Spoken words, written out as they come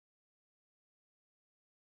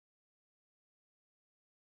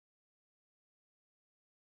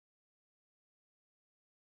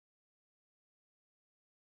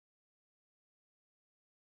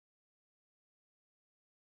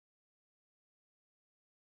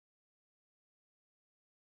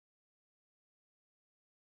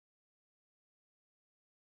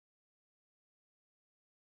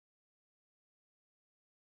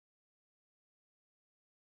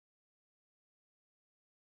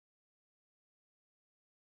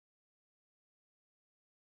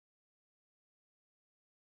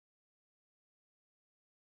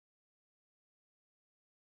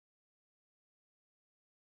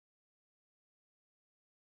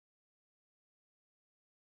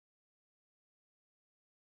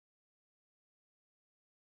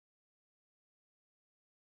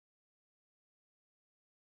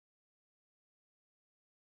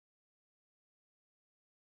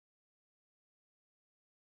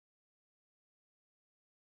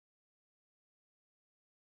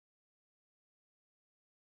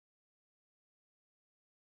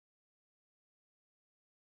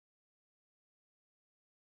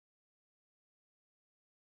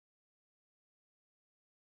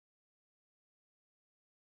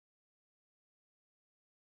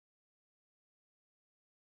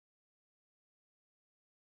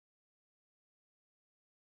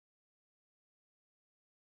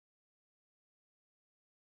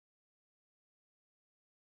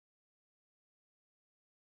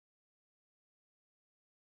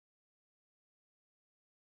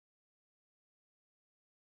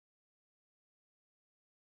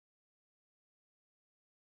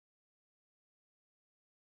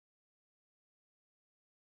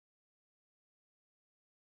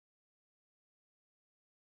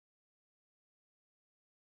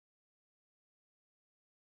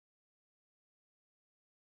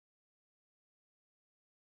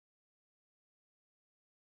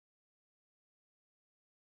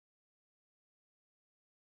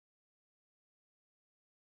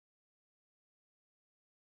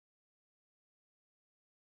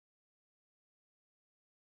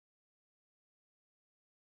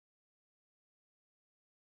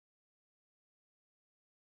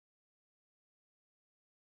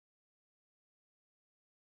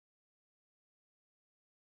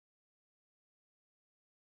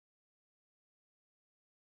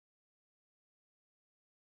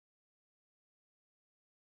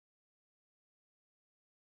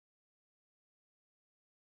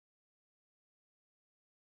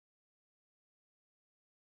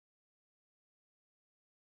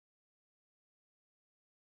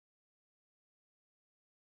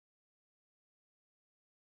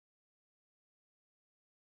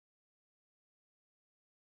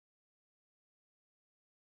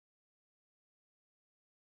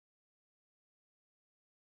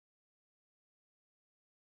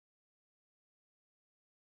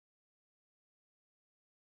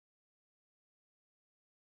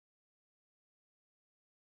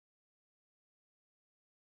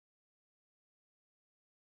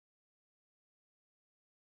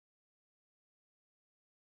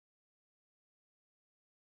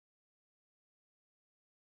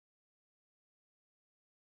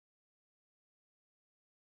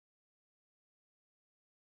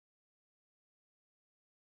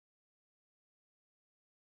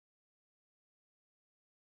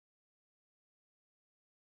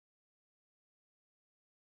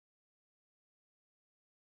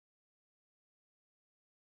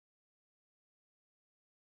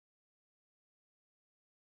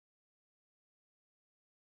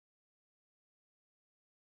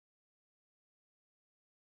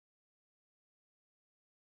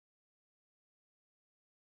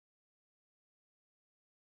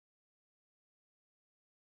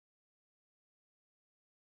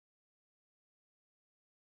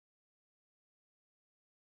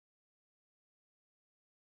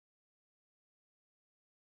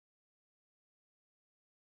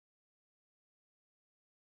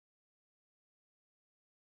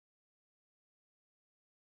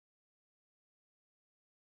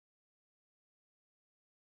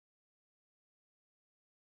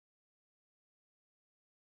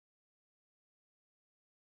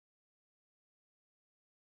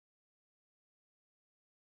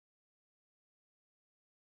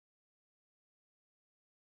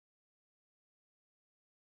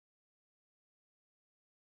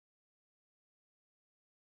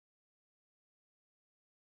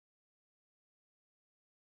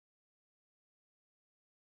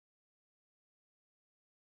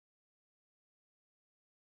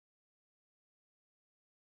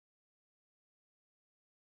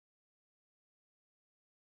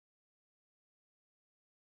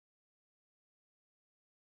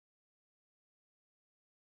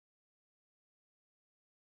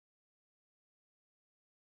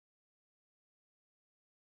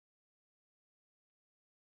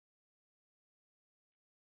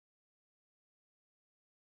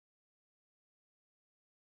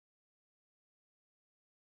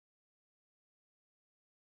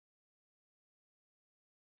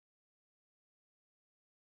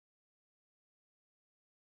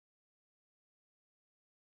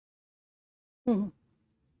Mhm.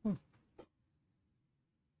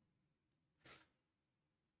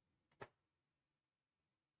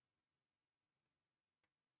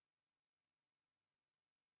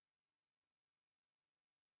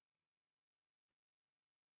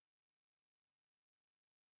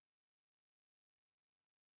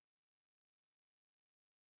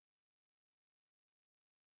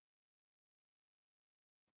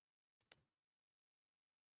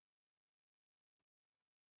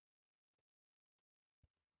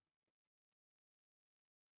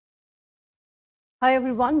 Hi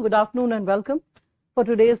everyone, good afternoon and welcome for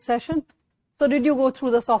today's session. So did you go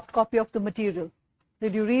through the soft copy of the material?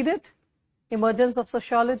 Did you read it? Emergence of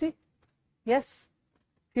Sociology? Yes?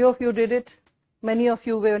 Few of you did it. Many of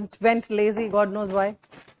you went lazy, God knows why.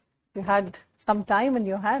 You had some time in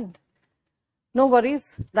your hand. No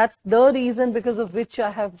worries. That's the reason because of which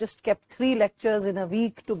I have just kept 3 lectures in a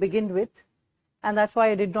week to begin with. And that's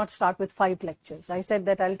why I did not start with 5 lectures. I said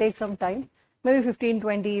that I'll take some time, maybe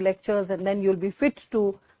 15-20 lectures, and then you'll be fit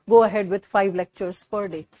to go ahead with 5 lectures per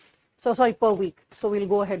day. Per week. So we'll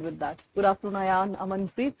go ahead with that. Good afternoon, Ayan,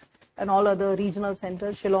 Amanpreet, and all other regional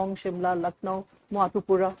centers, Shillong, Shimla, Lucknow,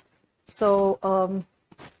 Muatupura. So,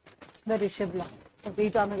 where is Shimla?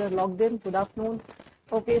 Itanagar logged in. Good afternoon.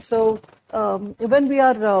 Okay, so when we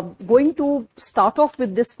are going to start off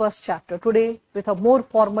with this first chapter today with a more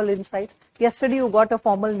formal insight, yesterday you got a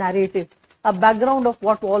formal narrative, a background of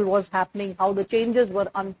what all was happening, how the changes were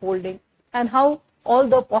unfolding, and how all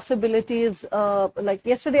the possibilities, like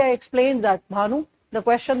yesterday I explained that, Bhanu, the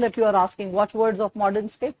question that you are asking, watchwords of modern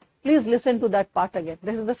state, please listen to that part again.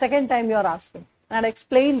 This is the second time you are asking, and I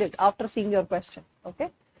explained it after seeing your question, okay?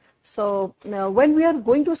 So now when we are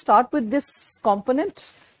going to start with this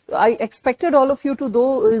component, I expected all of you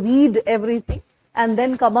to read everything and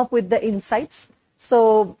then come up with the insights.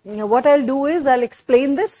 So what I'll do is I'll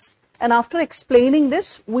explain this, and after explaining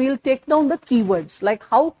this, we'll take down the keywords, like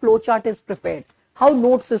how flowchart is prepared, how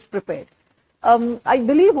notes is prepared. I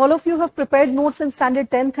believe all of you have prepared notes in standard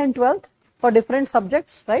 10th and 12th for different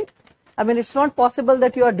subjects, right? I mean, it's not possible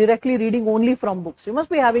that you are directly reading only from books. You must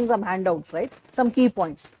be having some handouts, right? Some key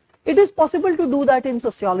points. It is possible to do that in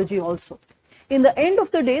sociology also. In the end of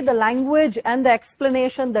the day, the language and the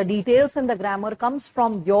explanation, the details and the grammar comes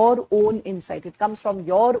from your own insight. It comes from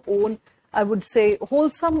your own, I would say,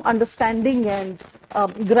 wholesome understanding and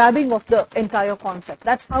grabbing of the entire concept.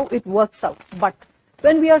 That's how it works out. But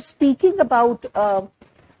when we are speaking about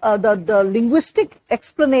the linguistic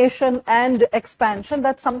explanation and expansion,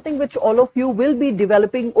 that's something which all of you will be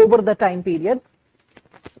developing over the time period.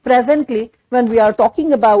 Presently, when we are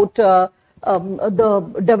talking about the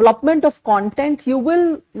development of content, you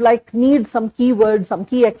will need some keywords, some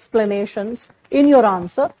key explanations in your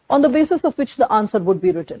answer, on the basis of which the answer would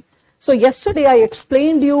be written. So yesterday I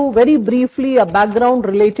explained you very briefly a background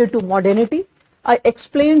related to modernity. I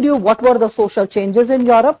explained you what were the social changes in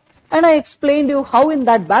Europe, and I explained you how in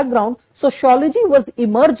that background sociology was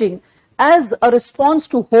emerging as a response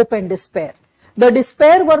to hope and despair. The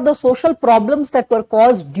despair were the social problems that were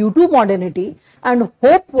caused due to modernity, and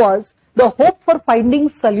hope was the hope for finding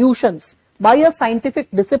solutions by a scientific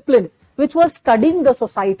discipline which was studying the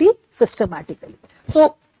society systematically.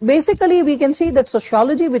 So basically we can see that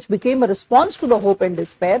sociology, which became a response to the hope and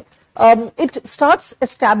despair, it starts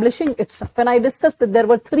establishing itself. And I discussed that there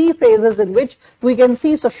were 3 phases in which we can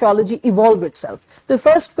see sociology evolve itself. The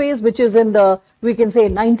first phase, which is in the, we can say,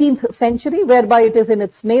 19th century, whereby it is in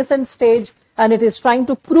its nascent stage and it is trying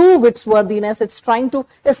to prove its worthiness, it's trying to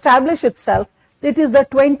establish itself. It is the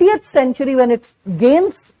 20th century when it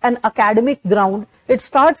gains an academic ground. It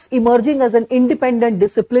starts emerging as an independent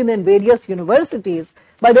discipline in various universities.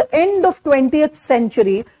 By the end of 20th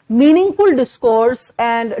century, meaningful discourse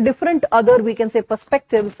and different other, we can say,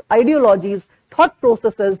 perspectives, ideologies, thought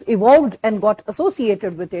processes evolved and got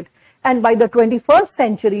associated with it. And by the 21st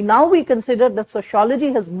century, now we consider that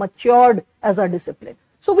sociology has matured as a discipline.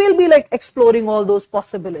 So we'll be exploring all those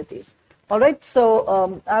possibilities. All right,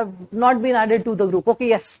 so I've not been added to the group. Okay,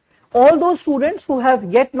 yes. All those students who have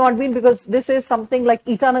yet not been, because this is something like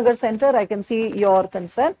Itanagar Center, I can see your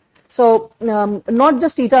concern. So not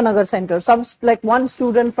just Itanagar Center, some like one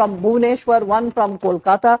student from Bhubaneswar, one from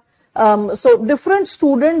Kolkata. So different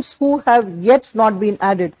students who have yet not been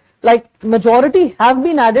added. Like majority have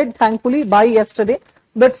been added, thankfully, by yesterday.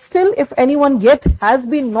 But still, if anyone yet has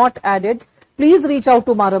been not added, please reach out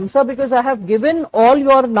to Maram sir, because I have given all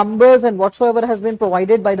your numbers and whatsoever has been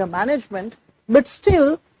provided by the management. But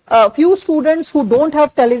still, few students who don't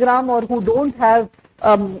have Telegram or who don't have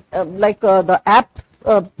the app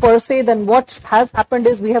per se, then what has happened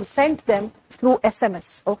is we have sent them through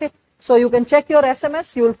SMS. Okay, So you can check your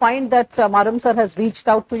SMS. You will find that Maram sir has reached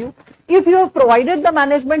out to you. If you have provided the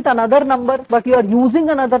management another number, but you are using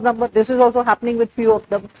another number, this is also happening with few of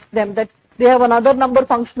them that they have another number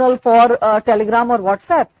functional for Telegram or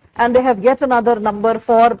WhatsApp, and they have yet another number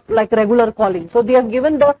for like regular calling. So they have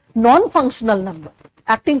given the non-functional number,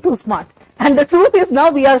 acting too smart. And the truth is now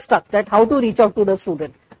we are stuck that how to reach out to the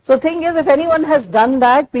student. So thing is, if anyone has done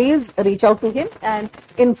that, please reach out to him and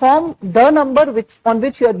inform the number on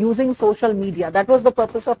which you are using social media. That was the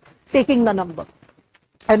purpose of taking the number,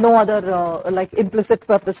 and no other like implicit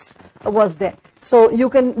purpose was there. So you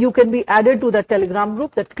can be added to that Telegram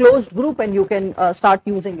group, that closed group, and you can start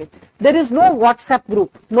using it. There is no WhatsApp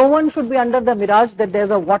group. No one should be under the mirage that there's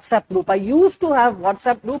a WhatsApp group. I used to have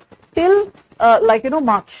WhatsApp group till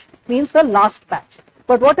March, means the last batch.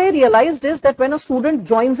 But what I realized is that when a student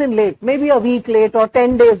joins in late, maybe a week late or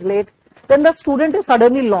 10 days late, then the student is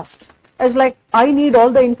suddenly lost. It's like, I need all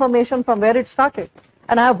the information from where it started.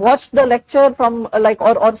 And I have watched the lecture from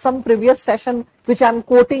or some previous session which I'm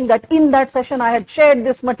quoting, that in that session I had shared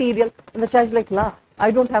this material, and the child is like,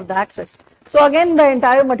 I don't have the access. So again, the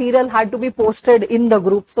entire material had to be posted in the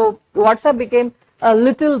group. So WhatsApp became a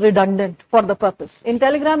little redundant for the purpose. In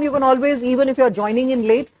Telegram, you can always, even if you're joining in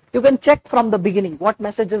late, you can check from the beginning what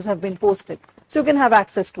messages have been posted. So you can have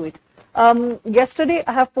access to it. Yesterday,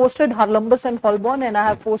 I have posted Harlumbus and Holborn, and I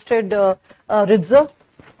have posted Ritzer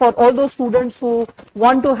for all those students who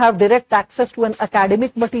want to have direct access to an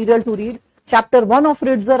academic material to read. Chapter 1 of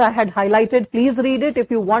Ritzer I had highlighted. Please read it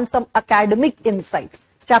if you want some academic insight.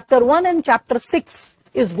 Chapter 1 and Chapter 6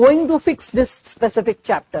 is going to fix this specific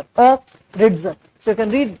chapter of Ritzer. So you can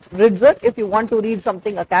read Ritzer if you want to read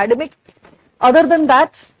something academic. Other than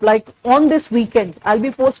that, like on this weekend, I'll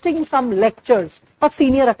be posting some lectures of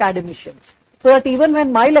senior academicians, so that even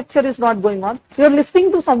when my lecture is not going on, you're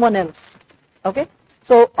listening to someone else. Okay?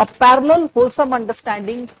 So a parallel wholesome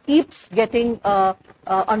understanding keeps getting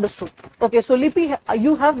understood. Okay, so Lipi,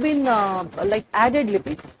 you have been added,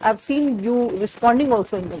 Lipi. I've seen you responding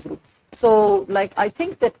also in the group. So I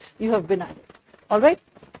think that you have been added. All right.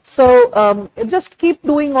 So just keep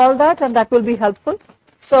doing all that, and that will be helpful.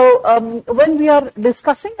 So when we are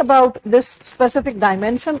discussing about this specific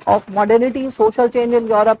dimension of modernity, social change in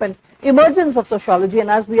Europe, and emergence of sociology, and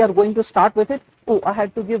as we are going to start with it, I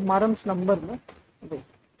had to give Maram's number, no? Wait.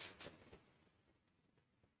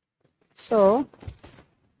 So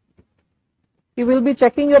he will be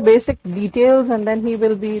checking your basic details, and then he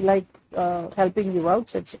will be helping you out.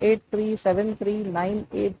 So it's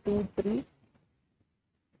 83739823.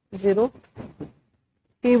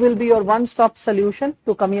 He will be your one-stop solution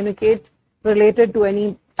to communicate related to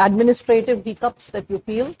any administrative hiccups that you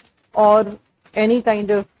feel, or any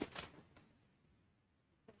kind of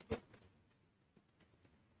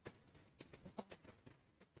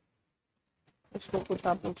इसको कुछ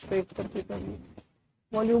आप लोग straight करके करिए.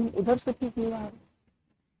 Volume उधर से ठीक नहीं आ रहा.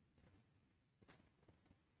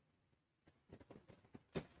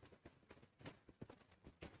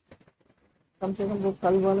 कम से कम वो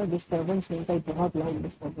कल वाला डिस्टर्बेंस नहीं था, बहुत लाउड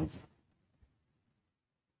डिस्टर्बेंस.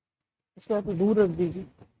 इसको आप दूर रख दीजिए.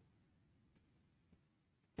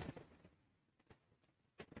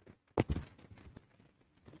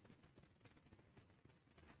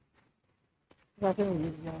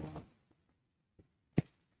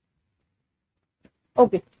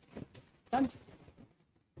 Okay. Done.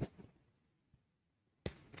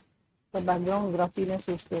 The background graphiness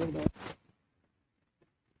is still there.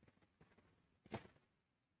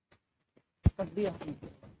 But the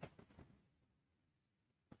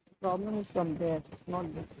problem is from there, not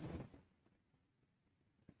this.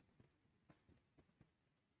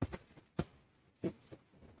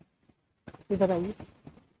 इधर आइए.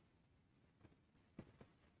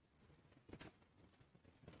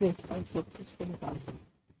 इसको निकाल.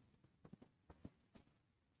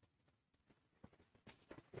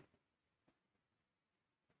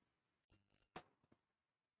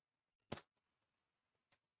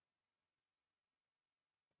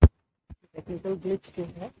 टेक्निकल ग्लिच जो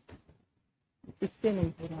है इससे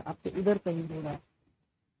नहीं हो रहा, आपके इधर कहीं हो रहा है.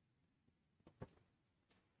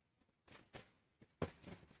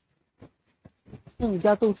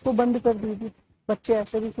 या तो उसको बंद कर दीजिए, बच्चे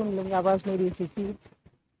ऐसे भी सुन लेंगे, आवाज मेरी ठीक है.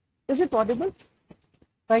 Is it audible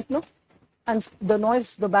right now? And the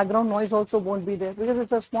noise, the background noise also won't be there because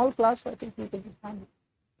it's a small class, so I think you can handle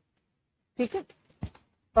it. Okay?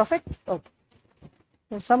 Perfect? Okay.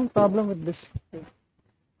 There's some problem with this.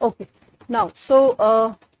 Okay. Now,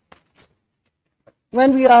 so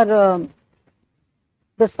when we are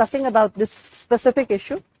discussing about this specific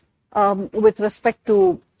issue with respect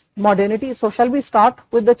to modernity, so shall we start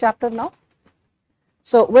with the chapter now?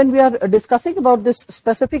 So when we are discussing about this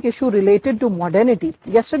specific issue related to modernity,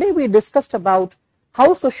 yesterday we discussed about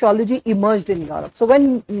how sociology emerged in Europe. So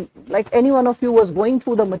when, like any one of you was going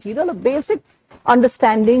through the material, a basic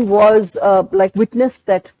understanding was like witnessed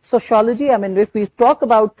that sociology, I mean, if we talk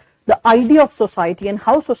about the idea of society and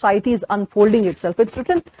how society is unfolding itself, it's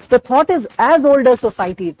written, the thought is as old as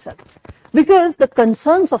society itself. Because the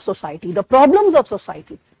concerns of society, the problems of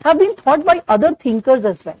society have been thought by other thinkers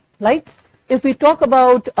as well. Like if we talk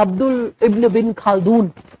about Abdul Ibn bin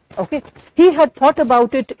Khaldun, okay, he had thought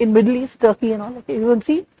about it in Middle East, Turkey and all. Okay, you will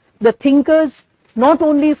see the thinkers not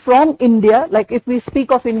only from India, like if we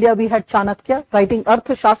speak of India, we had Chanakya writing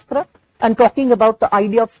Arthashastra and talking about the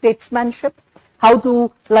idea of statesmanship, how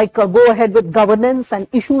to like go ahead with governance and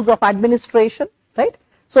issues of administration, right?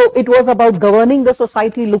 So it was about governing the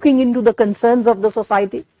society, looking into the concerns of the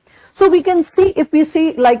society. So we can see, if we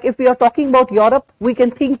see, like if we are talking about Europe, we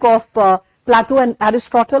can think of Plato and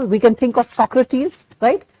Aristotle, we can think of Socrates,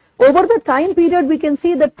 right? Over the time period, we can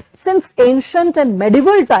see that since ancient and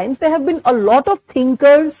medieval times, there have been a lot of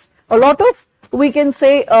thinkers, a lot of, we can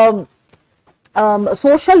say,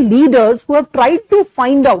 social leaders who have tried to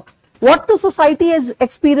find out what the society is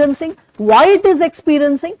experiencing, why it is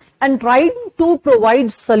experiencing, and trying to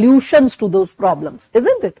provide solutions to those problems,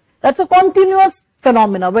 isn't it? That's a continuous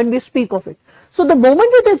phenomena when we speak of it. So the moment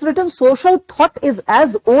it is written, social thought is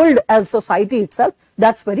as old as society itself,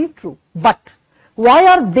 that's very true. But why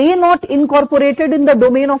are they not incorporated in the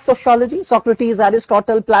domain of sociology? Socrates,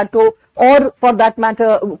 Aristotle, Plato, or for that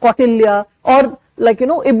matter, Kautilya, or like, you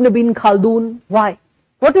know, Ibn bin Khaldun. Why?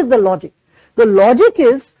 What is the logic? The logic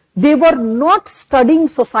is they were not studying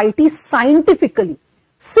society scientifically,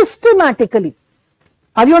 systematically.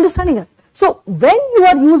 Are you understanding it? So when you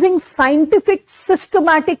are using scientific,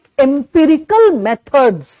 systematic, empirical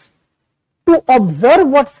methods to observe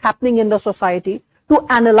what's happening in the society, to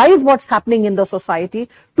analyze what's happening in the society,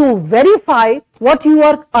 to verify what you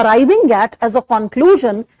are arriving at as a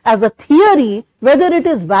conclusion, as a theory, whether it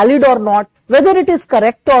is valid or not, whether it is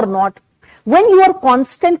correct or not, when you are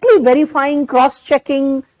constantly verifying,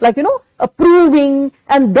 cross-checking, like, you know, approving,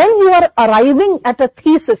 and then you are arriving at a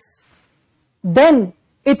thesis, then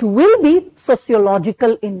it will be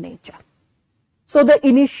sociological in nature. So the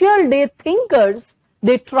initial day thinkers,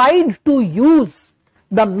 they tried to use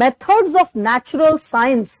the methods of natural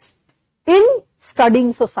science in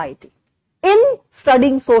studying society, in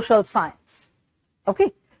studying social science.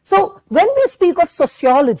 Okay. So when we speak of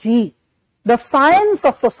sociology, the science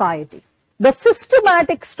of society, the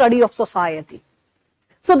systematic study of society.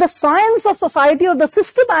 So the science of society or the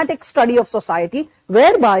systematic study of society,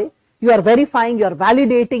 whereby you are verifying, you are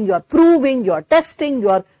validating, you are proving, you are testing, you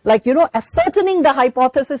are like, you know, ascertaining the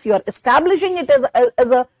hypothesis, you are establishing it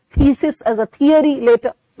as a thesis, as a theory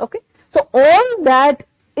later. Okay. So all that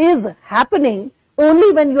is happening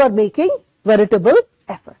only when you are making veritable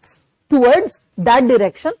efforts towards that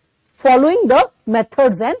direction, following the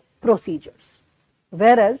methods and procedures.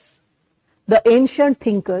 Whereas the ancient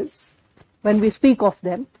thinkers, when we speak of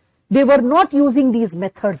them, they were not using these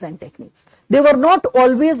methods and techniques. They were not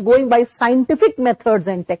always going by scientific methods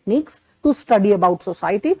and techniques to study about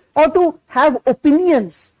society or to have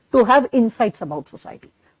opinions, to have insights about society.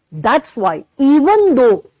 That's why even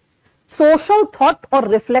though social thought or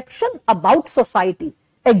reflection about society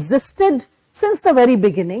existed since the very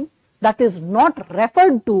beginning, that is not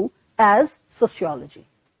referred to as sociology.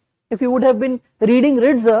 If you would have been reading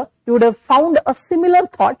Ritzer, you would have found a similar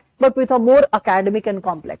thought, but with a more academic and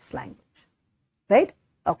complex language, right?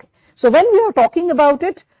 Okay. So when we are talking about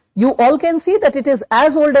it, you all can see that it is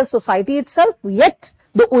as old as society itself, yet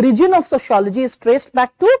the origin of sociology is traced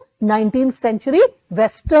back to 19th century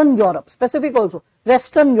Western Europe, specific also,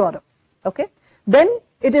 Western Europe, okay? Then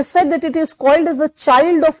it is said that it is called as the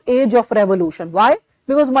child of age of revolution. Why?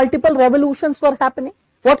 Because multiple revolutions were happening.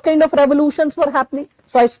 What kind of revolutions were happening?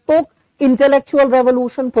 So I spoke intellectual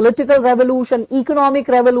revolution, political revolution, economic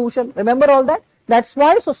revolution. Remember all that? That's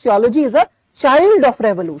why sociology is a child of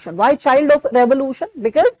revolution. Why child of revolution?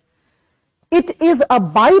 Because it is a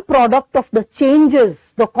byproduct of the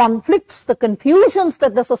changes, the conflicts, the confusions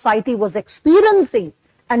that the society was experiencing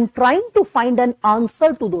and trying to find an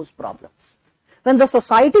answer to those problems. When the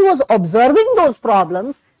society was observing those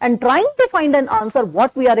problems and trying to find an answer,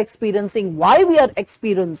 what we are experiencing, why we are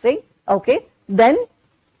experiencing, okay, then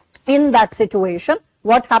in that situation,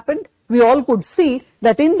 what happened? We all could see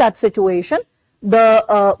that in that situation,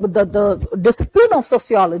 the discipline of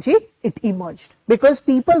sociology, it emerged because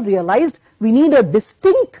people realized we need a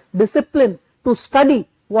distinct discipline to study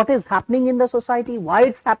what is happening in the society, why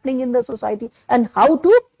it's happening in the society, and how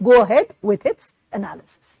to go ahead with its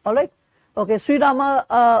analysis. All right. Okay, Sri Rama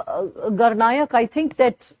Garnayak, I think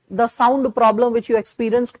that the sound problem which you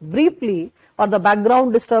experienced briefly, or the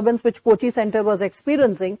background disturbance which Kochi Center was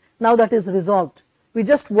experiencing, now that is resolved. We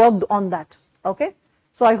just worked on that. Okay,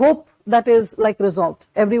 so I hope that is like resolved.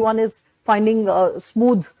 Everyone is finding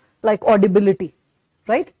smooth like audibility,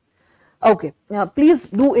 right? Okay, now please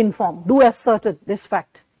do inform, do assert this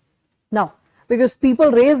fact. Now, because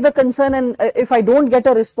people raise the concern, and if I don't get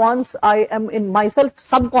a response, I am in myself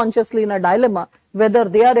subconsciously in a dilemma whether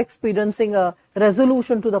they are experiencing a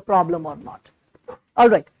resolution to the problem or not. All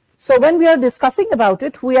right. So when we are discussing about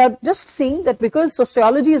it, we are just seeing that because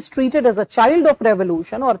sociology is treated as a child of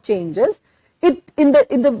revolution or changes,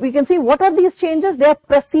 we can see what are these changes? They are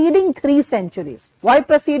preceding 3 centuries. Why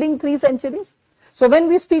preceding 3 centuries? So when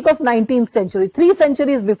we speak of 19th century, 3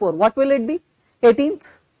 centuries before, what will it be? 18th?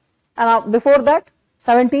 And before that,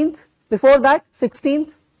 17th, before that,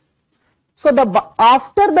 16th. So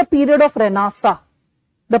after the period of Renaissance,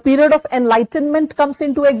 the period of enlightenment comes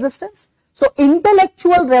into existence. So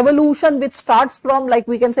intellectual revolution which starts from, like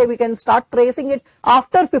we can say, we can start tracing it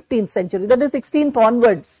after 15th century, that is 16th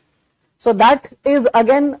onwards. So that is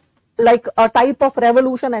again like a type of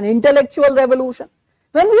revolution, an intellectual revolution.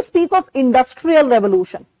 When we speak of industrial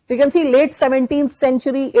revolution, we can see late 17th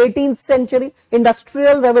century, 18th century,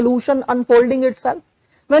 industrial revolution unfolding itself.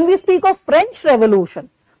 When we speak of French Revolution,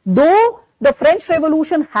 though the French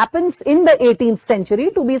Revolution happens in the 18th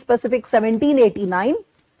century, to be specific 1789,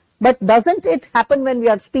 but doesn't it happen when we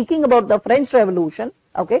are speaking about the French Revolution,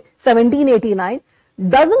 okay, 1789,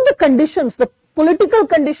 doesn't the conditions, the political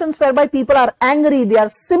conditions whereby people are angry, they are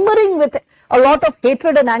simmering with a lot of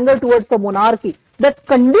hatred and anger towards the monarchy, that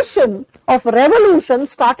condition of revolution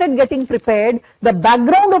started getting prepared, the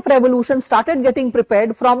background of revolution started getting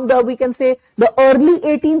prepared from the, we can say, the early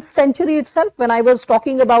 18th century itself. When I was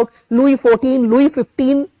talking about Louis XIV, Louis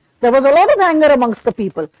XV, there was a lot of anger amongst the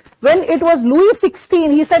people. When it was Louis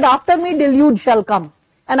XVI, he said, after me deluge shall come.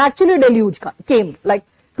 And actually deluge came. Like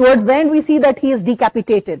towards the end we see that he is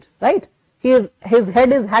decapitated, right? His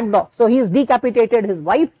head is hacked off. So he is decapitated. His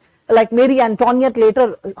wife, like Marie Antoinette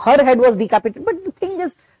later, her head was decapitated. But the thing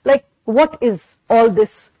is, like, what is all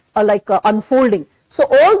this unfolding? So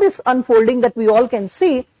all this unfolding that we all can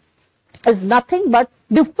see is nothing but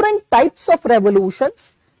different types of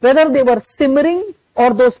revolutions, whether they were simmering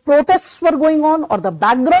or those protests were going on or the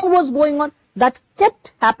background was going on, that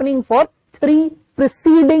kept happening for 3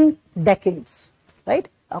 preceding decades, right?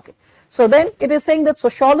 Okay. So then it is saying that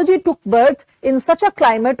sociology took birth in such a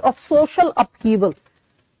climate of social upheaval.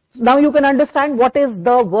 Now you can understand what is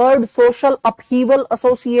the word social upheaval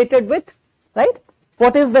associated with, right?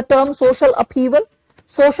 What is the term social upheaval?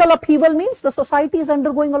 Social upheaval means the society is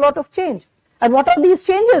undergoing a lot of change. And what are these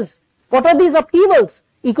changes? What are these upheavals?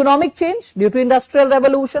 Economic change due to industrial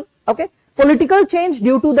revolution, okay? Political change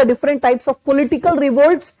due to the different types of political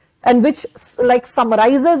revolts, and which like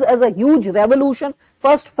summarizes as a huge revolution.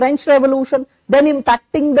 First French Revolution, then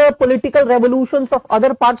impacting the political revolutions of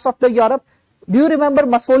other parts of the Europe. Do you remember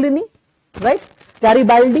Mussolini, right?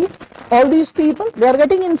 Garibaldi, all these people, they are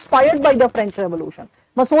getting inspired by the French Revolution.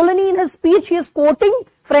 Mussolini in his speech, he is quoting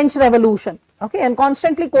French Revolution, okay, and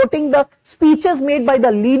constantly quoting the speeches made by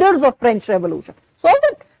the leaders of French Revolution. So all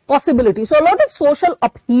that possibility. So a lot of social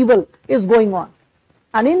upheaval is going on.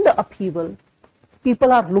 And in the upheaval,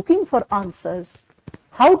 people are looking for answers,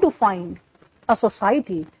 how to find a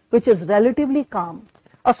society which is relatively calm,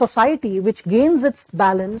 a society which gains its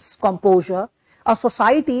balance, composure, a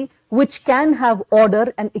society which can have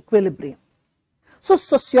order and equilibrium. So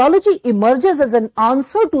sociology emerges as an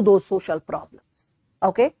answer to those social problems.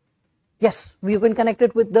 Okay? Yes, we can connect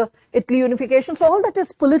it with the Italy unification. So all that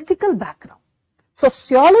is political background.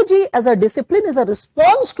 Sociology as a discipline is a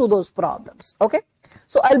response to those problems. Okay?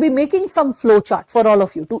 So I'll be making some flowchart for all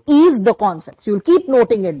of you to ease the concepts. You'll keep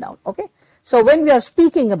noting it down. Okay? So when we are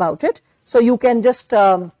speaking about it, so you can just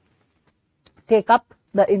take up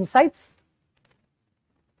the insights.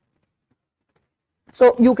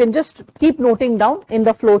 So you can just keep noting down in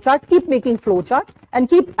the flowchart, keep making flowchart and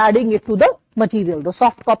keep adding it to the material, the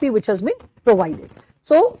soft copy which has been provided.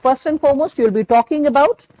 So first and foremost, you'll be talking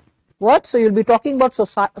about what? So you'll be talking about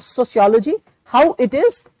sociology, how it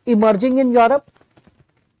is emerging in Europe,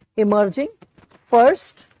 emerging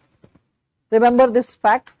first. Remember this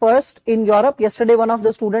fact, first in Europe. Yesterday one of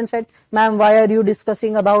the students said, ma'am, why are you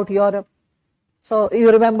discussing about Europe? So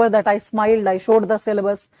you remember that I smiled, I showed the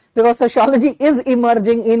syllabus, because sociology is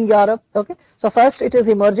emerging in Europe. Okay. So first it is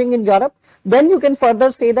emerging in Europe. Then you can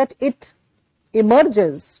further say that it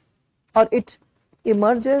emerges, or it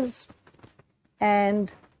emerges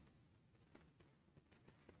and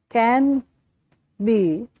can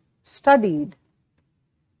be studied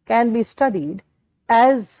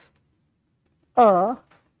as a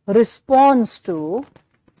response to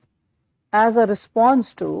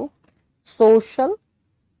social,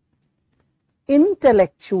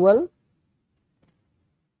 intellectual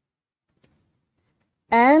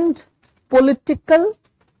and political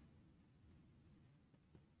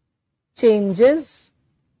changes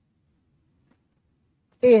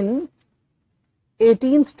in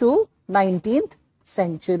 18th to 19th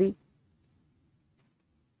century.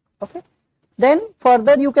 Okay. Then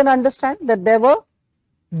further you can understand that there were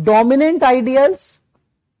dominant ideas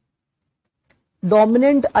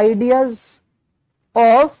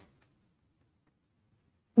of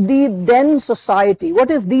the then society.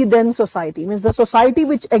 What is the then society? Means the society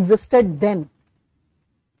which existed then.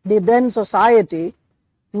 The then society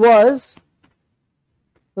was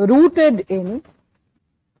rooted in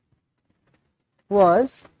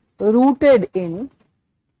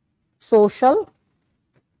social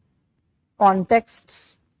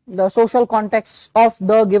contexts, the social contexts of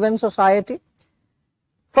the given society.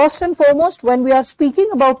 First and foremost, when we are speaking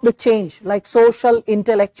about the change like social,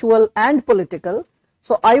 intellectual and political,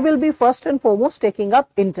 so I will be first and foremost taking up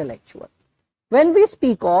intellectual. When we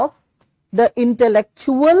speak of the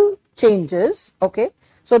intellectual changes, okay,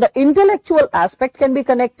 so the intellectual aspect can be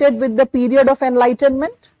connected with the period of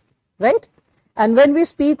enlightenment, right? And when we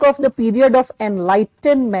speak of the period of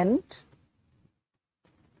enlightenment,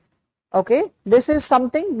 okay, this is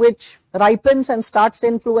something which ripens and starts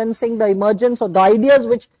influencing the emergence of the ideas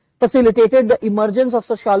which facilitated the emergence of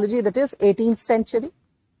sociology, that is 18th century,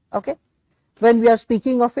 okay. When we are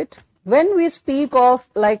speaking of it, when we speak of,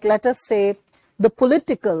 like, let us say the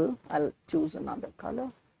political, I'll choose another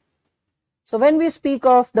color. So when we speak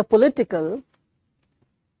of the political,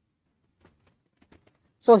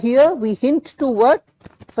 so here we hint toward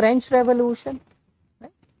French Revolution,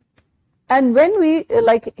 right? And when we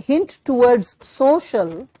like hint towards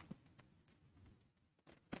social,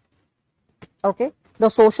 okay, the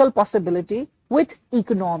social possibility with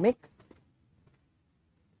economic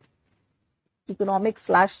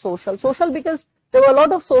slash social. Social because there were a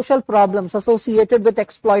lot of social problems associated with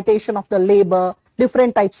exploitation of the labor,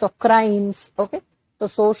 different types of crimes, okay. So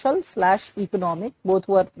social slash economic, both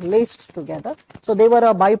were laced together. So they were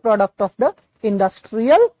a byproduct of the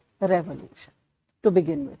Industrial Revolution to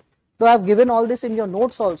begin with. Though I have given all this in your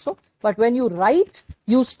notes also, but when you write,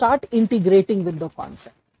 you start integrating with the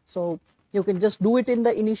concept. So you can just do it in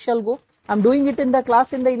the initial go. I'm doing it in the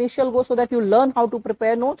class in the initial go so that you learn how to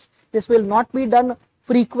prepare notes. This will not be done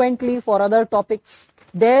frequently for other topics.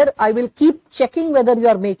 There I will keep checking whether you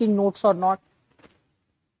are making notes or not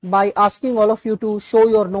by asking all of you to show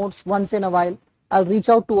your notes once in a while. I'll reach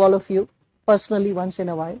out to all of you personally once in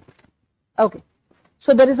a while. Okay.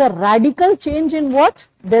 So there is a radical change in what?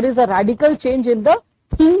 There is a radical change in the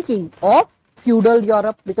thinking of feudal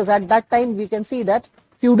Europe, because at that time we can see that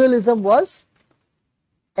feudalism was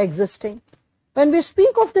existing. When we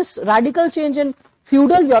speak of this radical change in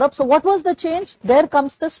feudal Europe, so what was the change? There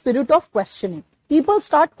comes the spirit of questioning. People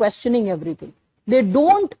start questioning everything. They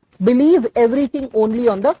don't believe everything only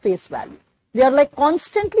on the face value. They are like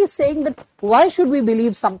constantly saying that why should we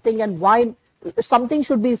believe something and why something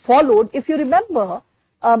should be followed. If you remember,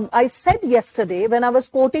 I said yesterday when I was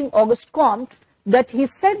quoting Auguste Comte that he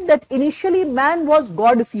said that initially man was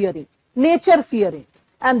God-fearing, nature-fearing,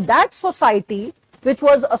 and that society which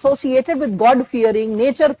was associated with God-fearing,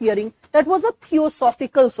 nature-fearing, that was a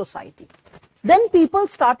theosophical society. Then people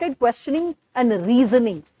started questioning and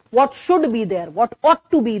reasoning what should be there, what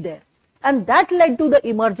ought to be there, and that led to the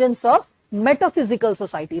emergence of metaphysical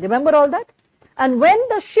society. Remember all that? And when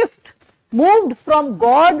the shift moved from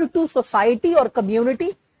God to society or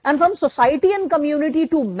community, and from society and community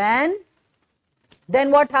to man,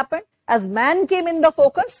 then what happened? As man came in the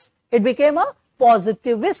focus, it became a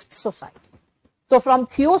positivist society. So from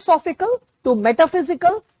theosophical to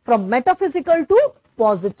metaphysical, from metaphysical to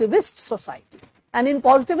positivist society. And in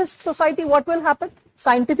positivist society, what will happen?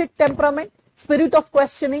 Scientific temperament, spirit of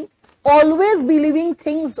questioning, always believing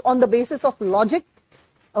things on the basis of logic.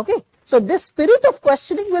 Okay. So this spirit of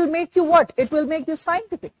questioning will make you what? It will make you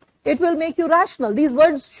scientific. It will make you rational. These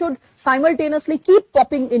words should simultaneously keep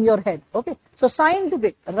popping in your head. Okay. So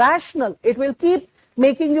scientific, rational, it will keep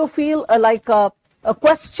making you feel like a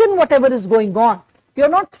question whatever is going on. You're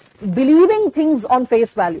not believing things on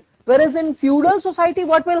face value. Whereas in feudal society,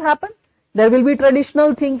 what will happen? There will be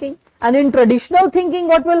traditional thinking. And in traditional thinking,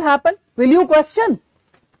 what will happen? Will you question?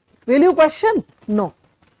 Will you question? No.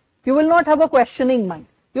 You will not have a questioning mind.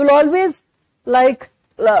 You'll always like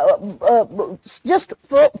just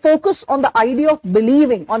focus on the idea of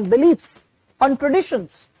believing, on beliefs, on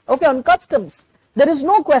traditions. Okay, on customs, there is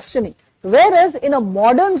no questioning. Whereas in a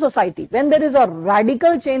modern society, when there is a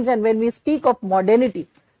radical change and when we speak of modernity,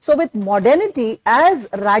 so with modernity, as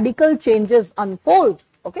radical changes unfold,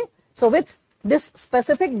 okay, so with this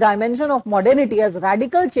specific dimension of modernity, as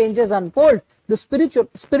radical changes unfold, the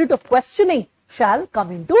spirit of questioning shall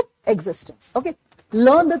come into existence. Okay,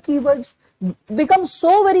 learn the keywords, becomes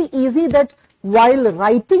so very easy that while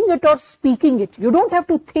writing it or speaking it, you don't have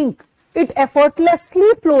to think, it effortlessly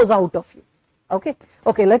flows out of you. Okay,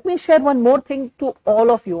 okay, let me share one more thing to all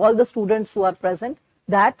of you, all the students who are present,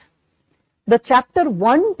 that the chapter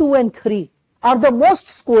 1, 2 and 3 are the most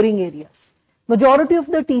scoring areas. Majority of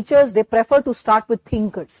the teachers, they prefer to start with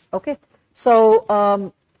thinkers. Okay,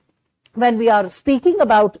 so when we are speaking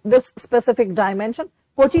about this specific dimension,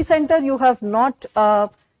 Kochi Center, you have not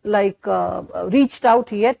reached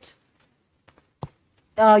out yet.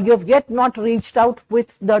 You have yet not reached out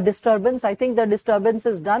with the disturbance. I think the disturbance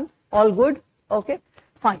is done. All good. Okay,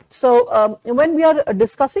 fine. So when we are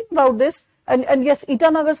discussing about this, and yes,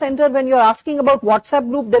 Itanagar Center, when you are asking about WhatsApp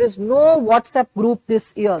group, there is no WhatsApp group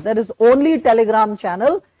this year. There is only Telegram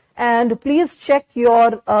channel. And please check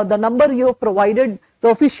your the number you have provided, the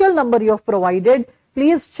official number you have provided.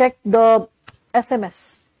 Please check the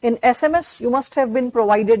SMS. In SMS, you must have been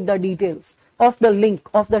provided the details of the link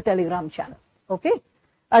of the Telegram channel. Okay,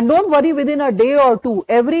 and don't worry, within a day or two,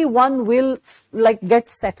 everyone will get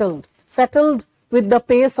settled with the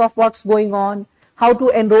pace of what's going on, how to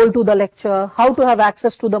enroll to the lecture, how to have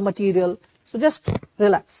access to the material. So just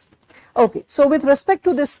relax. Okay, so with respect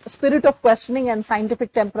to this spirit of questioning and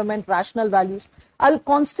scientific temperament, rational values, I'll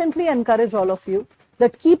constantly encourage all of you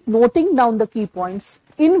that keep noting down the key points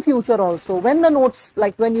in future also, when the notes,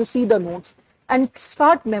 when you see the notes, and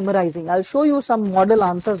start memorizing. I'll show you some model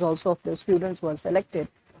answers also of the students who are selected,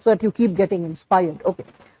 so that you keep getting inspired. Okay,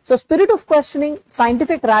 so spirit of questioning,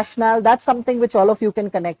 scientific rationale, that's something which all of you can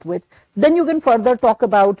connect with. Then you can further talk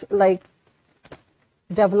about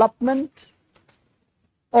development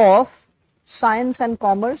of science and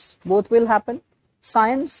commerce, both will happen.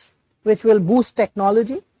 Science, which will boost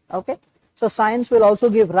technology. Okay, so science will also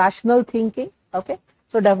give rational thinking. Okay,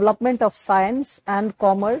 so development of science and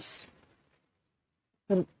commerce,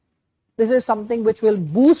 this is something which will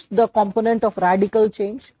boost the component of radical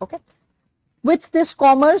change. Okay, with this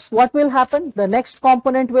commerce, what will happen? The next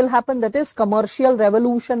component will happen, that is commercial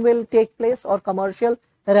revolution will take place, or commercial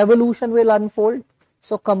revolution will unfold.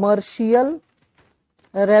 So commercial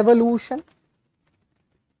revolution,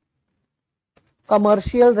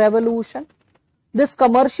 commercial revolution. This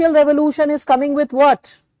commercial revolution is coming with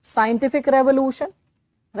what? Scientific revolution,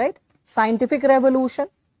 right? Scientific revolution.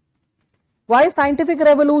 Why scientific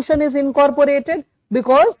revolution is incorporated?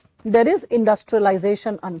 Because there is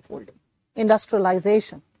industrialization unfolding.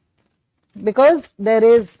 Industrialization. Because there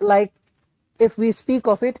is, if we speak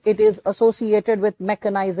of it, it is associated with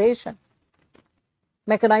mechanization.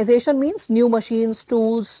 Mechanization means new machines,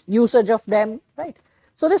 tools, usage of them, right?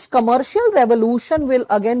 So this commercial revolution will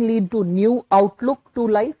again lead to new outlook to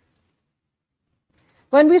life.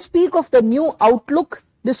 When we speak of the new outlook,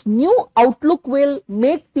 this new outlook will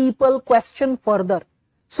make people question further.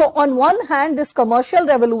 So on one hand, this commercial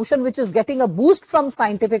revolution, which is getting a boost from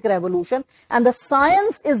scientific revolution, and the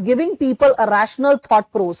science is giving people a rational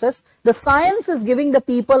thought process, the science is giving the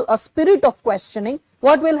people a spirit of questioning,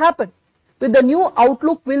 what will happen? With the new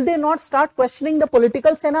outlook, will they not start questioning the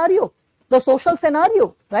political scenario, the social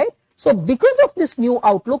scenario, right? So because of this new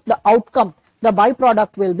outlook, the outcome, the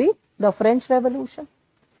byproduct will be the French Revolution.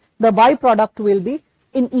 The byproduct will be,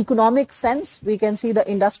 in economic sense, we can see the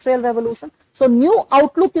Industrial Revolution. So new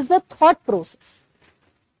outlook is the thought process.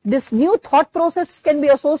 This new thought process can be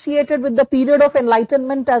associated with the period of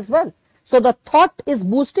enlightenment as well. So the thought is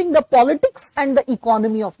boosting the politics and the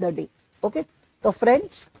economy of the day. Okay, the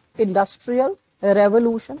French Industrial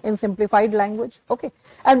Revolution in simplified language. Okay,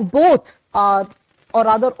 and both are, or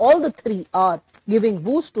rather all the three are giving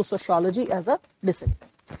boost to sociology as a discipline.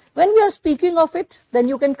 When we are speaking of it, then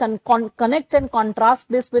you can connect and contrast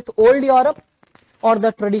this with old Europe or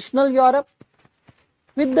the traditional Europe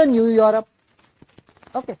with the new Europe.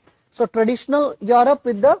 Okay, so traditional Europe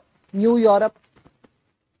with the new Europe.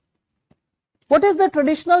 What is the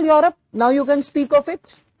traditional Europe? Now you can speak of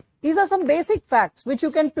it. These are some basic facts which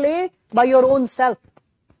you can play by your own self.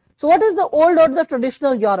 So what is the old or the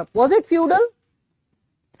traditional Europe? Was it feudal?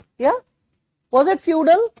 Yeah? Was it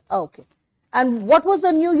feudal? Okay. And what was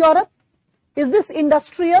the new Europe? Is this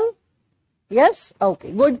industrial? Yes?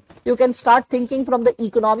 Okay, good. You can start thinking from the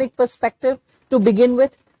economic perspective to begin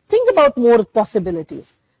with. Think about more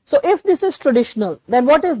possibilities. So if this is traditional, then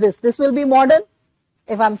what is this? This will be modern.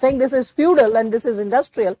 If I'm saying this is feudal and this is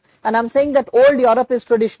industrial, and I'm saying that old Europe is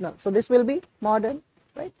traditional, so this will be modern,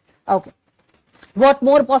 right? Okay. What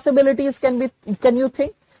more possibilities can you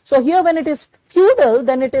think? So here when it is feudal,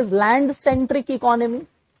 then it is land-centric economy,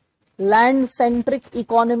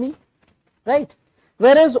 right?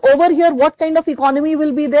 Whereas over here, what kind of economy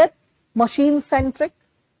will be there? Machine-centric,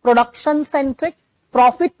 production-centric,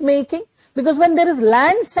 profit-making. Because when there is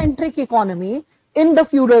land-centric economy in the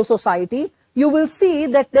feudal society, you will see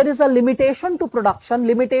that there is a limitation to production,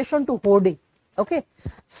 limitation to hoarding. Okay.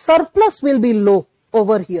 Surplus will be low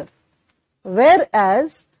over here.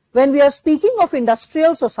 Whereas when we are speaking of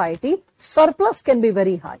industrial society, surplus can be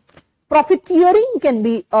very high. Profiteering can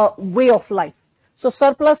be a way of life. So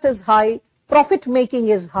surplus is high, profit making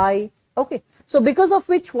is high. Okay. So because of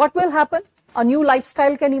which, what will happen? A new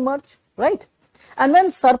lifestyle can emerge, right? And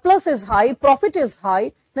when surplus is high, profit is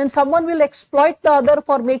high, then someone will exploit the other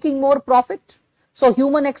for making more profit. So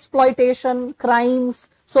human exploitation, crimes,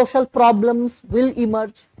 social problems will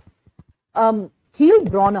emerge.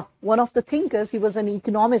 Heilbronner, one of the thinkers, he was an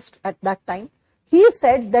economist at that time, he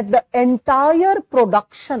said that the entire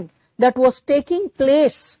production that was taking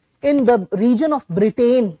place in the region of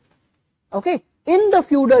Britain, okay, in the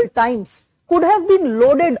feudal times, could have been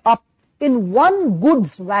loaded up in one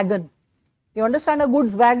goods wagon. You understand a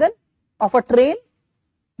goods wagon of a train?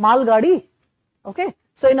 Malgadi. Okay.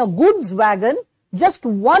 So in a goods wagon, just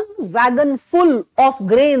one wagon full of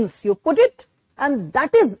grains, you put it, and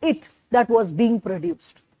that is it that was being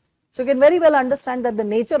produced. So you can very well understand that the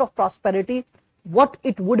nature of prosperity, what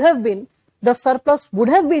it would have been, the surplus would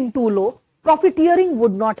have been too low, profiteering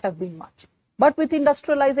would not have been much. But with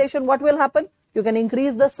industrialization, what will happen? You can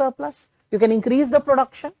increase the surplus, you can increase the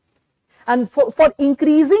production, and for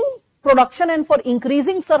increasing production and for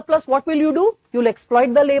increasing surplus, what will you do? You'll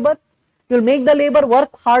exploit the labor. You'll make the labor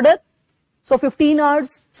work harder. So 15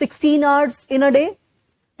 hours, 16 hours in a day.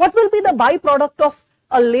 What will be the byproduct of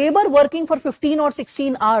a labor working for 15 or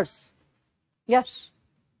 16 hours? Yes.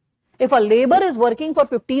 If a labor is working for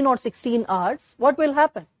 15 or 16 hours, what will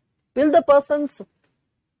happen? Will the person's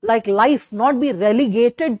life not be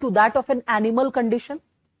relegated to that of an animal condition?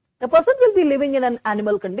 The person will be living in an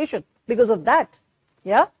animal condition because of that.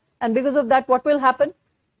 Yeah. And because of that, what will happen?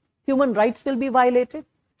 Human rights will be violated.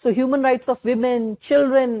 So human rights of women,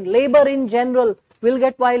 children, labor in general will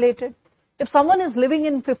get violated. If someone is living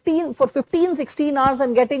in 15, 16 hours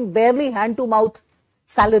and getting barely hand-to-mouth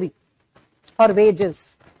salary or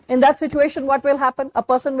wages, in that situation, what will happen? A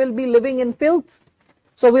person will be living in filth.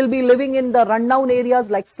 So will be living in the rundown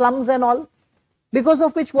areas like slums and all. Because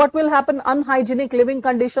of which, what will happen? Unhygienic living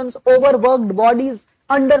conditions, overworked bodies,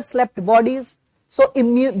 underslept bodies. So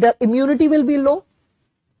the immunity will be low.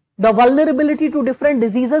 The vulnerability to different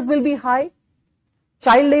diseases will be high.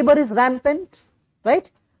 Child labor is rampant,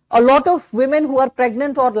 right? A lot of women who are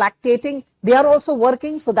pregnant or lactating, they are also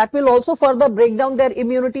working. So that will also further break down their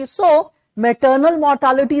immunity. So maternal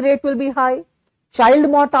mortality rate will be high. Child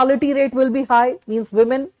mortality rate will be high. Means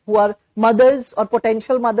women who are mothers or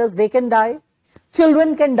potential mothers, they can die.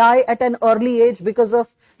 Children can die at an early age because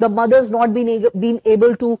of the mothers not being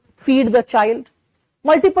able to feed the child.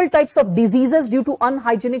 Multiple types of diseases due to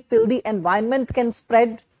unhygienic, filthy environment can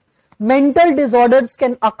spread. Mental disorders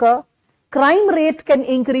can occur. Crime rate can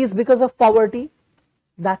increase because of poverty.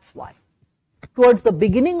 That's why, towards the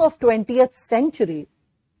beginning of 20th century,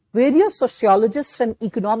 various sociologists and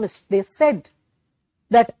economists, they said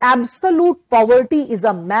that absolute poverty is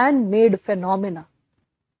a man-made phenomena.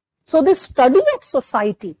 So this study of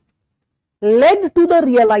society led to the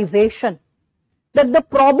realization that the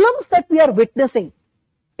problems that we are witnessing,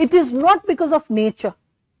 it is not because of nature.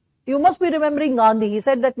 You must be remembering Gandhi. He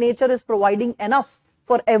said that nature is providing enough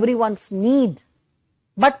for everyone's need,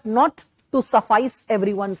 but not to suffice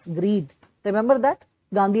everyone's greed. Remember that?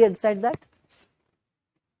 Gandhi had said that.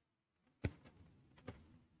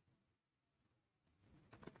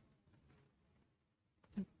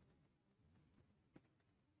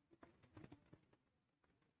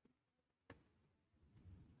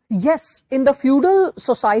 Yes, in the feudal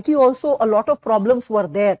society also a lot of problems were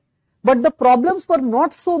there, but the problems were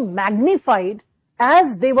not so magnified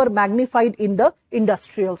as they were magnified in the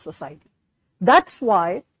industrial society. That's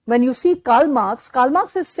why when you see Karl Marx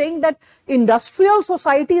is saying that industrial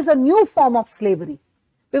society is a new form of slavery.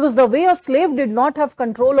 Because the way a slave did not have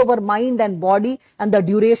control over mind and body and the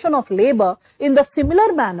duration of labor, in the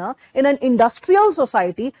similar manner, in an industrial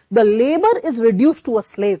society, the labor is reduced to a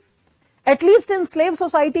slave. At least in slave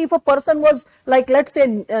society, if a person was let's say,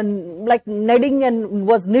 kneading and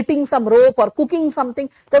was knitting some rope or cooking something,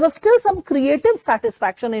 there was still some creative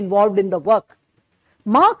satisfaction involved in the work.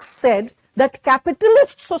 Marx said that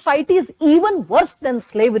capitalist society is even worse than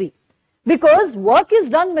slavery because work is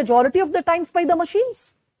done majority of the times by the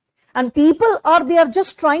machines. And people they are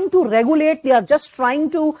just trying to regulate, they are just trying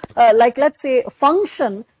to, like let's say,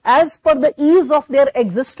 function as per the ease of their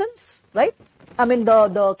existence, right? I mean,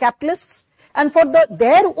 the capitalists. And for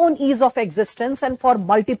their own ease of existence and for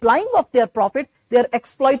multiplying of their profit, they are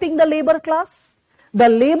exploiting the labor class. The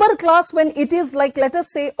labor class, when it is like, let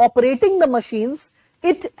us say, operating the machines,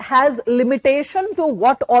 it has limitation to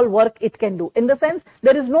what all work it can do. In the sense,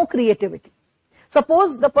 there is no creativity.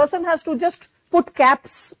 Suppose the person has to just put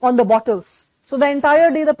caps on the bottles. So the entire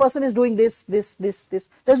day the person is doing this.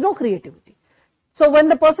 There's no creativity. So when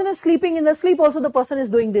the person is sleeping, in the sleep also the person is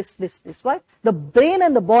doing this. Why? The brain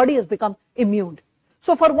and the body has become immune.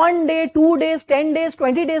 So for 1 day, 2 days, 10 days,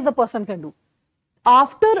 20 days the person can do.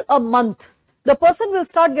 After a month, the person will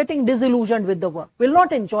start getting disillusioned with the work, will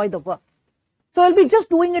not enjoy the work. So he'll be just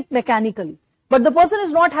doing it mechanically. But the person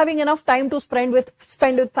is not having enough time to spend with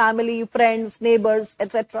family, friends, neighbors,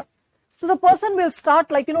 etc. So the person will start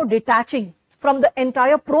detaching from the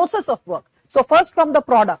entire process of work. So first from the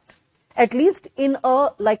product. At least in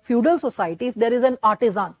a feudal society, if there is an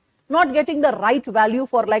artisan not getting the right value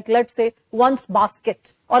for let's say one's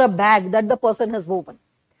basket or a bag that the person has woven.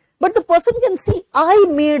 But the person can see, I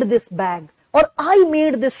made this bag, or I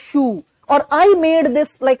made this shoe, or I made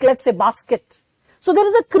this let's say basket. So there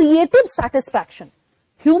is a creative satisfaction.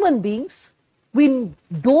 Human beings, we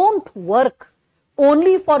don't work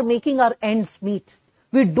only for making our ends meet.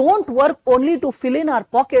 We don't work only to fill in our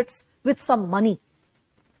pockets with some money.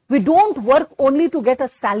 We don't work only to get a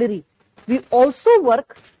salary. We also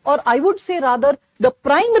work, or I would say rather, the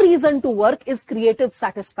prime reason to work is creative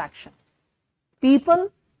satisfaction.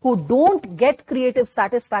 People who don't get creative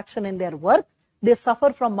satisfaction in their work, they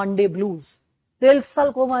suffer from Monday blues. They'll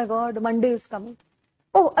sulk, oh my God, Monday is coming.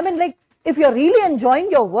 Oh, I mean, if you're really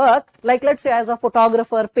enjoying your work, let's say as a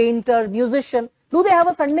photographer, painter, musician, do they have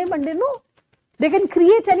a Sunday, Monday? No. They can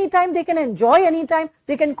create anytime, they can enjoy anytime,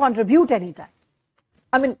 they can contribute anytime.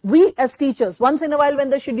 I mean, we as teachers, once in a while when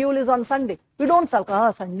the schedule is on Sunday, we don't sulk,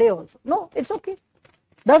 Sunday also. No, it's okay.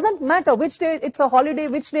 Doesn't matter which day it's a holiday,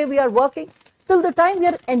 which day we are working, till the time we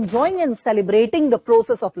are enjoying and celebrating the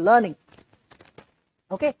process of learning.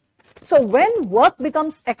 Okay. So when work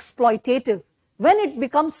becomes exploitative, when it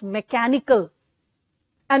becomes mechanical,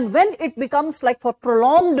 and when it becomes for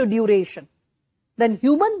prolonged duration, then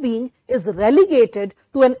human being is relegated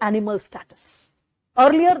to an animal status.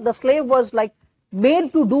 Earlier, the slave was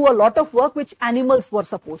made to do a lot of work which animals were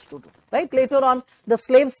supposed to do, right? Later on, the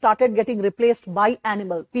slaves started getting replaced by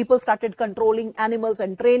animals. People started controlling animals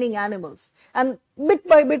and training animals. And bit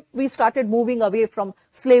by bit, we started moving away from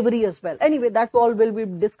slavery as well. Anyway, that all will be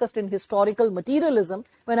discussed in historical materialism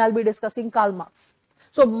when I'll be discussing Karl Marx.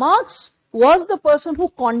 So Marx was the person who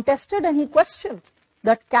contested and he questioned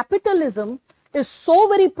that capitalism is so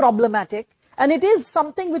very problematic and it is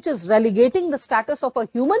something which is relegating the status of a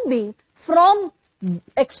human being from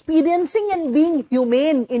experiencing and being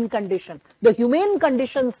humane in condition. The humane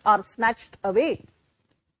conditions are snatched away.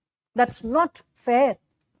 That's not fair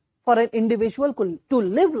for an individual to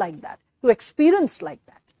live like that, to experience like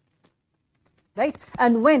that. Right?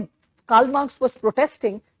 And when Karl Marx was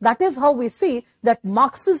protesting, that is how we see that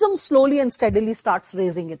Marxism slowly and steadily starts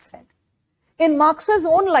raising its head. In Marx's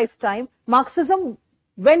own lifetime, Marxism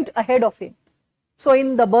went ahead of him. So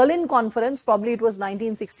in the Berlin conference, probably it was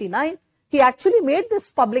 1969, he actually made this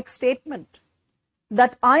public statement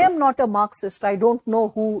that I am not a Marxist, I don't know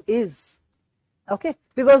who is. Okay,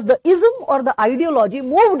 because the ism or the ideology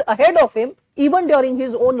moved ahead of him even during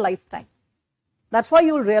his own lifetime. That's why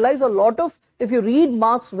you'll realize a lot of, if you read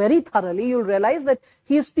Marx very thoroughly, you'll realize that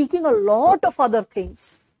he is speaking a lot of other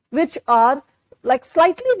things which are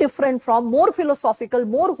slightly different from, more philosophical,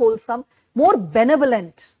 more wholesome, more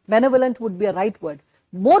benevolent. Benevolent would be a right word.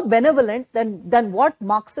 More benevolent than what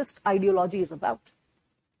Marxist ideology is about.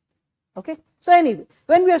 Okay. So anyway,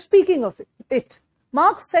 when we are speaking of it,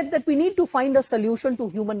 Marx said that we need to find a solution to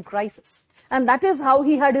human crisis. And that is how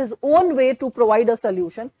he had his own way to provide a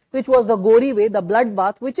solution, which was the gory way, the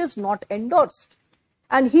bloodbath, which is not endorsed.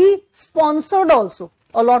 And he sponsored also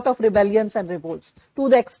a lot of rebellions and revolts, to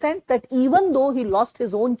the extent that even though he lost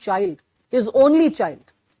his own child, his only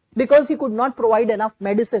child, because he could not provide enough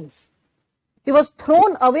medicines, he was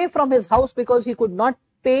thrown away from his house because he could not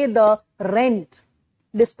pay the rent.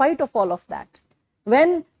 Despite of all of that,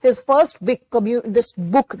 when his first big this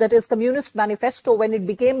book, that is Communist Manifesto, when it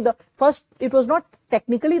became the first, it was not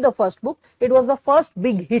technically the first book, it was the first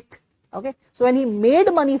big hit. Okay, so when he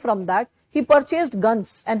made money from that, he purchased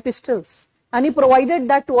guns and pistols and he provided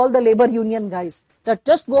that to all the labor union guys. that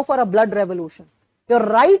just go for a blood revolution. Your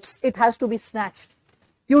rights, it has to be snatched.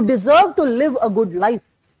 You deserve to live a good life.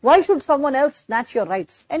 Why should someone else snatch your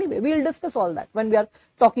rights? Anyway, we'll discuss all that when we are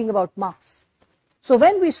talking about Marx. So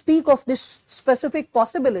when we speak of this specific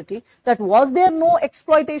possibility, that was there no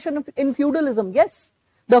exploitation in feudalism? Yes,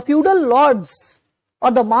 the feudal lords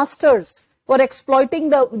or the masters were exploiting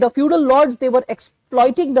the feudal lords, they were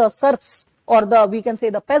exploiting the serfs, or we can say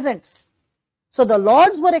the peasants. So the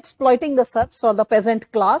lords were exploiting the serfs or the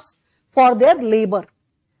peasant class for their labor.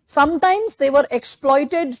 Sometimes they were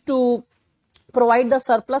exploited to provide the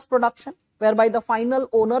surplus production, whereby the final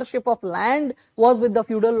ownership of land was with the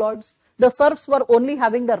feudal lords. The serfs were only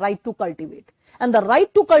having the right to cultivate. And the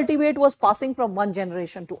right to cultivate was passing from one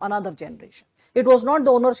generation to another generation. It was not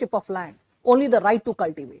the ownership of land, only the right to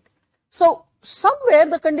cultivate. So somewhere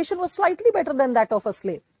the condition was slightly better than that of a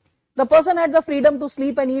slave. The person had the freedom to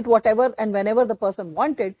sleep and eat whatever and whenever the person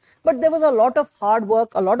wanted, but there was a lot of hard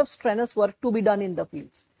work, a lot of strenuous work to be done in the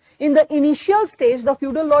fields. In the initial stage, the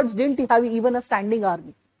feudal lords didn't have even a standing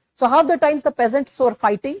army. So half the times the peasants were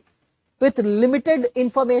fighting with limited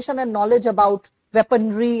information and knowledge about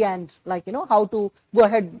weaponry and how to go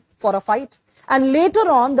ahead for a fight. And later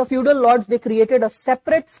on, the feudal lords, they created a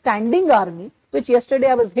separate standing army, which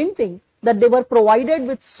yesterday I was hinting that they were provided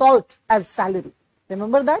with salt as salary.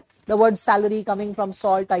 Remember that? The word salary coming from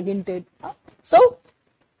salt, I hinted. So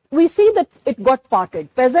we see that it got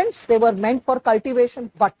parted. Peasants, they were meant for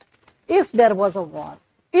cultivation, but if there was a war,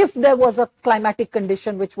 if there was a climatic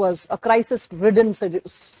condition which was a crisis-ridden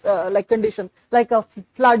condition, like a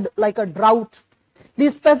flood, like a drought,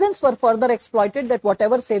 these peasants were further exploited, that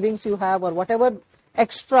whatever savings you have or whatever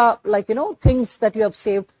extra things that you have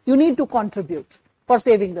saved, you need to contribute for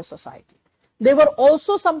saving the society. They were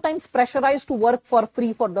also sometimes pressurized to work for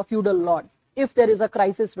free for the feudal lord if there is a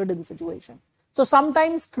crisis-ridden situation. So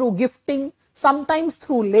sometimes through gifting, sometimes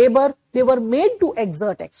through labor, they were made to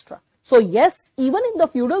exert extra. So yes, even in the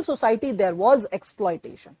feudal society, there was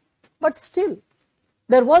exploitation. But still,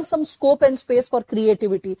 there was some scope and space for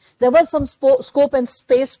creativity. There was some scope and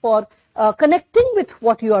space for connecting with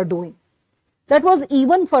what you are doing. That was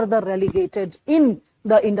even further relegated in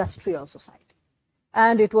the industrial society.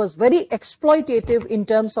 And it was very exploitative in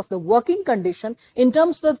terms of the working condition, in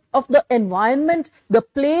terms of the environment, the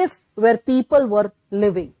place where people were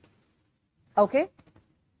living. Okay?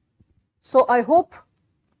 So I hope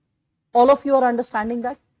all of you are understanding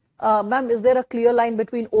that. Ma'am, is there a clear line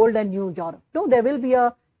between old and new Europe? No, there will be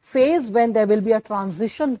a phase when there will be a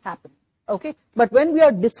transition happen. Okay, but when we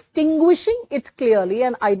are distinguishing it clearly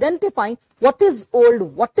and identifying what is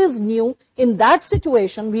old, what is new, in that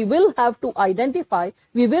situation, we will have to identify,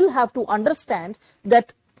 we will have to understand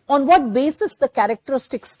that on what basis the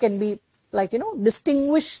characteristics can be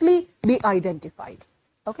distinguishedly be identified.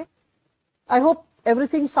 Okay, I hope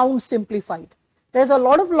everything sounds simplified. There's a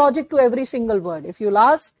lot of logic to every single word. If you'll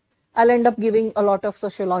ask, I'll end up giving a lot of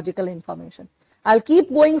sociological information. I'll keep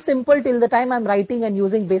going simple till the time I'm writing and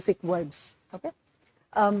using basic words. Okay.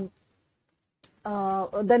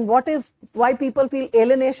 Then why people feel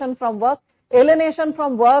alienation from work? Alienation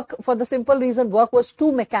from work for the simple reason work was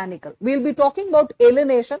too mechanical. We'll be talking about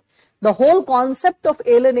alienation. The whole concept of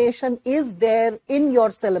alienation is there in your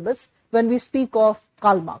syllabus when we speak of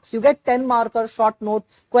Karl Marx. You get 10 marker short note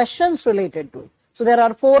questions related to it. So there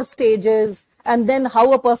are 4 stages, and then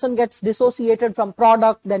how a person gets dissociated from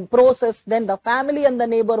product, then process, then the family and the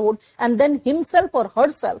neighborhood, and then himself or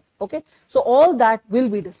herself. Okay, so all that will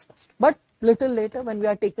be discussed, but little later when we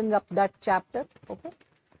are taking up that chapter. Okay,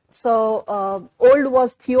 so old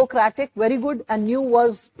was theocratic, very good, and new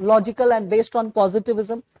was logical and based on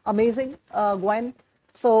positivism. Amazing, Gwen.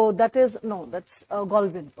 So that is, no, that's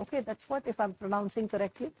Galvin. Okay, that's what, if I'm pronouncing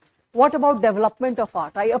correctly. What about development of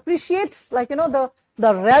art? I appreciate,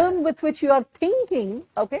 the realm with which you are thinking.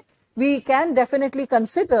 Okay, we can definitely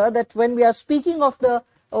consider that when we are speaking of the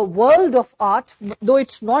world of art, though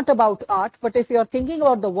it's not about art, but if you are thinking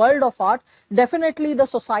about the world of art, definitely the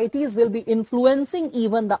societies will be influencing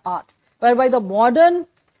even the art, whereby the modern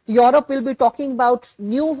Europe will be talking about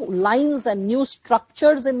new lines and new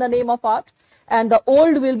structures in the name of art, and the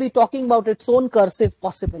old will be talking about its own cursive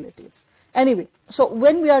possibilities. Anyway, so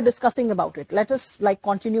when we are discussing about it, let us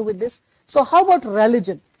continue with this. So how about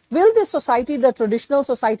religion? Will this society, the traditional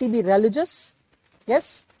society, be religious?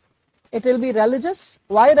 Yes, it will be religious.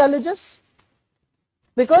 Why religious?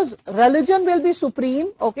 Because religion will be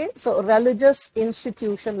supreme. Okay, so religious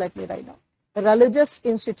institution, let me write down. The religious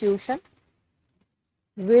institution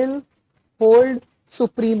will hold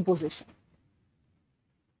supreme position.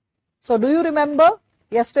 So do you remember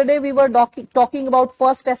yesterday we were talking about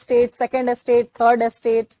first estate, second estate, third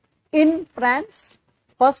estate, In France,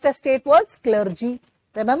 first estate was clergy.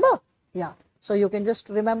 Remember? Yeah. So you can just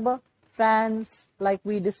remember France, like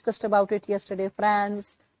we discussed about it yesterday,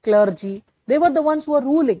 France, clergy. They were the ones who were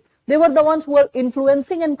ruling. They were the ones who were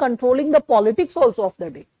influencing and controlling the politics also of the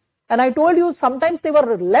day. And I told you sometimes they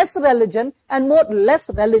were less religion and less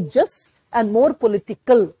religious and more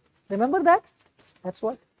political. Remember that? That's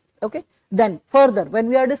what. Okay. Then further, when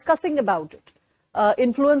we are discussing about it,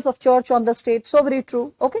 influence of church on the state, so very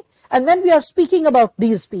true. Okay. And when we are speaking about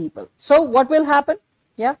these people, so what will happen?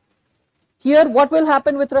 Yeah. Here, what will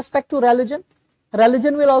happen with respect to religion?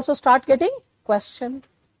 Religion will also start getting questioned,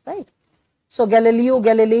 right? So Galileo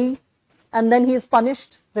Galilei, and then he is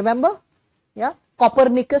punished. Remember? Yeah.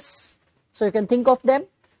 Copernicus. So you can think of them.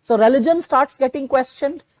 So religion starts getting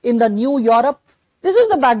questioned in the new Europe. This is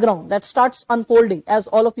the background that starts unfolding, as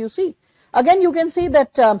all of you see. Again, you can see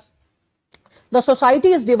that the society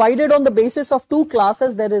is divided on the basis of two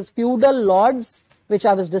classes. There is feudal lords, which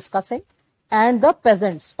I was discussing, and the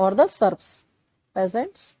peasants or the serfs.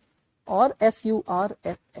 Peasants or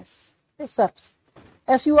S-U-R-F-S. Okay, serfs.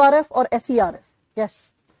 S-U-R-F or S-E-R-F?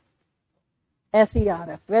 Yes.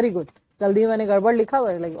 S-E-R-F. Very good. Jaldi maine gadbad likha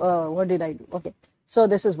hua hai, like, what did I do? Okay. So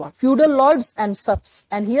this is what? Feudal lords and serfs.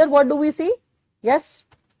 And here what do we see? Yes.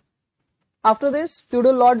 After this,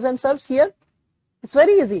 feudal lords and serfs here. It's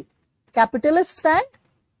very easy. Capitalists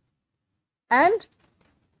and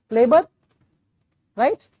labor.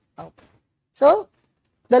 Right? Okay. So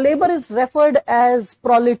the labor is referred as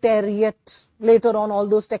proletariat. Later on, all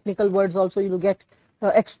those technical words also you will get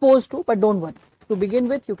exposed to, but don't worry. To begin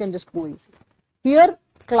with, you can just go easy. Here,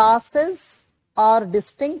 classes are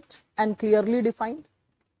distinct and clearly defined.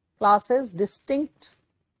 Classes distinct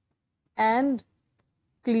and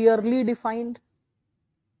clearly defined.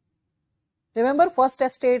 Remember, first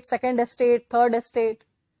estate, second estate, third estate.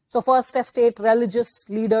 So first estate, religious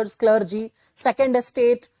leaders, clergy. Second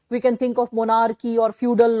estate, we can think of monarchy or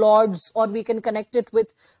feudal lords, or we can connect it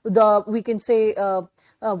with the, we can say,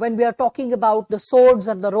 when we are talking about the swords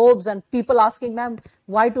and the robes, and people asking, ma'am,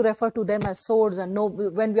 why to refer to them as swords? And no,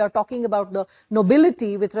 when we are talking about the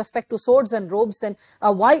nobility with respect to swords and robes, then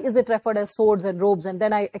why is it referred as swords and robes? And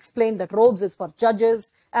then I explained that robes is for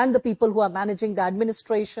judges and the people who are managing the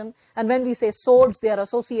administration. And when we say swords, they are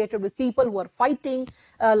associated with people who are fighting,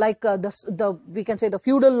 we can say the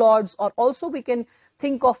feudal lords, or also we can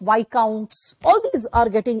think of viscounts. All these are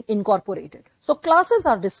getting incorporated. So classes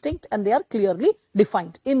are distinct and they are clearly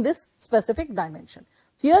defined in this specific dimension.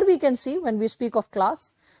 Here we can see when we speak of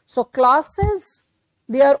class. So classes,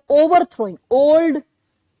 they are overthrowing. Old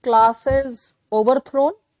classes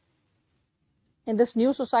overthrown in this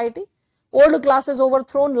new society. Old classes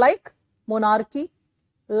overthrown like monarchy,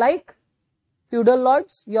 like feudal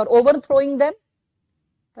lords. You are overthrowing them,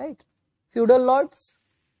 right? Feudal lords.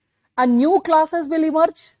 And new classes will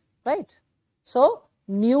emerge, right? So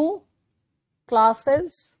new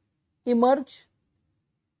classes emerge.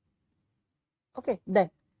 Okay, then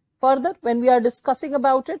further, when we are discussing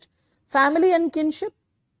about it, family and kinship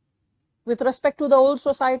with respect to the old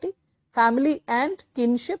society, family and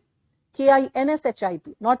kinship,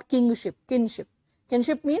 K-I-N-S-H-I-P, not kingship, kinship.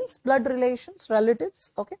 Kinship means blood relations,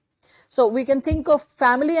 relatives, okay? So we can think of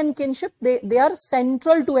family and kinship, they are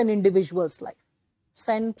central to an individual's life.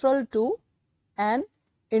 Central to an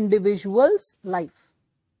individual's life.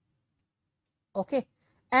 Okay.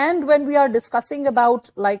 And when we are discussing about,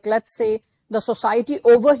 like, let's say the society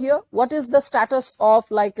over here, what is the status of,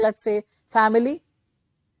 like, let's say family?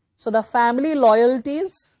 So the family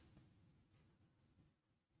loyalties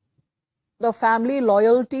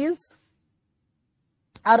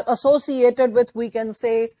are associated with, we can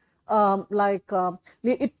say,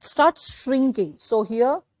 it starts shrinking. So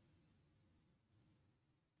here,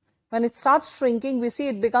 when it starts shrinking, we see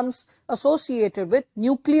it becomes associated with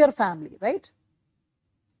nuclear family, right?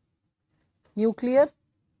 Nuclear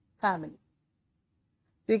family.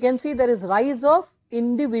 We can see there is rise of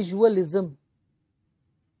individualism.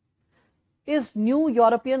 Is new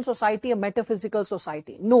European society a metaphysical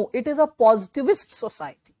society? No, it is a positivist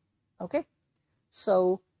society. Okay.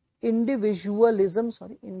 So individualism,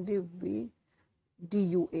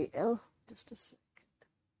 D-U-A-L, just a second.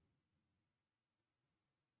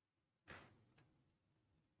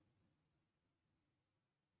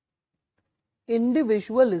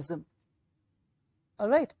 Individualism. All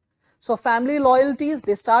right. So family loyalties,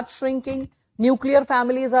 they start shrinking. Nuclear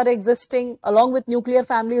families are existing. Along with nuclear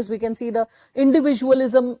families, we can see the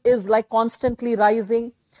individualism is like constantly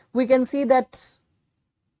rising. We can see that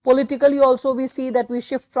politically also we see that we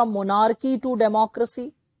shift from monarchy to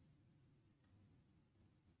democracy.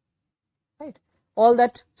 Right. All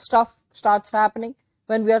that stuff starts happening.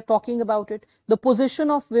 when we are talking about it. The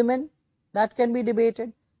position of women, that can be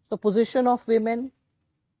debated. So position of women,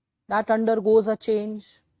 that undergoes a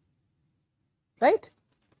change, right?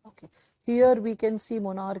 Okay. Here we can see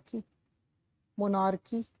monarchy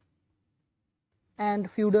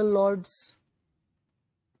and feudal lords.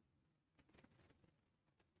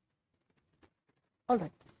 All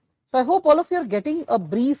right. So I hope all of you are getting a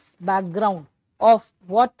brief background of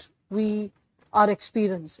what we are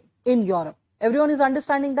experiencing in Europe. Everyone is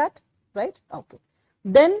understanding that, right? Okay.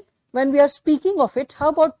 Then when we are speaking of it, how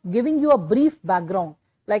about giving you a brief background,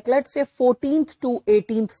 like let's say 14th to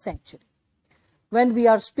 18th century, when we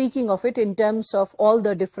are speaking of it in terms of all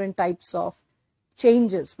the different types of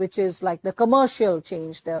changes, which is like the commercial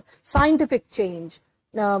change, the scientific change,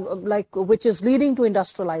 which is leading to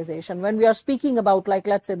industrialization. When we are speaking about, like,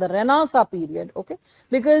 let's say the Renaissance period, okay,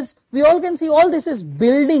 because we all can see all this is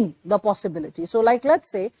building the possibility. So like, let's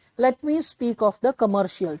say, let me speak of the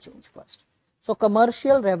commercial change first. So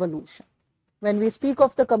commercial revolution. When we speak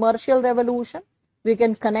of the commercial revolution, we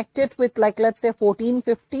can connect it with, like, let's say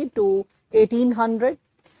 1450 to 1800.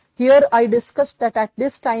 Here I discussed that at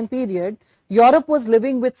this time period, Europe was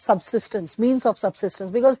living with subsistence, means of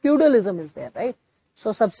subsistence, because feudalism is there, right?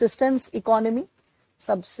 So subsistence economy,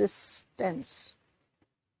 subsistence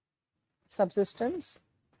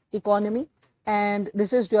economy, and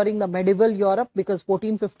this is during the medieval Europe, because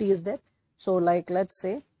 1450 is there. So like, let's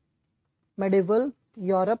say medieval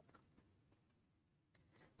Europe.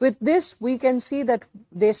 With this, we can see that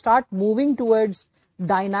they start moving towards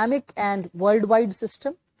dynamic and worldwide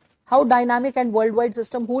system. How dynamic and worldwide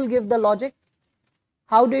system? Who will give the logic?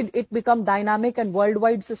 How did it become dynamic and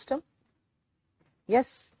worldwide system?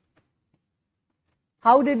 Yes.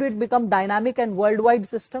 How did it become dynamic and worldwide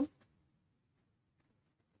system?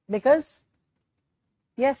 Because,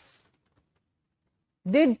 yes.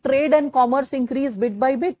 Did trade and commerce increase bit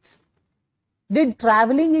by bit? Did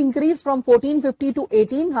traveling increase from 1450 to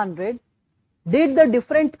 1800? Did the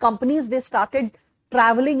different companies, they started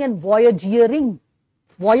traveling and voyaging?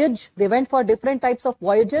 They went for different types of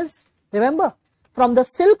voyages. Remember? From the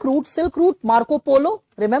Silk Route, Marco Polo,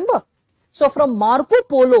 remember? So from Marco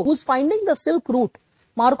Polo, who's finding the Silk Route?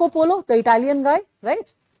 Marco Polo, the Italian guy,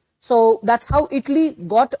 right? So that's how Italy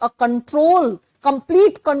got a control,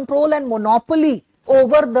 complete control and monopoly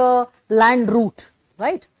over the land route,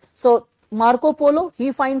 right? So Marco Polo,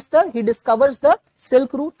 he discovers the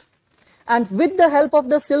Silk Route, and with the help of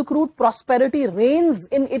the Silk Route, prosperity reigns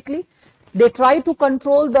in Italy. They try to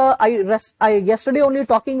control I yesterday only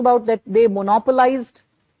talking about that they monopolized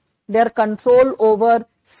their control over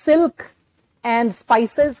silk and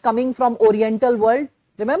spices coming from Oriental world.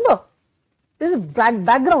 Remember, this is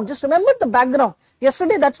background. Just remember the background.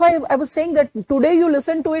 Yesterday, that's why I was saying that today you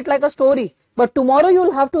listen to it like a story, but tomorrow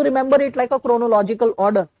you'll have to remember it like a chronological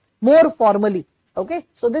order, more formally. Okay,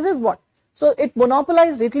 so this is what. So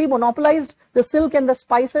Italy monopolized the silk and the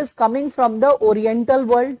spices coming from the Oriental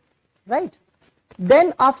world, right?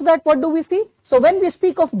 Then after that, what do we see? So when we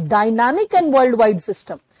speak of dynamic and worldwide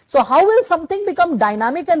system, so how will something become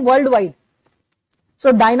dynamic and worldwide?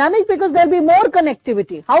 So dynamic because there will be more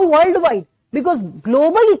connectivity. How worldwide? Because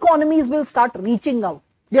global economies will start reaching out.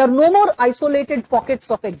 There are no more isolated pockets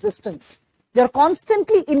of existence. They are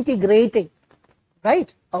constantly integrating,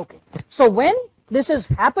 right? Okay. So when this is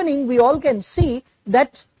happening, we all can see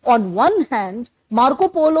that on one hand, Marco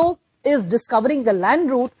Polo is discovering the land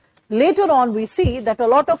route. Later on, we see that a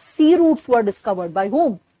lot of sea routes were discovered. By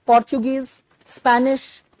whom? Portuguese,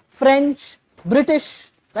 Spanish, French, British,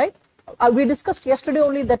 right? We discussed yesterday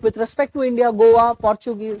only that with respect to India, Goa,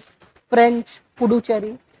 Portuguese, French,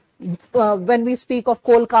 Puducherry. When we speak of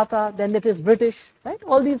Kolkata, then it is British, right?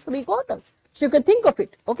 All these three corners. So you can think of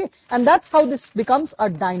it, okay? And that's how this becomes a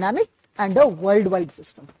dynamic and a worldwide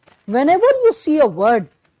system. Whenever you see a word,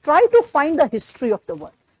 try to find the history of the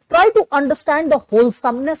word. Try to understand the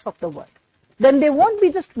wholesomeness of the word. Then they won't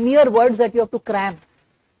be just mere words that you have to cram.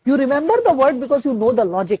 You remember the word because you know the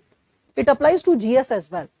logic. It applies to GS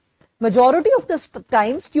as well. Majority of the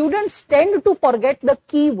time, students tend to forget the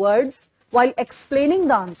key words while explaining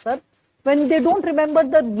the answer when they don't remember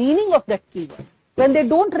the meaning of that keyword, when they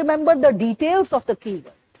don't remember the details of the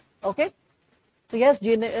keyword. Okay? So yes,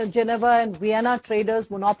 Geneva and Vienna traders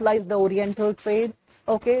monopolized the Oriental trade.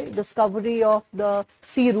 Okay, discovery of the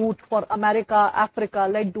sea route for America, Africa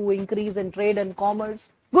led to increase in trade and commerce.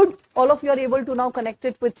 Good, all of you are able to now connect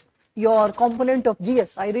it with your component of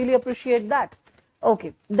GS. I really appreciate that.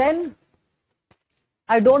 Okay, then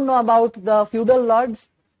I don't know about the feudal lords.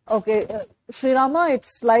 Okay, Sri Rama,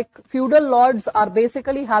 it's like feudal lords are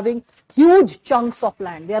basically having huge chunks of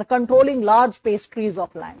land. They are controlling large pastries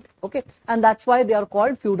of land. Okay, and that's why they are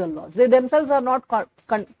called feudal lords. They themselves are not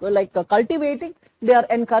cultivating, they are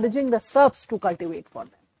encouraging the serfs to cultivate for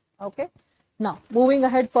them. Okay, now moving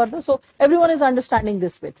ahead further. So everyone is understanding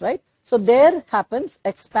this bit, right? So there happens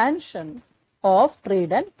expansion of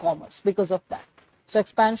trade and commerce because of that. So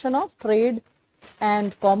expansion of trade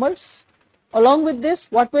and commerce. Along with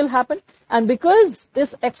this, what will happen? And because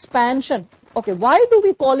this expansion, okay, why do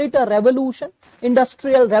we call it a revolution?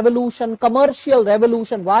 Industrial revolution, commercial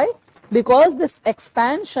revolution. Why? Because this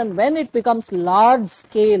expansion, when it becomes large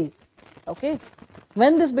scale, okay,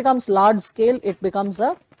 when this becomes large scale, it becomes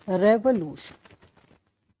a revolution.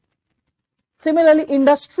 Similarly,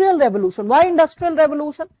 industrial revolution. Why industrial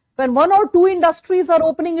revolution? When one or two industries are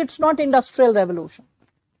opening, it's not industrial revolution.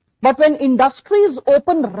 But when industries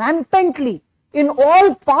open rampantly in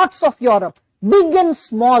all parts of Europe, big and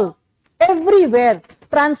small, everywhere,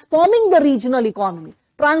 transforming the regional economy,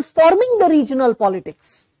 transforming the regional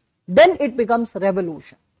politics, then it becomes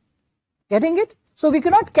revolution. Getting it? So we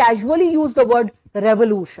cannot casually use the word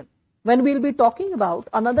revolution when we'll be talking about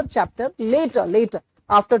another chapter later,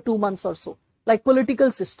 after 2 months or so, like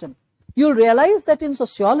political system. You'll realize that in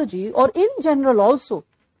sociology or in general also,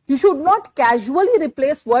 you should not casually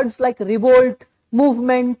replace words like revolt,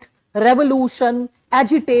 movement, revolution,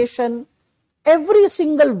 agitation. Every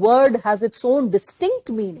single word has its own distinct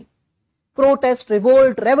meaning. Protest,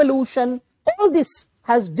 revolt, revolution, all this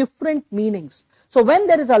has different meanings. So when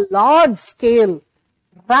there is a large scale,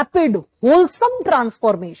 rapid, wholesome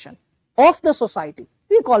transformation of the society,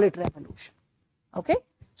 we call it revolution. Okay?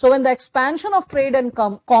 So when the expansion of trade and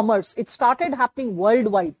commerce, it started happening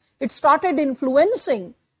worldwide, it started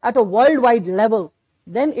influencing at a worldwide level,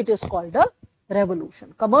 then it is called a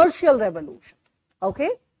revolution, commercial revolution. Okay?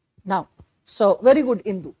 Now, so very good,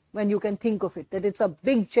 Indu, when you can think of it, that it's a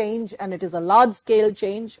big change and it is a large scale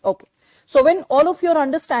change. Okay. So when all of you are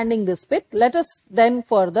understanding this bit, let us then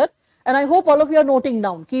further, and I hope all of you are noting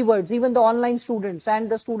down keywords, even the online students and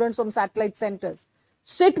the students from satellite centers.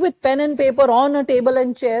 Sit with pen and paper on a table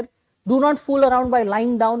and chair. Do not fool around by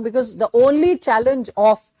lying down, because the only challenge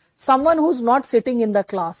of someone who's not sitting in the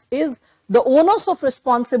class is the onus of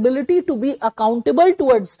responsibility to be accountable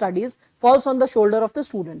towards studies falls on the shoulder of the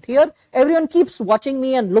student. Here, everyone keeps watching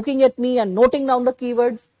me and looking at me and noting down the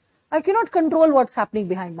keywords. I cannot control what's happening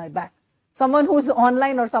behind my back. Someone who's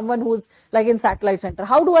online or someone who's like in satellite center,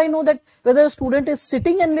 how do I know that whether a student is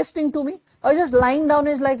sitting and listening to me or just lying down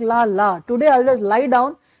is like la. Today I'll just lie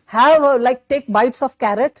down, have take bites of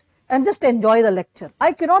carrot and just enjoy the lecture.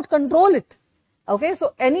 I cannot control it. Okay,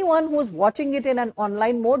 so anyone who is watching it in an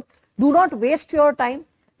online mode, do not waste your time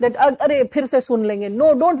that arey phir se sun lenge.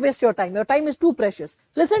 No, don't waste your time. Your time is too precious.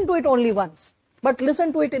 Listen to it only once, but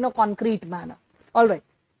listen to it in a concrete manner. All right.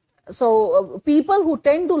 So people who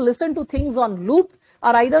tend to listen to things on loop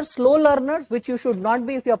are either slow learners, which you should not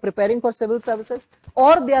be if you are preparing for civil services,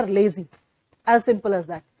 or they are lazy. As simple as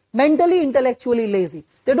that. Mentally, intellectually lazy.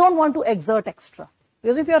 They don't want to exert extra.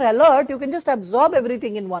 Because if you are alert, you can just absorb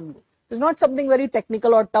everything in one go. It's not something very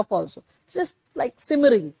technical or tough also. It's just like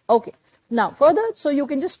simmering. Okay. Now further, so you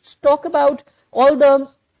can just talk about all the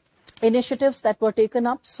initiatives that were taken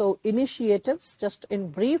up. So initiatives, just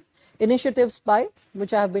in brief, initiatives by,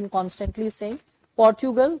 which I have been constantly saying,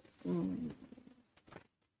 Portugal.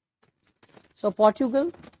 So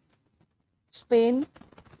Portugal, Spain.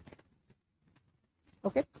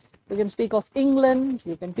 Okay. You can speak of England.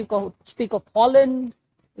 You can speak of Holland,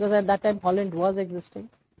 because at that time Holland was existing.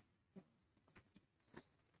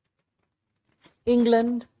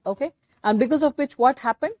 England, okay, and because of which what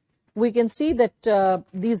happened, we can see that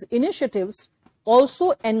these initiatives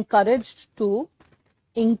also encouraged to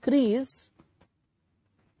increase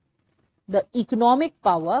the economic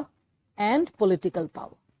power and political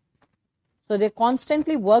power. So they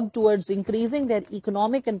constantly work towards increasing their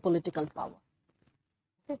economic and political power.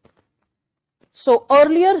 Okay. So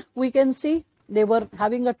earlier we can see they were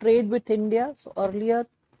having a trade with India. So earlier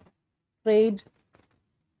trade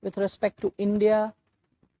with respect to India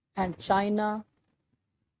and China,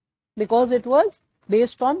 because it was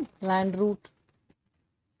based on land route.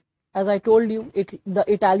 As I told you, the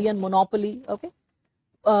Italian monopoly. Okay.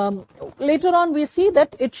 Later on, we see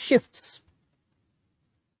that it shifts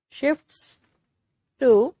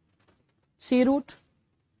to sea route.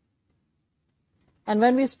 And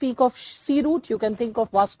when we speak of sea route, you can think of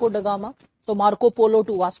Vasco da Gama. So Marco Polo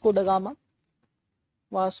to Vasco da Gama.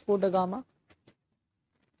 Vasco da Gama.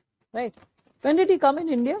 Right. When did he come in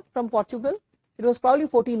India from Portugal? It was probably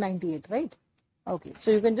 1498, right? Okay.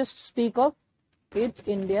 So you can just speak of It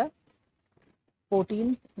India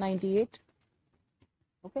 1498.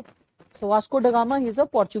 Okay, so Vasco da Gama, he is a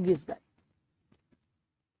Portuguese guy.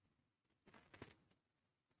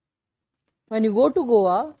 When you go to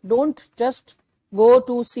Goa, don't just go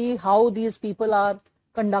to see how these people are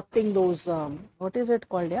conducting those, what is it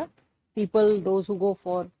called, yeah? People, those who go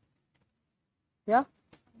for, yeah?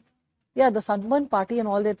 Yeah, the sunburn party and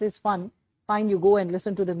all that is fun. Fine, you go and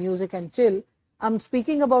listen to the music and chill. I'm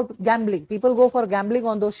speaking about gambling. People go for gambling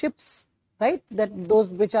on those ships, right? Those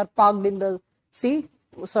which are parked in the sea,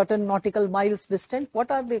 certain nautical miles distant.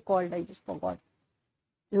 What are they called? I just forgot.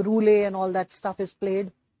 The roulette and all that stuff is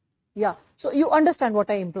played. Yeah, so you understand what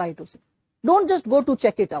I imply to say. Don't just go to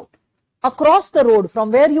check it out. Across the road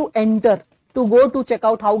from where you enter to go to check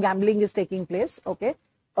out how gambling is taking place, okay,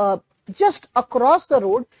 just across the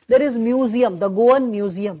road, there is museum, the Goan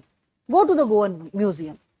Museum. Go to the Goan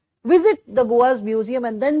Museum. Visit the Goa's museum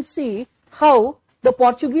and then see how the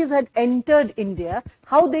Portuguese had entered India,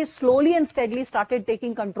 how they slowly and steadily started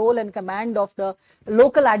taking control and command of the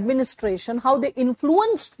local administration, how they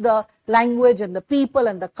influenced the language and the people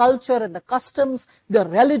and the culture and the customs, the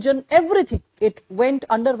religion, everything. It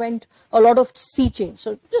underwent a lot of sea change.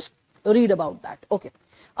 So just read about that. Okay.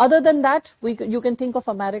 Other than that, you can think of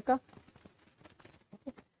America.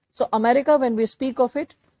 Okay. So America, when we speak of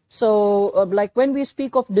it, so like when we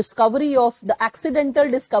speak of discovery of the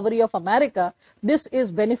accidental discovery of America, this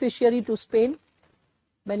is beneficiary to Spain,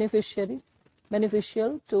 beneficial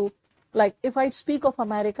to, like if I speak of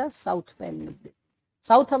America, South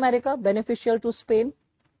America, beneficial to Spain.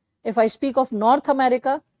 If I speak of North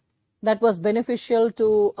America, that was beneficial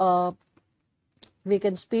to, we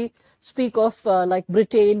can speak of like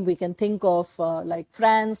Britain, we can think of like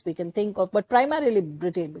France, we can think of, but primarily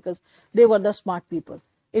Britain because they were the smart people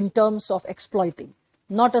in terms of exploiting.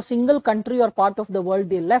 Not a single country or part of the world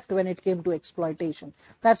they left when it came to exploitation.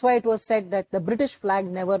 That's why it was said that the British flag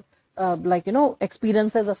never,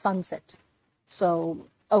 experiences a sunset. So,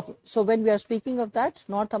 okay. So when we are speaking of that,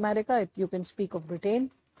 North America, you can speak of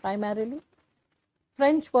Britain primarily.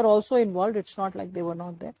 French were also involved. It's not like they were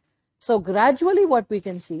not there. So gradually what we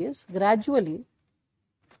can see is,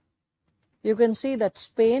 you can see that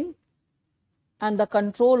Spain and the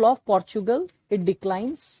control of Portugal, it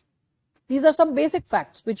declines. These are some basic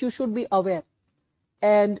facts which you should be aware.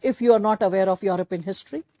 And if you are not aware of European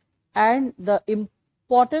history and the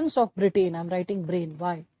importance of Britain, I'm writing brain,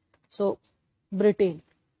 why? So Britain,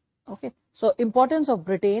 okay. So importance of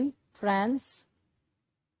Britain, France,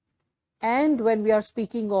 and when we are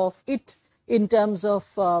speaking of it in terms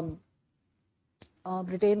of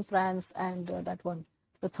Britain, France, and that one,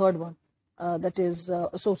 the third one, that is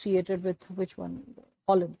associated with which one?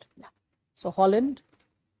 Holland. Yeah. So Holland,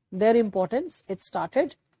 their importance, it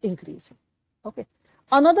started increasing. Okay.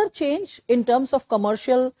 Another change in terms of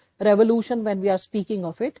commercial revolution when we are speaking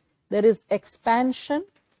of it, there is expansion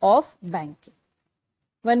of banking.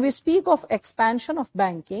 When we speak of expansion of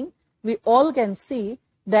banking, we all can see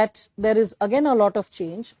that there is again a lot of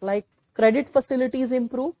change, like credit facilities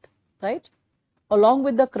improved, right? Along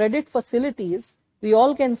with the credit facilities, we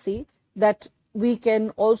all can see that we can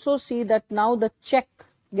also see that now the check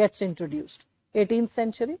gets introduced. 18th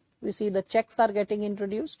century, we see the checks are getting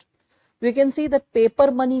introduced. We can see that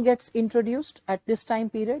paper money gets introduced at this time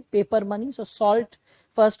period, paper money. So salt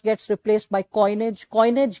first gets replaced by coinage.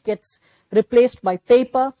 Coinage gets replaced by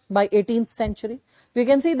paper by 18th century. We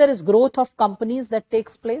can see there is growth of companies that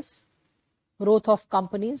takes place. Growth of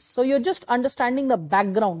companies. So you're just understanding the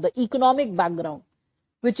background, the economic background,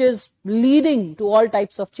 which is leading to all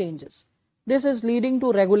types of changes. This is leading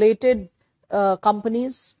to regulated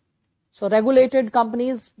companies. So regulated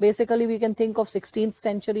companies, basically we can think of 16th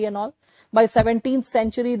century and all. By 17th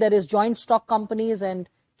century, there is joint stock companies, and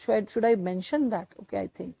should I mention that? Okay, I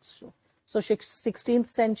think so. So 16th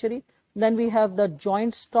century, then we have the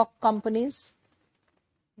joint stock companies,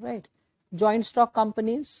 right? Joint stock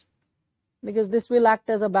companies, because this will act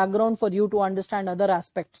as a background for you to understand other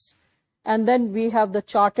aspects. And then we have the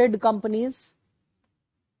chartered companies.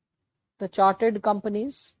 The chartered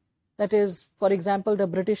companies, that is, for example, the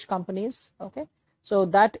British companies, okay. So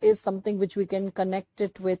that is something which we can connect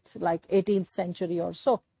it with like 18th century or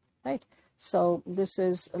so, right? So this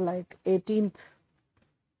is like 18th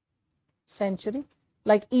century,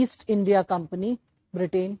 like East India Company,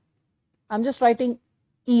 Britain. I'm just writing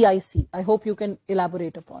EIC. I hope you can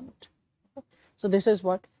elaborate upon it. So this is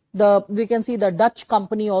what we can see the Dutch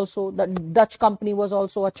company also. The Dutch company was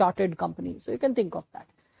also a chartered company. So you can think of that.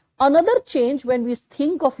 Another change when we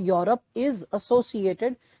think of Europe is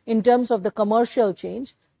associated in terms of the commercial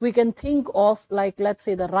change. We can think of, like, let's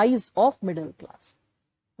say the rise of middle class.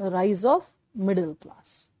 The rise of middle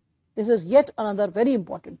class. This is yet another very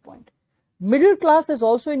important point. Middle class is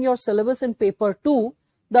also in your syllabus in paper 2.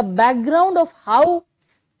 The background of how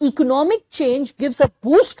economic change gives a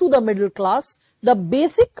boost to the middle class, the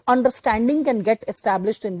basic understanding can get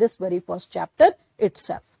established in this very first chapter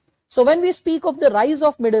itself. So when we speak of the rise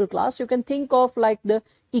of middle class, you can think of like the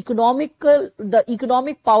economic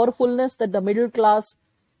powerfulness that the middle class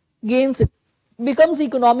gains. It becomes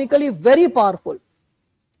economically very powerful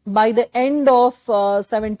by the end of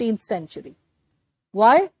 17th century.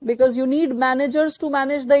 Why? Because you need managers to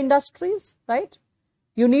manage the industries, right?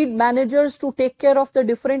 You need managers to take care of the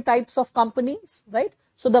different types of companies, right?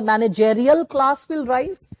 So the managerial class will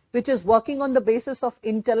rise, which is working on the basis of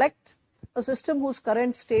intellect, a system whose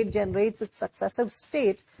current state generates its successive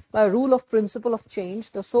state by a rule of principle of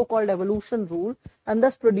change, the so-called evolution rule, and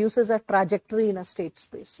thus produces a trajectory in a state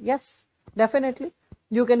space. Yes, definitely.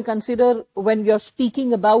 You can consider when you're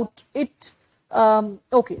speaking about it.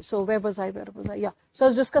 Okay, so where was I? Yeah. So I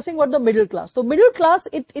was discussing about the middle class. So middle class,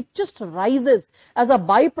 it just rises as a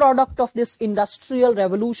byproduct of this industrial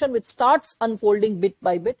revolution, which starts unfolding bit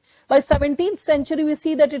by bit. By 17th century, we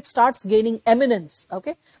see that it starts gaining eminence.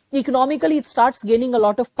 Okay, economically, it starts gaining a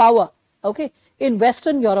lot of power. Okay, in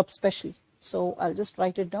Western Europe especially. So I'll just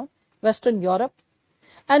write it down. Western Europe.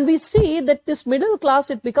 And we see that this middle class,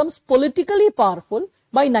 it becomes politically powerful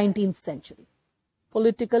by 19th century.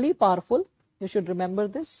 Politically powerful. You should remember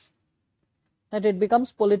this, that it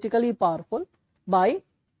becomes politically powerful by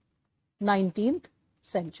 19th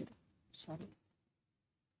century. Sorry.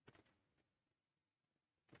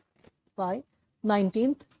 By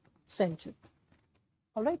 19th century.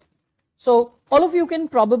 All right. So all of you can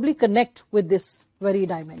probably connect with this very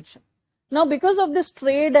dimension. Now, because of this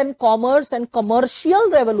trade and commerce and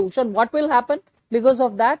commercial revolution, what will happen? Because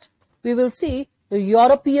of that, we will see the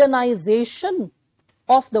Europeanization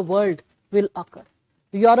of the world will occur.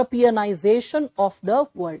 Europeanization of the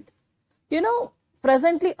world. You know,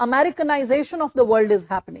 presently Americanization of the world is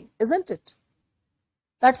happening, isn't it?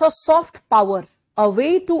 That's a soft power, a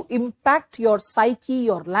way to impact your psyche,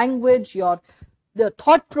 your language, the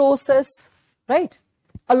thought process, right?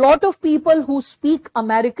 A lot of people who speak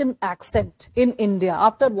American accent in India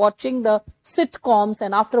after watching the sitcoms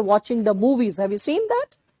and after watching the movies, have you seen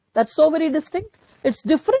that? That's so very distinct. It's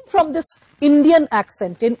different from this Indian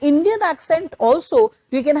accent. In Indian accent also,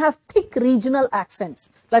 we can have thick regional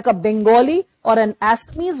accents, like a Bengali or an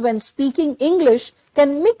Assamese when speaking English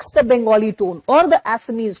can mix the Bengali tone or the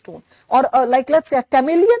Assamese tone, or like let's say a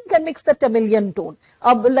Tamilian can mix the Tamilian tone,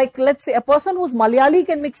 like let's say a person who's Malayali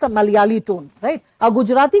can mix a Malayali tone, right? A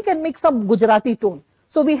Gujarati can mix a Gujarati tone.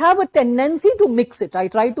 So we have a tendency to mix it. I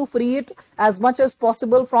try to free it as much as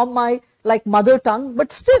possible from my mother tongue,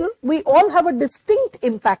 but still we all have a distinct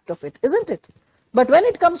impact of it, isn't it? But when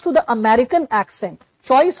it comes to the American accent,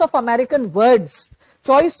 choice of American words,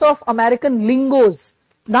 choice of American lingos,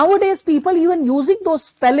 nowadays people even using those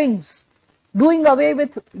spellings, doing away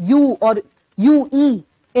with U or UE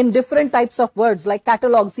in different types of words like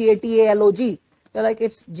catalog, C-A-T-A-L-O-G, they're like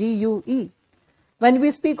it's G-U-E. When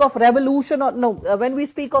we speak of revolution when we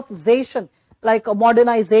speak of zation, like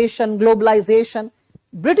modernization, globalization,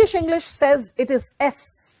 British English says it is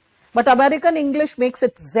S, but American English makes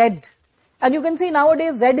it Z. And you can see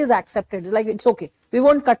nowadays Z is accepted. It's like, it's okay. We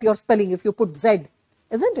won't cut your spelling if you put Z,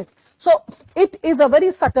 isn't it? So it is a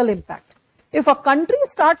very subtle impact. If a country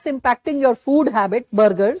starts impacting your food habit,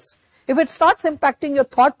 burgers, if it starts impacting your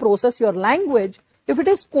thought process, your language, if it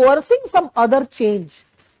is coercing some other change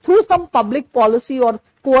through some public policy or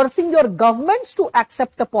coercing your governments to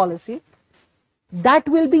accept a policy, that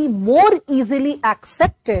will be more easily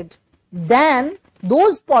accepted than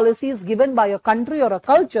those policies given by a country or a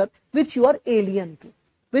culture which you are alien to,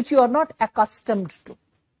 which you are not accustomed to.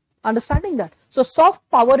 Understanding that? So soft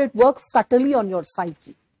power, it works subtly on your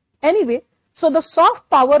psyche. Anyway, so the soft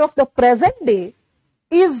power of the present day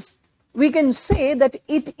is, we can say that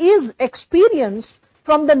it is experienced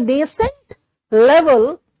from the nascent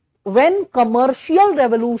level when commercial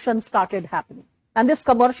revolution started happening. And this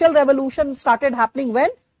commercial revolution started happening when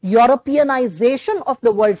Europeanization of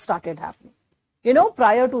the world started happening. You know,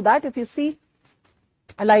 prior to that, if you see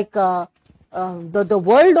like the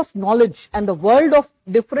world of knowledge and the world of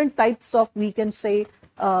different types of, we can say,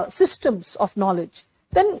 systems of knowledge,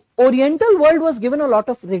 then Oriental world was given a lot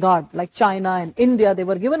of regard, like China and India, they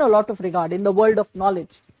were given a lot of regard in the world of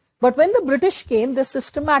knowledge. But when the British came, they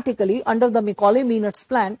systematically, under the Macaulay-Meenut's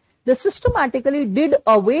plan, they systematically did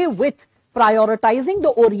away with prioritizing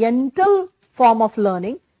the Oriental form of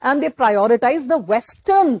learning, and they prioritized the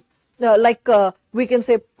Western, we can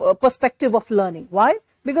say, perspective of learning. Why?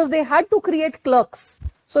 Because they had to create clerks.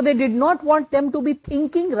 So they did not want them to be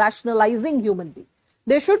thinking, rationalizing human beings.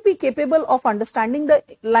 They should be capable of understanding the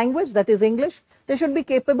language, that is English. They should be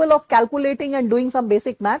capable of calculating and doing some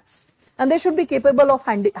basic maths. And they should be capable of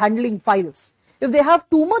handling files. If they have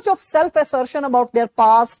too much of self-assertion about their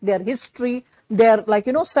past, their history, their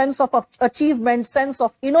sense of achievement, sense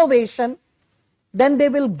of innovation, then they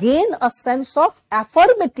will gain a sense of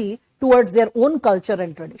affirmity towards their own culture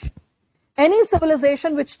and tradition. Any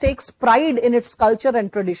civilization which takes pride in its culture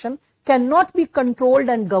and tradition cannot be controlled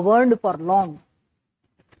and governed for long.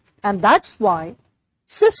 And that's why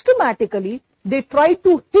systematically they try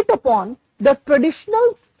to hit upon the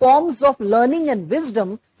traditional forms of learning and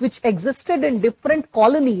wisdom which existed in different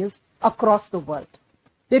colonies across the world.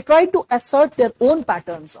 They try to assert their own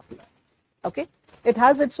patterns of learning. Okay? It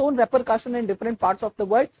has its own repercussion in different parts of the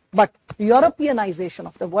world, but Europeanization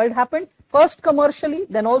of the world happened first commercially,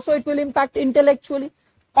 then also it will impact intellectually.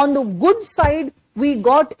 On the good side, we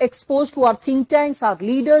got exposed to our think tanks, our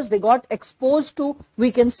leaders, they got exposed to,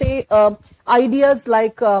 we can say, ideas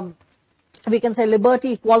like, we can say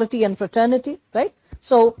liberty, equality and fraternity, right?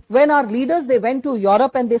 So when our leaders, they went to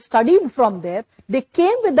Europe and they studied from there, they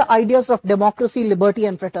came with the ideas of democracy, liberty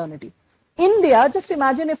and fraternity. India, just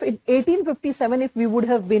imagine if in 1857, if we would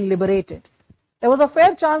have been liberated, there was a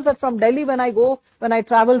fair chance that from Delhi when I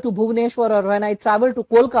travel to Bhubaneswar or when I travel to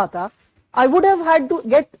Kolkata, I would have had to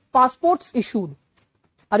get passports issued.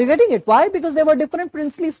 Are you getting it? Why? Because they were different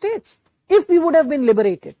princely states. If we would have been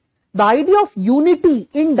liberated, the idea of unity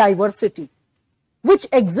in diversity, which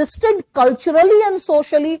existed culturally and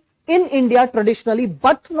socially in India traditionally,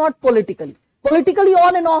 but not politically. Politically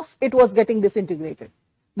on and off, it was getting disintegrated.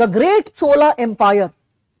 The great Chola Empire,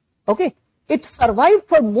 okay, it survived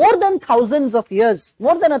for more than thousands of years,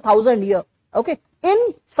 more than 1,000 years, okay,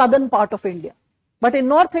 in southern part of India. But in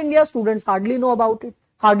North India, students hardly know about it,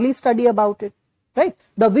 hardly study about it, right?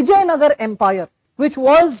 The Vijayanagar Empire, which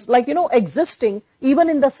was existing even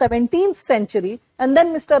in the 17th century, and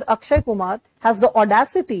then Mr. Akshay Kumar has the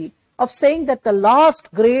audacity of saying that the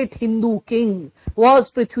last great Hindu king was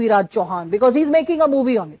Prithviraj Chauhan, because he's making a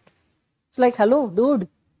movie on it. It's like, hello, dude,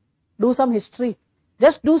 do some history.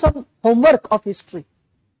 Just do some homework of history.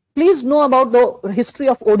 Please know about the history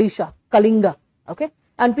of Odisha, Kalinga, okay?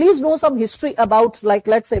 And please know some history about, like,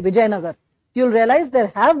 let's say, Vijayanagar. You'll realize there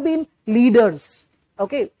have been leaders,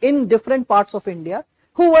 okay, in different parts of India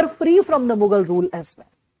who were free from the Mughal rule as well,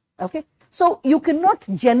 okay? So you cannot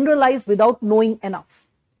generalize without knowing enough.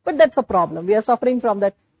 But that's a problem. We are suffering from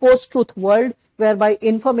that post-truth world whereby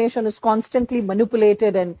information is constantly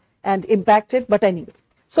manipulated and impacted. But anyway,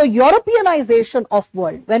 so Europeanization of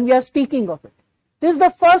world, when we are speaking of it, this is the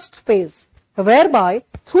first phase whereby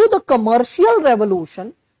through the commercial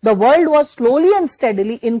revolution, the world was slowly and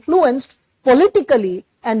steadily influenced politically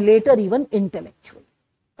and later even intellectually.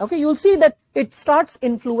 Okay, you'll see that it starts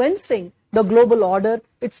influencing the global order,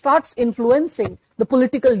 it starts influencing the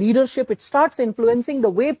political leadership, it starts influencing the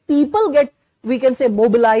way people get, we can say,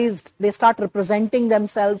 mobilized, they start representing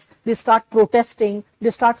themselves, they start protesting,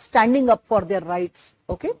 they start standing up for their rights.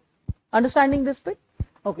 Okay, understanding this bit?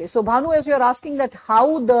 Okay, so Bhanu, as you're asking that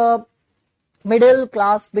how the middle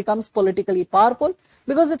class becomes politically powerful,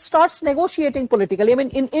 because it starts negotiating politically. I mean,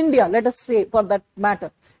 in India, let us say for that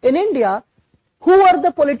matter, in India, who are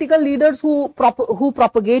the political leaders who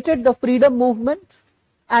propagated the freedom movement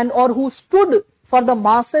and or who stood for the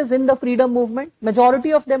masses in the freedom movement?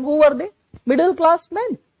 Majority of them, who were they? Middle class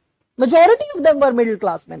men. Majority of them were middle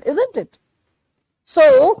class men, isn't it?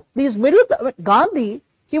 So these Gandhi,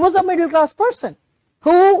 he was a middle class person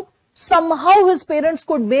who somehow his parents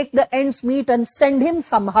could make the ends meet and send him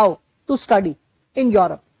somehow to study in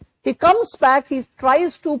Europe. He comes back, he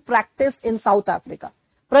tries to practice in South Africa.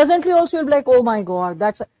 Presently also you'll be like, oh my God,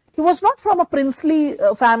 he was not from a princely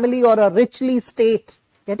family or a richly state,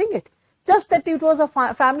 getting it? Just that it was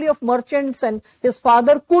a family of merchants and his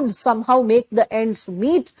father could somehow make the ends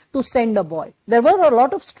meet to send a boy. There were a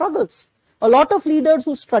lot of struggles. A lot of leaders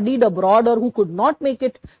who studied abroad or who could not make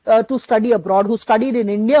it to study abroad, who studied in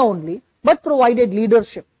India only, but provided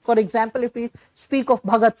leadership. For example, if we speak of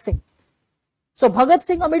Bhagat Singh. So Bhagat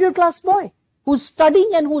Singh, a middle class boy, who's studying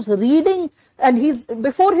and who's reading, and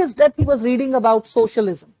before his death, he was reading about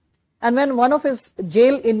socialism. And when one of his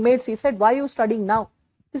jail inmates, he said, why are you studying now?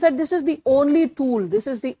 He said, this is the only tool, this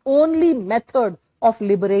is the only method of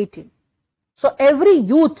liberating. So every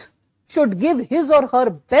youth should give his or her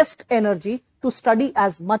best energy to study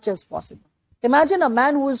as much as possible. Imagine a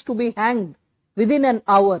man who is to be hanged within an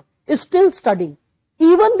hour is still studying.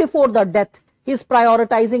 Even before the death, he is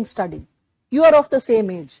prioritizing studying. You are of the same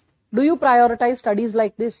age. Do you prioritize studies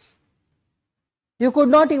like this? You could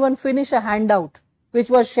not even finish a handout which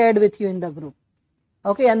was shared with you in the group.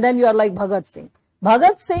 Okay, and then you are like Bhagat Singh.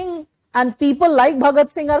 Bhagat Singh and people like Bhagat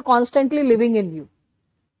Singh are constantly living in you.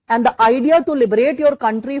 And the idea to liberate your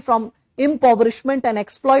country from impoverishment and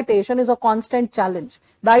exploitation is a constant challenge.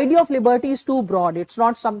 The idea of liberty is too broad. It's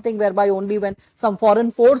not something whereby only when some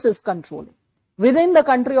foreign force is controlling. Within the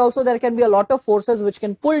country also there can be a lot of forces which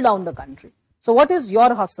can pull down the country. So what is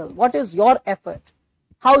your hustle? What is your effort?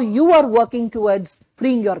 How you are working towards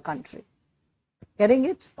freeing your country? Getting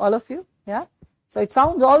it, all of you? Yeah. So it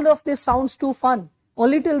sounds, all of this sounds too fun,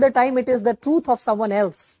 only till the time it is the truth of someone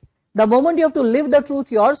else. The moment you have to live the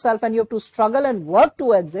truth yourself and you have to struggle and work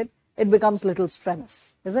towards it, it becomes little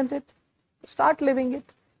strenuous, isn't it? Start living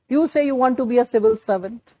it. You say you want to be a civil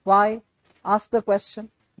servant. Why? Ask the question.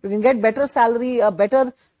 You can get better salary, a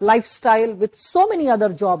better lifestyle with so many other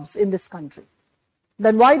jobs in this country.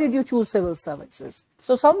 Then why did you choose civil services?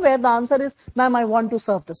 So somewhere the answer is, ma'am, I want to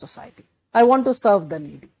serve the society. I want to serve the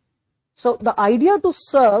needy. So the idea to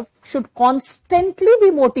serve should constantly be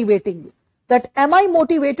motivating you. That am I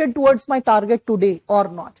motivated towards my target today or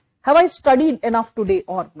not? Have I studied enough today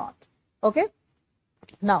or not? Okay.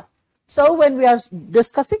 Now, so when we are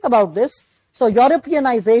discussing about this, so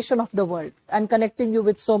Europeanization of the world and connecting you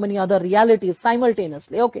with so many other realities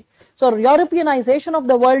simultaneously. Okay. So Europeanization of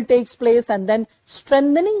the world takes place and then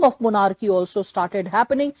strengthening of monarchy also started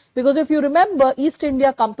happening, because if you remember, East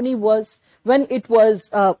India Company was, when it was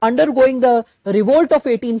undergoing the revolt of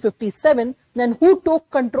 1857, then who took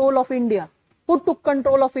control of India? Who took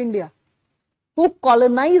control of India? Who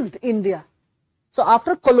colonized India? So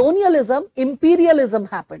after colonialism, imperialism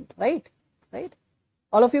happened, right? Right?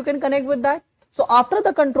 All of you can connect with that. So after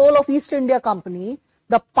the control of East India Company,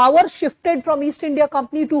 the power shifted from East India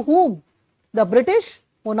Company to whom? The British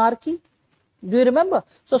monarchy. Do you remember?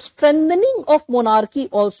 So strengthening of monarchy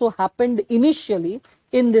also happened initially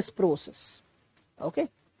in this process. Okay.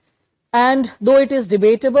 And though it is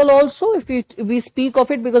debatable also, if we speak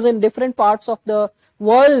of it, because in different parts of the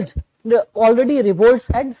world, already revolts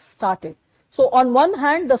had started. So on one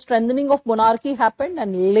hand, the strengthening of monarchy happened,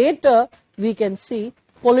 and later we can see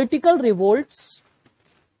political revolts,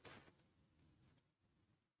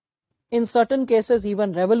 in certain cases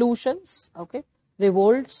even revolutions, okay,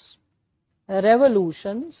 revolts,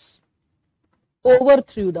 revolutions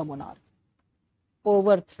overthrew the monarchy,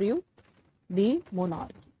 overthrew the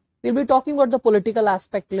monarchy. We'll be talking about the political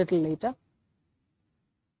aspect a little later.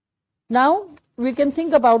 Now, we can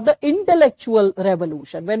think about the intellectual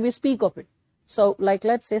revolution when we speak of it. So, like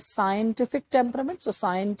let's say scientific temperament. So,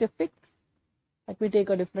 scientific, let me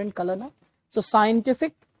take a different color now. So,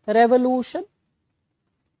 scientific revolution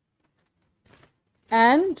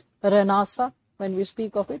and Renaissance when we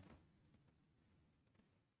speak of it.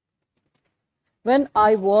 When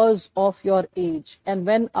I was of your age and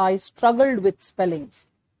when I struggled with spellings,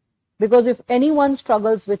 because if anyone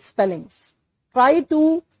struggles with spellings, try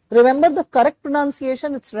to remember the correct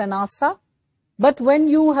pronunciation, it's Renaissance. But when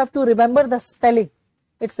you have to remember the spelling,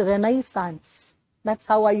 it's Renaissance. That's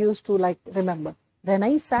how I used to like remember.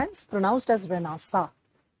 Renaissance pronounced as Renaissance.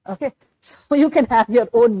 Okay. So you can have your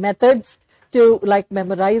own methods to like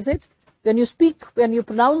memorize it. When you speak, when you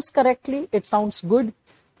pronounce correctly, it sounds good.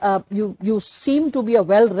 You seem to be a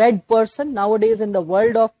well-read person. Nowadays in the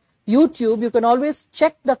world of YouTube, you can always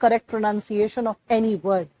check the correct pronunciation of any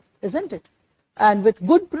word, isn't it? And with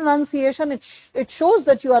good pronunciation, it shows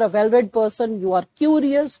that you are a well-read person, you are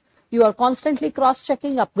curious, you are constantly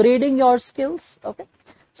cross-checking, upgrading your skills, okay?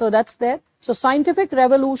 So that's there. So scientific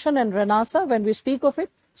revolution and Renaissance, when we speak of it,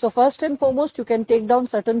 so first and foremost, you can take down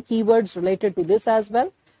certain keywords related to this as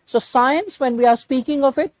well. So science, when we are speaking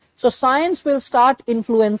of it, so science will start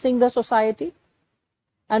influencing the society.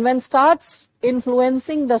 And when starts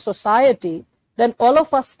influencing the society, then all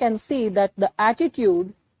of us can see that the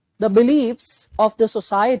attitude, the beliefs of the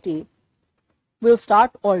society will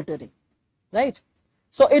start altering, right?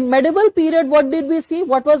 So in medieval period, what did we see?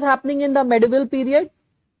 What was happening in the medieval period?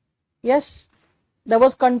 Yes, there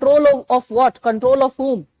was control of what? Control of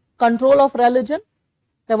whom? Control of religion.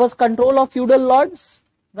 There was control of feudal lords,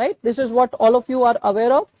 right? This is what all of you are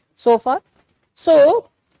aware of so far. So,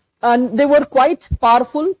 and they were quite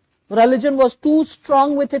powerful. Religion was too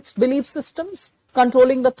strong with its belief systems,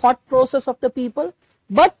 controlling the thought process of the people.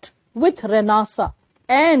 But with Renaissance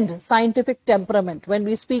and scientific temperament, when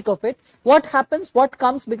we speak of it, what happens? What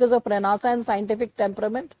comes because of Renaissance and scientific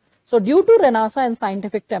temperament? So due to Renaissance and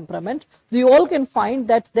scientific temperament, we all can find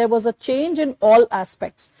that there was a change in all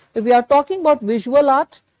aspects. If we are talking about visual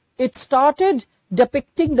art, it started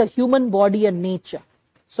depicting the human body and nature.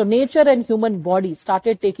 So nature and human body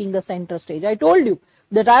started taking the center stage. I told you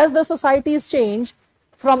that as the societies change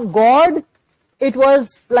from God it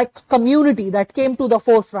was like community that came to the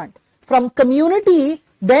forefront. From community,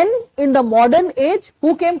 then in the modern age,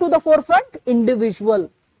 who came to the forefront? Individual,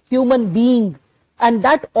 human being. And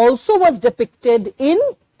that also was depicted in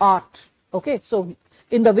art. Okay, so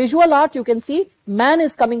in the visual art, you can see man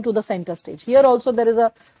is coming to the center stage. Here also there is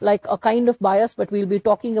a kind of bias, but we'll be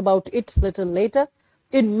talking about it little later.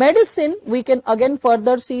 In medicine, we can again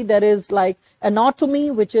further see there is like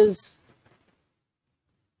anatomy, which is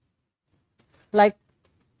like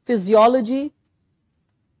physiology,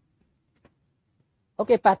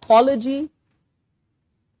 okay, pathology.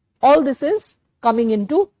 All this is coming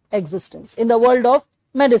into existence in the world of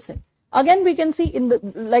medicine. Again, we can see in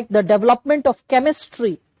the development of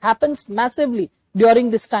chemistry happens massively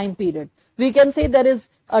during this time period. We can say there is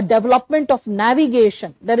a development of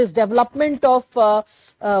navigation, there is development of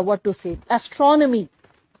astronomy.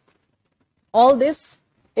 All this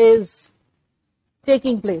is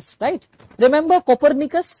taking place, right? Remember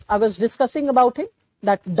Copernicus, I was discussing about him,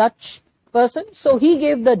 that Dutch person. So he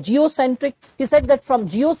gave the geocentric, he said that from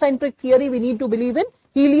geocentric theory we need to believe in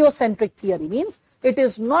heliocentric theory. Means it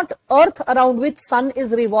is not earth around which sun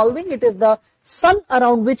is revolving, it is the sun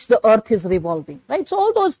around which the earth is revolving, right? So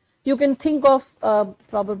all those you can think of,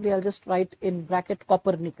 probably I'll just write in bracket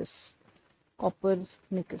Copernicus,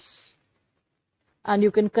 and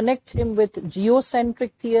you can connect him with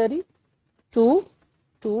geocentric theory to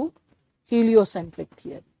heliocentric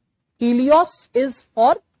theory. Helios is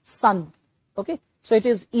for sun, okay, so it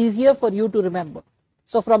is easier for you to remember.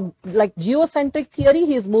 So from like geocentric theory,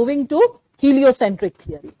 he is moving to heliocentric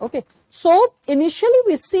theory, okay. So initially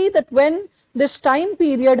we see that when this time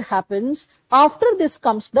period happens, after this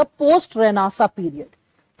comes the post-Renaissance period,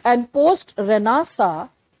 and post-Renaissance,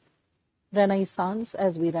 Renaissance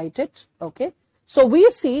as we write it, okay. So we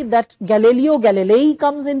see that Galileo Galilei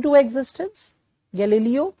comes into existence.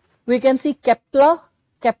 Galileo, we can see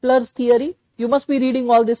Kepler's theory. You must be reading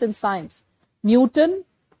all this in science. Newton,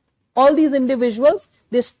 all these individuals,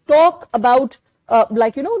 they talk about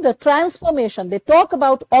the transformation. They talk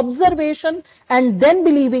about observation and then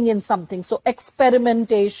believing in something. So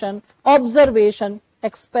experimentation, observation,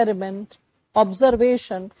 experiment,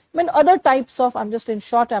 observation. I mean other types of, I'm just in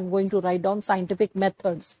short, I'm going to write down scientific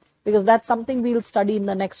methods, because that's something we'll study in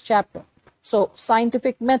the next chapter. So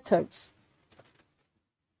scientific methods.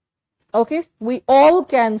 Okay, we all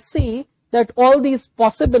can see that all these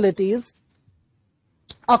possibilities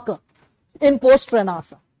occur in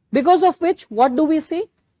post-Renaissance. Because of which, what do we see?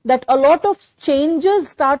 That a lot of changes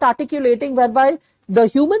start articulating, whereby the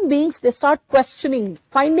human beings, they start questioning,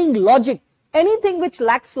 finding logic. Anything which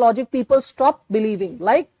lacks logic, people stop believing.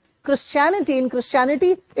 Like Christianity, in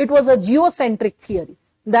Christianity, it was a geocentric theory,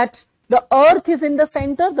 that the earth is in the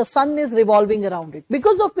center, the sun is revolving around it.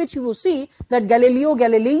 Because of which you see that Galileo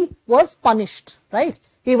Galilei was punished, right?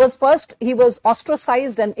 He was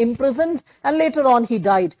ostracized and imprisoned, and later on he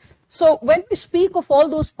died. So when we speak of all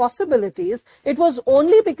those possibilities, it was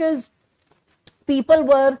only because people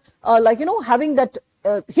were having that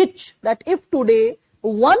hitch, that if today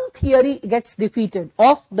one theory gets defeated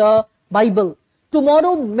of the Bible,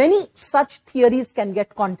 tomorrow many such theories can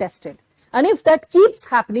get contested. And if that keeps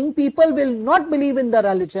happening, people will not believe in the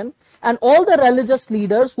religion, and all the religious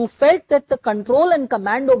leaders who felt that the control and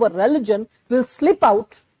command over religion will slip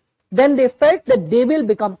out, then they felt that they will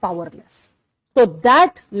become powerless. So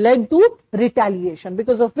that led to retaliation,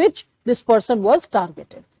 because of which this person was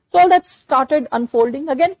targeted. So all that started unfolding.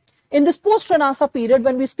 Again, in this post-Renaissance period,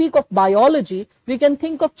 when we speak of biology, we can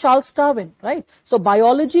think of Charles Darwin, right? So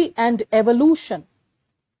biology and evolution.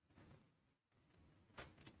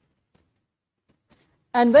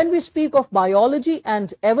 And when we speak of biology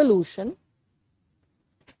and evolution,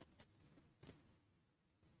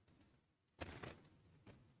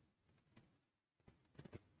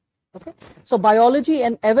 okay, so biology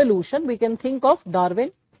and evolution, we can think of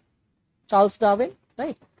Darwin, Charles Darwin,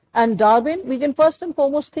 right? And Darwin, we can first and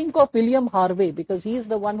foremost think of William Harvey, because he is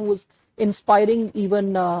the one who is inspiring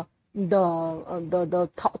even the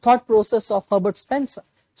thought process of Herbert Spencer.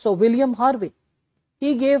 So William Harvey,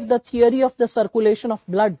 he gave the theory of the circulation of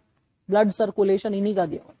blood circulation,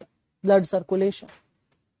 blood circulation.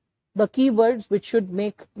 The keywords which should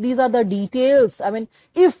make, these are the details. I mean,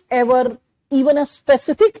 if ever even a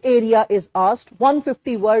specific area is asked,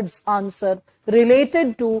 150 words answer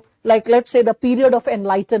related to, like, let's say the period of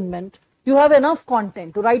enlightenment, you have enough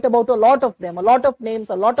content to write about a lot of them, a lot of names,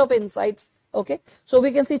 a lot of insights. Okay, so we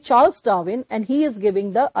can see Charles Darwin, and he is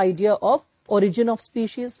giving the idea of origin of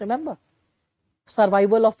species. Remember,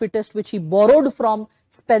 survival of fittest, which he borrowed from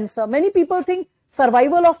Spencer. Many people think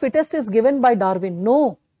survival of fittest is given by Darwin.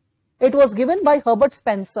 No, it was given by Herbert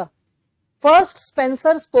Spencer. First,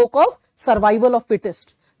 Spencer spoke of survival of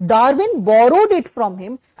fittest. Darwin borrowed it from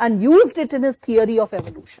him and used it in his theory of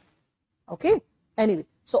evolution. Okay. Anyway,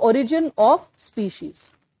 so origin of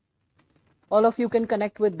species. All of you can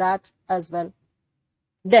connect with that as well.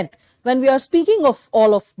 Then, when we are speaking of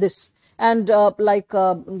all of this, and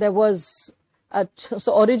there was,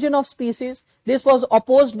 so origin of species, this was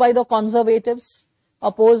opposed by the conservatives,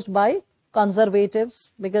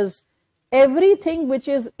 because everything which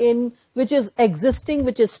is existing,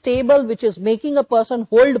 which is stable, which is making a person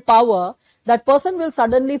hold power, that person will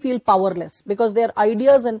suddenly feel powerless because their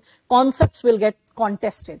ideas and concepts will get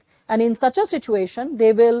contested. And in such a situation,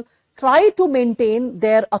 they will try to maintain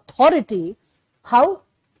their authority. How?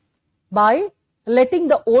 By letting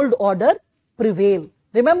the old order prevail.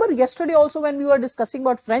 Remember yesterday also when we were discussing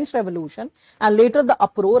about French Revolution and later the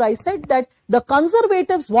uproar, I said that the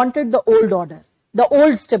conservatives wanted the old order, the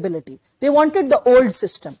old stability. They wanted the old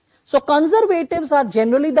system. So conservatives are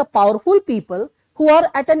generally the powerful people who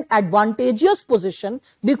are at an advantageous position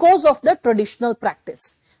because of the traditional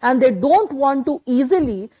practice. And they don't want to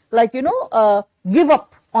easily, give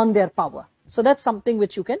up on their power. So that's something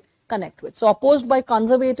which you can connect with. So opposed by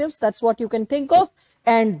conservatives, that's what you can think of.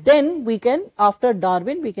 And then we can, after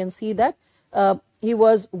Darwin, we can see that he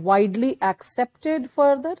was widely accepted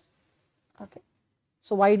further. Okay.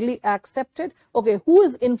 So widely accepted. Okay, who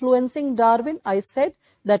is influencing Darwin? I said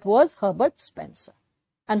that was Herbert Spencer.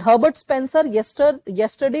 And Herbert Spencer,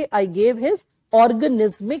 yesterday I gave his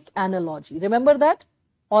organismic analogy. Remember that?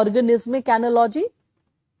 Organismic analogy.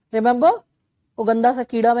 Remember? वो गंदा सा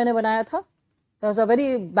कीड़ा मैंने बनाया था. There was a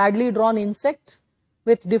very badly drawn insect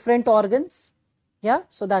with different organs. Yeah,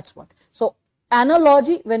 so that's what. So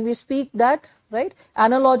analogy, when we speak that, right?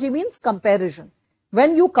 Analogy means comparison.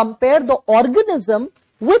 When you compare the organism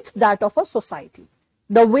with that of a society.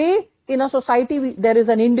 The way in a society there is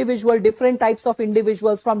an individual, different types of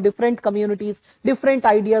individuals from different communities, different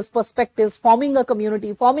ideas, perspectives, forming a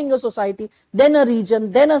community, forming a society, then a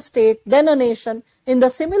region, then a state, then a nation, in the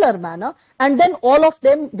similar manner, and then all of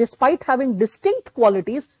them, despite having distinct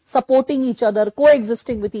qualities, supporting each other,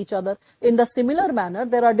 coexisting with each other. In the similar manner,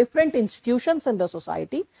 there are different institutions in the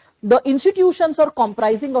society. The institutions are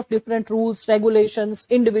comprising of different rules, regulations,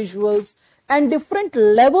 individuals, and different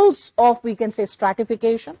levels of, we can say,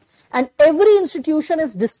 stratification. And every institution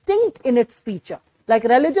is distinct in its feature. Like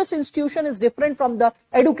religious institution is different from the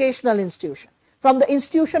educational institution, from the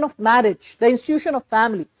institution of marriage, the institution of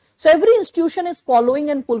family. So every institution is following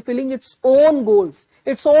and fulfilling its own goals,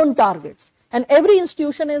 its own targets. And every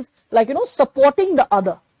institution is supporting the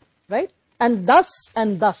other, right? And thus,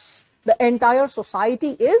 the entire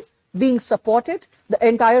society is being supported. The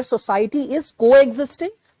entire society is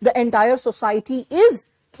coexisting. The entire society is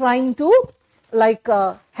trying to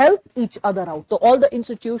help each other out. So all the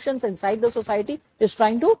institutions inside the society is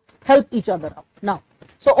trying to help each other out. Now,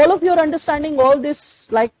 so all of you are understanding all this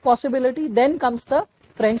possibility. Then comes the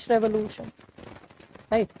French Revolution,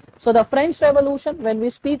 right? So the French Revolution, when we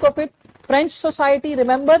speak of it, French society,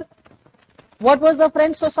 remember, what was the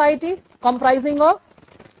French society comprising of?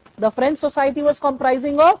 The French society was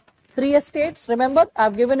comprising of 3 estates. Remember,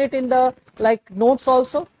 I've given it in the notes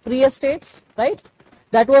also, 3 estates, right?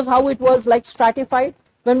 That was how it was stratified.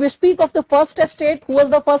 When we speak of the first estate, who was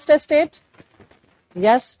the first estate?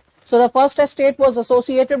 Yes. So the first estate was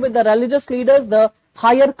associated with the religious leaders, the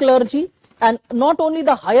higher clergy, and not only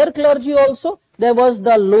the higher clergy also, there was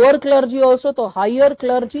the lower clergy also. So higher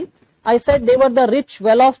clergy, I said they were the rich,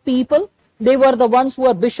 well-off people. They were the ones who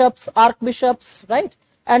were bishops, archbishops, right?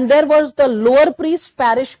 And there was the lower priests,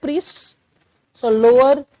 parish priests. So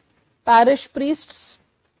lower parish priests.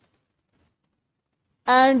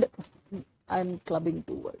 And I'm clubbing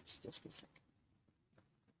 2 words, just a second.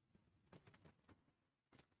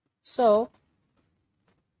 So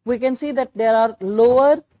we can see that there are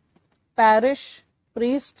lower parish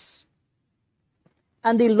priests,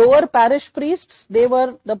 and the lower parish priests, they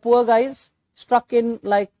were the poor guys struck in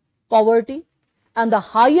poverty, and the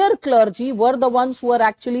higher clergy were the ones who were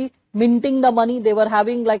actually minting the money. They were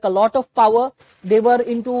having a lot of power. They were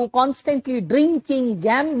into constantly drinking,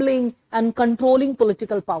 gambling, and controlling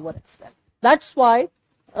political power as well. That's why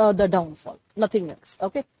the downfall, nothing else.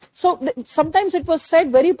 Okay. So sometimes it was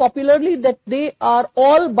said very popularly that they are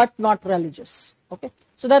all but not religious. Okay.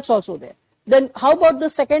 So that's also there. Then how about the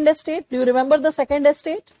second estate? Do you remember the second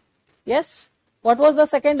estate? Yes. What was the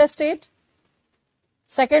second estate?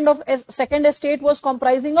 Second estate was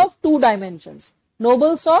comprising of 2 dimensions.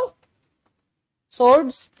 Nobles of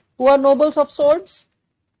swords. Who are nobles of swords?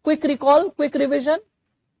 Quick recall, quick revision.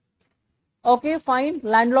 Okay, fine.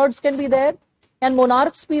 Landlords can be there. Can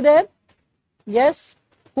monarchs be there? Yes.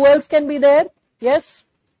 Who else can be there? Yes.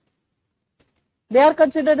 They are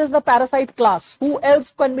considered as the parasite class. Who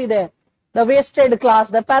else can be there? The wasted class,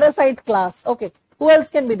 the parasite class. Okay. Who else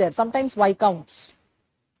can be there? Sometimes Viscounts.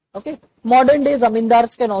 Okay. Modern day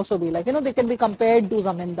zamindars can also be like, they can be compared to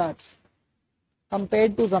zamindars.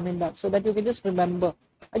 Compared to zamindars. So that you can just remember.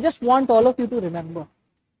 I just want all of you to remember.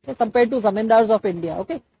 Okay, compared to zamindars of India.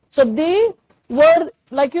 Okay. So they were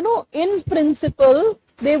like, in principle,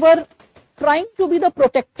 they were trying to be the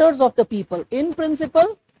protectors of the people. In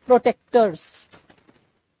principle, protectors.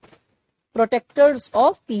 Protectors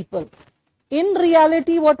of people. In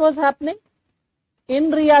reality, what was happening?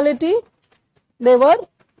 In reality, they were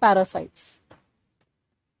parasites.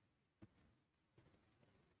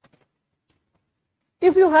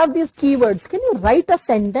 If you have these keywords, can you write a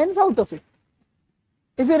sentence out of it?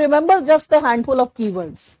 If you remember just the handful of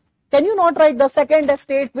keywords, can you not write the second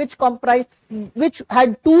estate which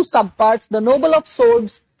had two subparts, the noble of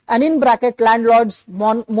swords and in bracket landlords,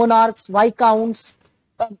 monarchs, viscounts,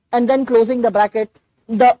 and then closing the bracket,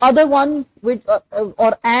 the other one which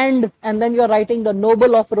and then you're writing the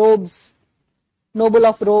noble of robes,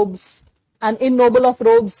 and in noble of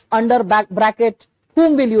robes under bracket,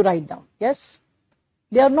 whom will you write down? Yes,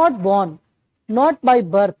 they are not born, not by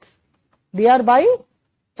birth, they are by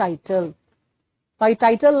title. By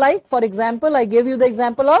title, like for example, I gave you the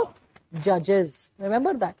example of judges.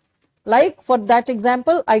 Remember that. Like for that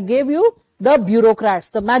example, I gave you the bureaucrats,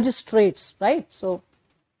 the magistrates, right? So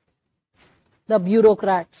the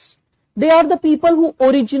bureaucrats, they are the people who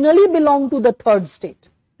originally belong to the third state.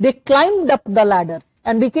 They climbed up the ladder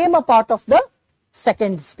and became a part of the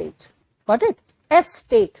second state. Got it?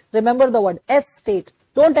 Estate. Remember the word estate.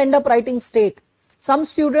 Don't end up writing state. Some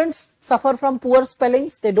students suffer from poor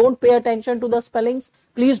spellings. They don't pay attention to the spellings.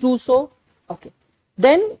 Please do so. Okay.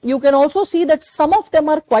 Then you can also see that some of them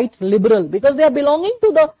are quite liberal because they are belonging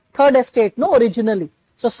to the third estate, originally.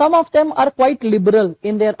 So some of them are quite liberal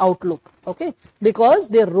in their outlook. Okay. Because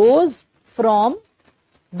they rose from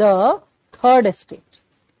the third estate.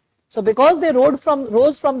 So because they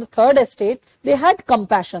rose from the third estate, they had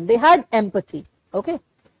compassion, they had empathy. Okay.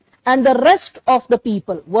 And the rest of the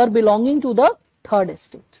people were belonging to the third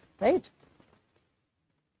estate, right?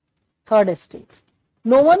 Third estate.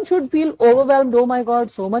 No one should feel overwhelmed. Oh my God,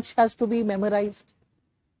 so much has to be memorized.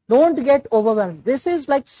 Don't get overwhelmed. This is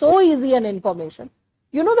like so easy an information.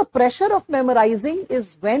 The pressure of memorizing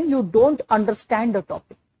is when you don't understand a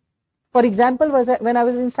topic. For example, when I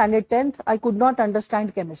was in standard 10th, I could not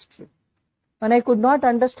understand chemistry. When I could not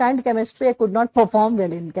understand chemistry, I could not perform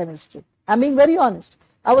well in chemistry. I'm being very honest.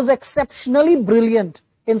 I was exceptionally brilliant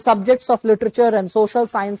in subjects of literature and social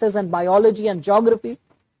sciences and biology and geography,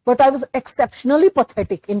 but I was exceptionally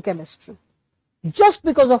pathetic in chemistry. Just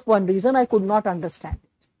because of one reason, I could not understand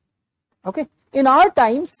it. Okay. In our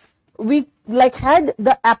times, we had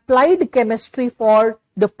the applied chemistry for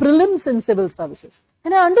the prelims in civil services.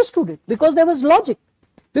 And I understood it because there was logic.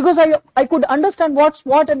 Because I could understand what's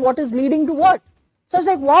what and what is leading to what. So it's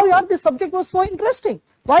like, wow, yeah, this subject was so interesting.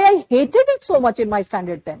 Why I hated it so much in my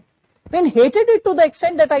standard 10th. When hated it to the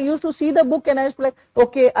extent that I used to see the book and I was like,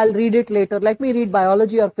 okay, I'll read it later. Let me read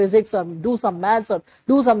biology or physics or do some maths or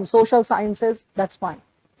do some social sciences. That's fine.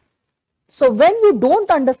 So when you don't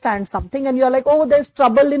understand something and you're like, oh, there's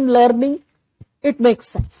trouble in learning, it makes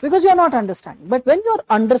sense because you're not understanding. But when you're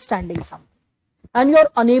understanding something and you're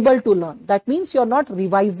unable to learn, that means you're not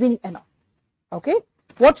revising enough. Okay.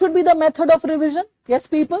 What should be the method of revision? Yes,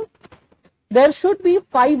 people. There should be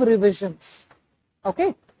 5 revisions.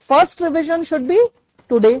 Okay. First revision should be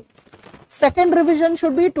today. Second revision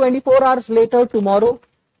should be 24 hours later, tomorrow.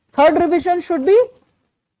 Third revision should be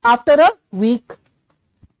after a week.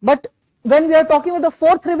 But when we are talking about the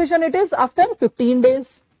fourth revision, it is after 15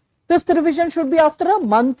 days. Fifth revision should be after a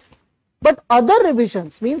month. But other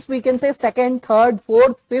revisions means we can say second, third,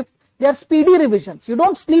 fourth, fifth. They are speedy revisions. You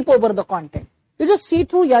don't sleep over the content. You just see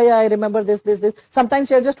through, yeah, I remember this. Sometimes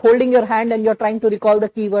you're just holding your hand and you're trying to recall the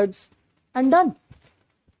keywords and done.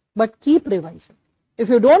 But keep revising. If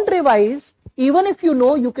you don't revise, even if you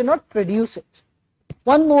know, you cannot produce it.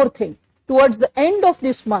 One more thing. Towards the end of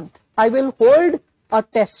this month, I will hold a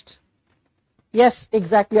test. Yes,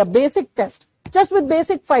 exactly. A basic test. Just with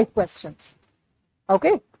basic 5 questions.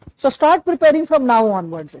 Okay. So start preparing from now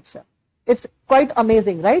onwards itself. It's quite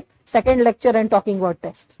amazing, right? Second lecture and talking about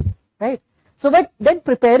test. Right. So but then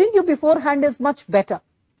preparing you beforehand is much better.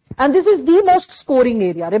 And this is the most scoring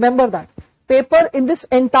area. Remember that. Paper in this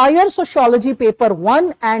entire sociology paper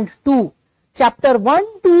 1 and 2, chapter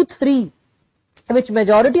 1, 2, 3, which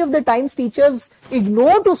majority of the times teachers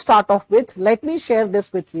ignore to start off with. Let me share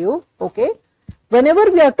this with you. Okay. whenever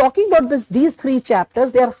we are talking about these three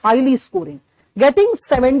chapters, they are highly scoring. Getting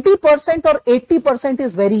 70% or 80%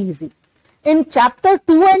 is very easy. In chapter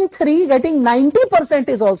 2 and 3, getting 90%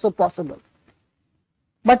 is also possible.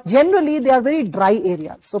 But generally, they are very dry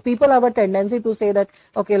areas. So people have a tendency to say that,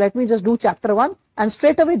 okay, let me just do chapter 1 and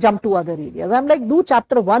straight away jump to other areas. I'm like, do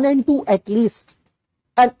chapter 1 and 2 at least.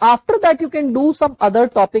 And after that, you can do some other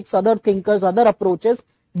topics, other thinkers, other approaches.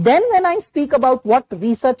 Then when I speak about what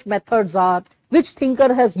research methods are, which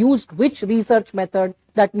thinker has used which research method,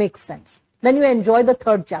 that makes sense. Then you enjoy the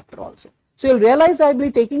third chapter also. So you'll realize I'll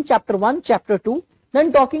be taking chapter 1, chapter 2,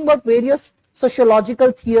 then talking about various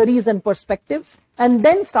sociological theories and perspectives, and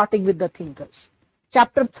then starting with the thinkers.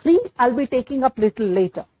 Chapter 3, I'll be taking up little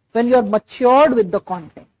later, when you're matured with the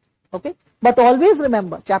content. Okay? But always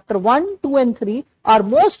remember, chapter 1, 2, and 3 are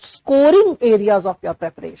most scoring areas of your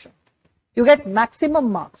preparation. You get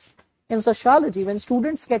maximum marks. In sociology, when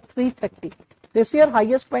students get 330, this year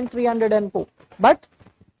highest went 304. But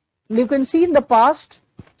you can see in the past,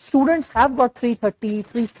 students have got 330,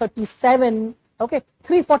 337, okay,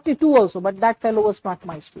 342 also, but that fellow was not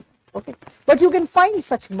my student, okay. But you can find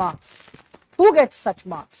such marks. Who gets such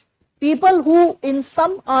marks? People who in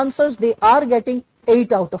some answers they are getting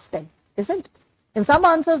 8 out of 10, isn't it? In some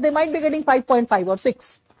answers they might be getting 5.5 or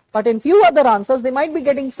 6, but in few other answers they might be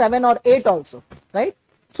getting 7 or 8 also, right?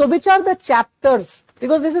 So which are the chapters?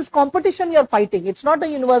 Because this is competition you're fighting. It's not a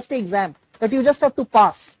university exam that you just have to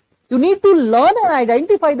pass. You need to learn and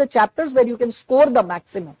identify the chapters where you can score the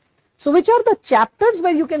maximum. So which are the chapters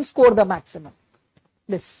where you can score the maximum?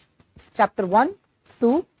 This. Chapter 1,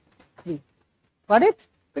 2, 3. Got it?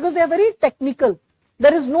 Because they are very technical.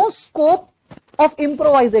 There is no scope of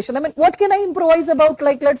improvisation. I mean, what can I improvise about,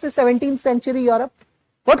 like, let's say 17th century Europe?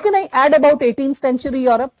 What can I add about 18th century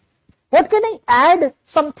Europe? What can I add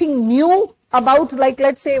something new about, like,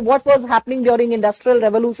 let's say what was happening during Industrial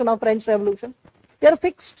Revolution or French Revolution? They are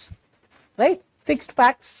fixed, right? Fixed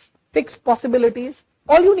facts, fixed possibilities.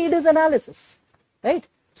 All you need is analysis, right?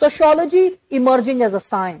 Sociology emerging as a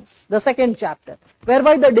science, the second chapter,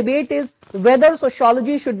 whereby the debate is whether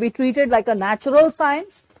sociology should be treated like a natural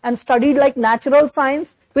science and studied like natural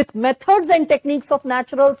science with methods and techniques of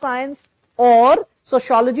natural science, or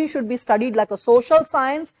sociology should be studied like a social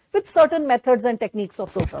science with certain methods and techniques of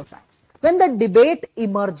social science. When the debate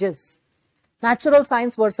emerges, natural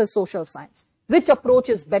science versus social science, which approach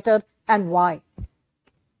is better and why?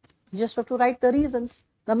 You just have to write the reasons,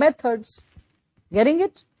 the methods. Getting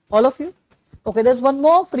it? All of you? Okay, there's one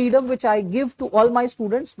more freedom which I give to all my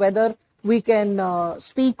students, whether we can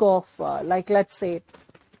speak of, like, let's say,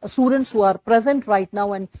 students who are present right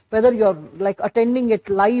now, and whether you're like attending it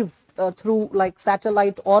live through like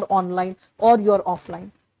satellite or online, or you're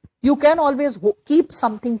offline. You can always keep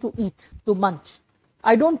something to eat, to munch.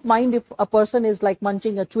 I don't mind if a person is like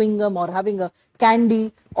munching a chewing gum or having a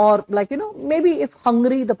candy, or like, you know, maybe if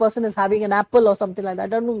hungry, the person is having an apple or something like that.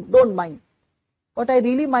 Don't mind. What I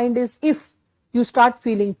really mind is if you start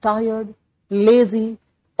feeling tired, lazy,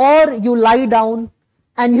 or you lie down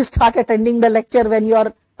and you start attending the lecture when you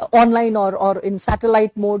are online or in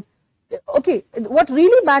satellite mode. Okay, what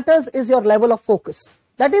really matters is your level of focus.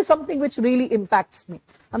 That is something which really impacts me.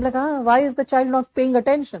 I'm like, why is the child not paying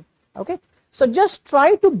attention? Okay. So just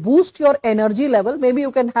try to boost your energy level. Maybe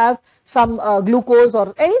you can have some glucose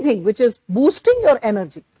or anything which is boosting your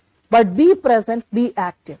energy. But be present, be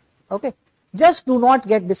active. Okay. Just do not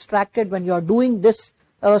get distracted when you are doing this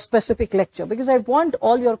specific lecture, because I want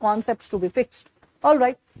all your concepts to be fixed. All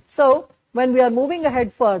right. So when we are moving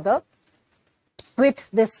ahead further with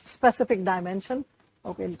this specific dimension,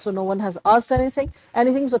 okay, so no one has asked anything.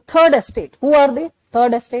 So third estate, who are they?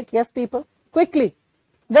 Third estate, yes, people, quickly,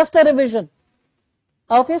 just a revision.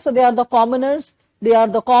 Okay, so they are the commoners, they are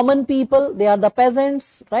the common people, they are the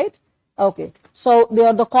peasants, right? Okay, so they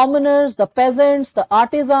are the commoners, the peasants, the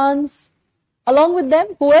artisans. Along with them,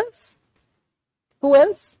 who else? Who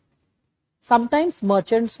else? Sometimes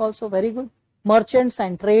merchants also, very good. Merchants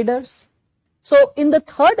and traders. So in the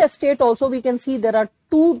third estate also we can see there are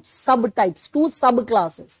two subtypes, two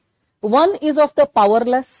subclasses. One is of the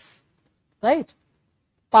powerless, right?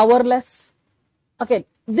 Powerless. Okay,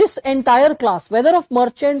 this entire class, whether of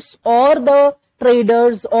merchants or the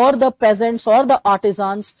traders or the peasants or the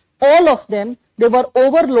artisans, all of them, they were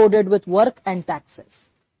overloaded with work and taxes.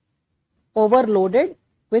 Overloaded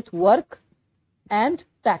with work and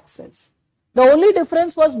taxes. The only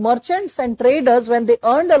difference was merchants and traders, when they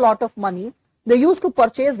earned a lot of money, they used to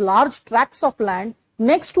purchase large tracts of land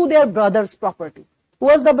next to their brother's property. Who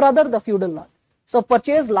was the brother? The feudal lord. So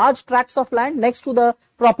purchase large tracts of land next to the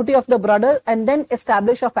property of the brother and then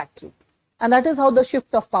establish a factory. And that is how the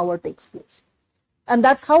shift of power takes place. And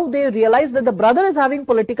that's how they realize that the brother is having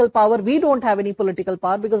political power. We don't have any political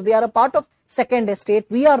power because they are a part of second estate.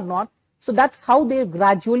 We are not. So that's how they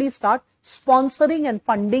gradually start sponsoring and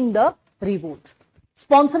funding the revolt.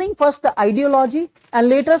 Sponsoring first the ideology and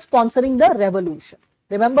later sponsoring the revolution.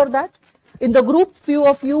 Remember that? In the group, few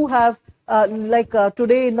of you have,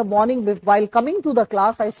 today in the morning while coming to the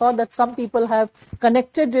class, I saw that some people have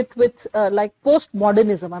connected it with like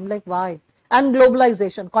postmodernism. I'm like, why? And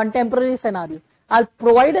globalization, contemporary scenario. I'll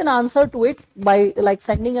provide an answer to it by like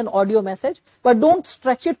sending an audio message, but don't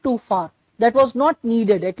stretch it too far. That was not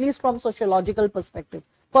needed, at least from sociological perspective.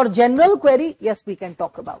 For general query, yes, we can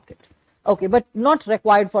talk about it. Okay, but not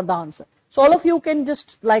required for the answer. So all of you can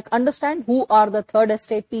just like understand who are the third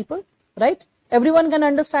estate people, right? Everyone can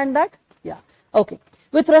understand that? Yeah. Okay.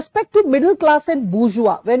 With respect to middle class and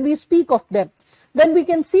bourgeois, when we speak of them, then we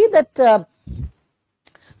can see that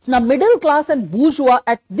now middle class and bourgeois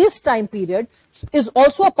at this time period is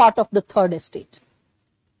also a part of the third estate.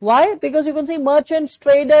 Why? Because you can see merchants,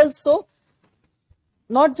 traders, so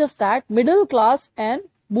not just that, middle class and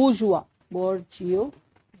bourgeois, bourgeois.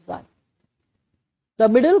 The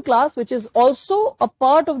middle class, which is also a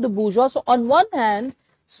part of the bourgeois. So on one hand,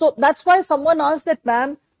 so that's why someone asked that,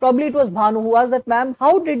 ma'am, probably it was Bhanu who asked that, ma'am,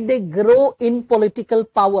 how did they grow in political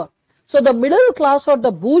power? So the middle class or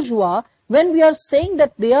the bourgeois, when we are saying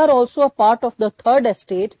that they are also a part of the third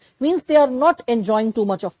estate, means they are not enjoying too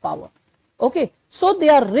much of power. Okay, so they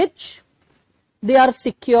are rich, they are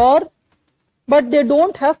secure, but they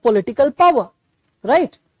don't have political power,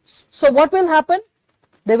 right? So what will happen?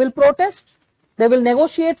 They will protest, they will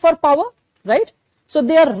negotiate for power, right? So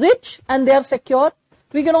they are rich and they are secure.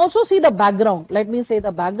 We can also see the background. Let me say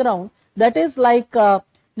the background. That is like there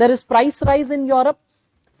is price rise in Europe.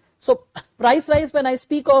 So price rise, when I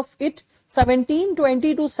speak of it,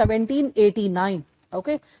 1720 to 1789.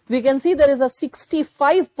 Okay, we can see there is a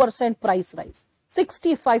 65% price rise.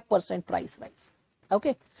 65% price rise.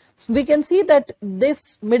 Okay, we can see that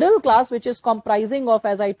this middle class, which is comprising of,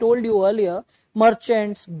 as I told you earlier,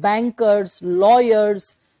 merchants, bankers,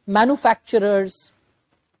 lawyers, manufacturers,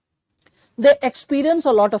 they experience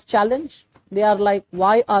a lot of challenge. They are like,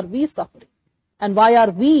 why are we suffering? And why are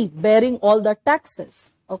we bearing all the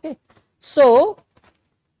taxes? Okay, so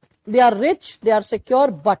they are rich, they are secure,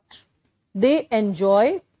 but they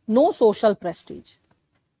enjoy no social prestige.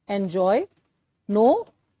 Enjoy no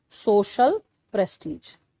social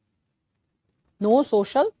prestige. No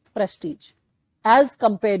social prestige as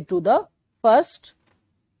compared to the first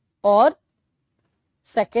or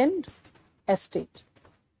second estate.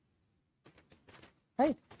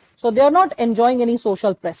 Right? So they are not enjoying any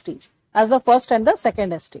social prestige as the first and the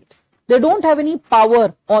second estate. They don't have any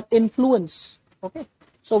power or influence. Okay.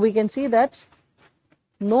 So we can see that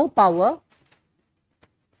no power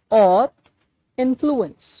or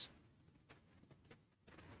influence.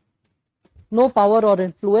 No power or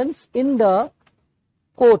influence in the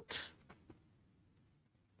court,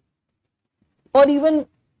 or even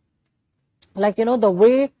like, you know, the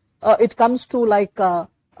way it comes to like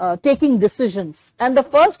taking decisions. And the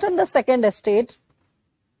first and the second estate,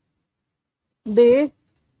 they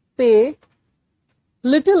pay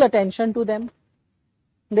little attention to them.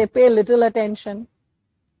 They pay little attention.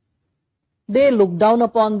 They look down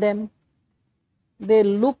upon them. They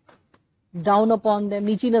look down upon them.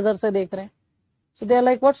 नीची नजर से देख रहे हैं. So they are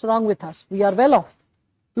like, what's wrong with us? We are well off.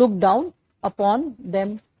 Look down upon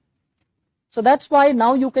them. So that's why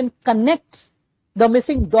now you can connect the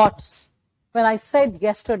missing dots. When I said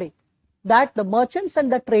yesterday that the merchants and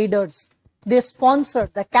the traders, they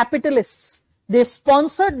sponsored the capitalists, they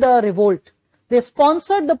sponsored the revolt, they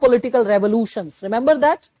sponsored the political revolutions. Remember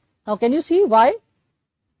that? Now can you see why?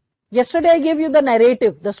 Yesterday I gave you the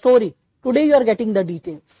narrative, the story. Today you are getting the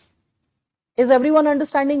details. Is everyone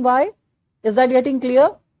understanding why? Is that getting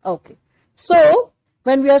clear? Okay. So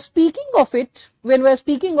when we are speaking of it, when we are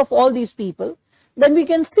speaking of all these people, then we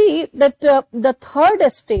can see that the third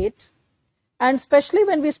estate, and especially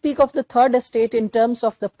when we speak of the third estate in terms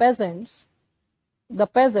of the peasants,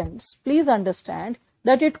 please understand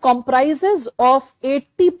that it comprises of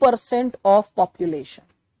 80% of population.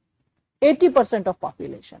 80% of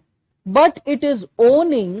population. But it is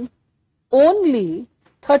owning only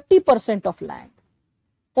 30% of land.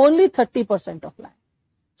 Only 30% of land.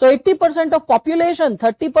 So 80% of population,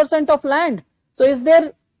 30% of land. So is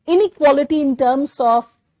there inequality in terms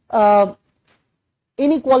of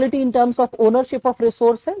ownership of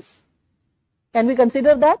resources? Can we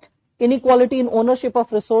consider that? Inequality in ownership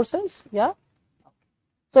of resources? Yeah.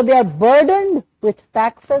 So they are burdened with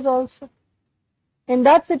taxes also. In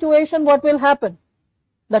that situation, what will happen?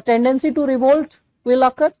 The tendency to revolt will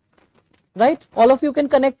occur. right? All of you can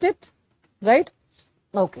connect it, right?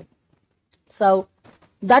 Okay. So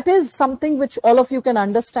that is something which all of you can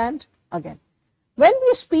understand again. When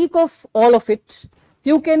we speak of all of it,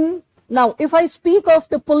 you can, now if I speak of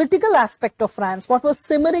the political aspect of France, what was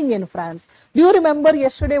simmering in France, do you remember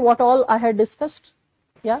yesterday what all I had discussed?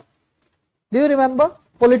 Yeah? Do you remember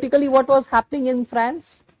politically what was happening in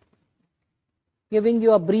France? Giving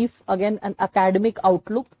you a brief, again, an academic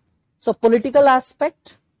outlook. So political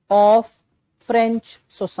aspect of French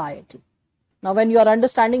society. Now when you are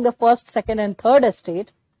understanding the first, second and third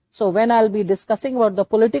estate, so when I'll be discussing about the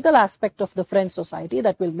political aspect of the French society,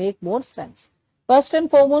 that will make more sense. First and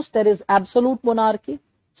foremost, there is absolute monarchy.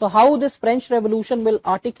 So how this French Revolution will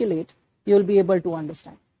articulate, you will be able to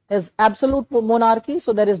understand. There's absolute monarchy,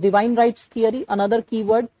 so there is divine rights theory, another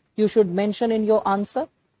keyword you should mention in your answer,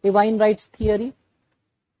 divine rights theory.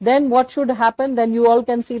 Then what should happen? Then you all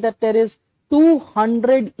can see that there is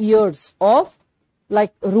 200 years of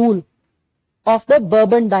like rule of the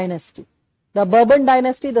Bourbon dynasty. The Bourbon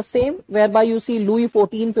dynasty, the same, whereby you see Louis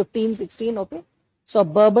 14, 15, 16, okay. So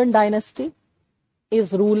Bourbon dynasty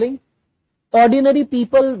is ruling. Ordinary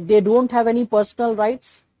people, they don't have any personal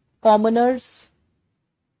rights. Commoners,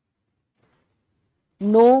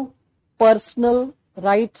 no personal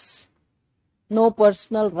rights. No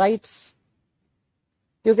personal rights.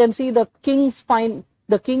 You can see the king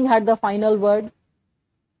had the final word.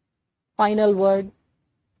 Final word.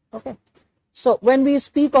 Okay. So when we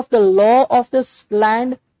speak of the law of this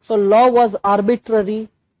land, so law was arbitrary.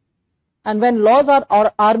 And when laws are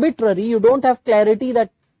arbitrary, you don't have clarity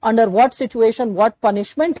that under what situation, what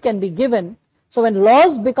punishment can be given. So when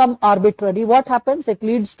laws become arbitrary, what happens? It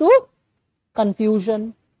leads to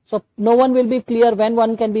confusion. So no one will be clear when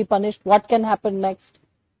one can be punished, what can happen next.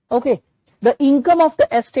 Okay. The income of the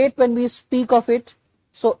estate, when we speak of it,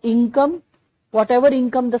 so income, whatever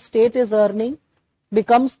income the state is earning,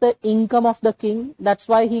 becomes the income of the king. That's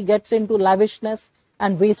why he gets into lavishness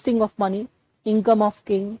and wasting of money. Income of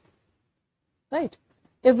king. Right.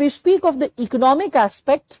 If we speak of the economic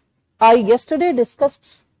aspect, I yesterday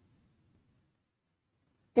discussed,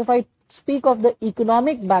 if I speak of the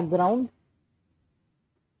economic background,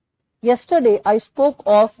 yesterday I spoke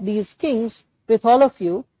of these kings with all of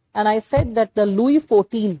you, and I said that the Louis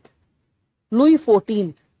XIV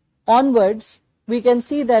onwards, we can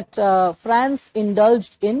see that France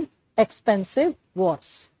indulged in expensive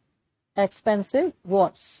wars. Expensive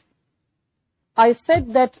wars. I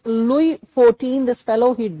said that Louis XIV, this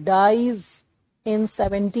fellow, he dies in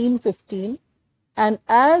 1715, and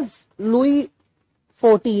as Louis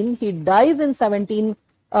XIV, he dies in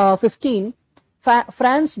 1715,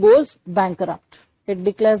 France goes bankrupt. It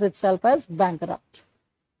declares itself as bankrupt.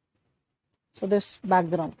 So this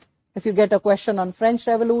background. If you get a question on French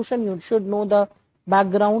Revolution, you should know the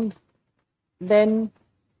background. Then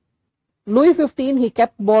Louis XV, he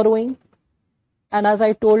kept borrowing. And as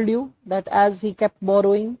I told you, that as he kept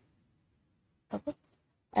borrowing, okay,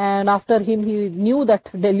 and after him, he knew that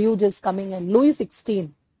deluge is coming. And Louis XVI,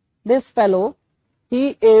 this fellow,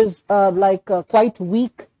 he is quite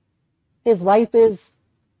weak. His wife is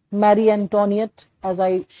Marie Antoinette, as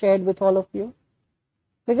I shared with all of you.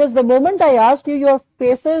 Because the moment I asked you, your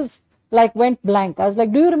faces like went blank. I was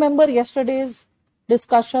like, do you remember yesterday's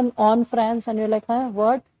discussion on France? And you're like, huh,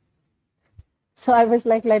 what? So I was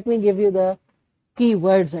like, let me give you the key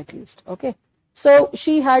words at least. Okay. So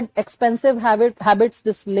she had expensive habits,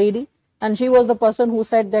 this lady, and she was the person who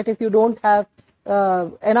said that if you don't have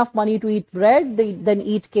enough money to eat bread, then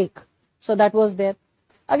eat cake. So that was there.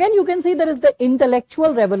 Again, you can see there is the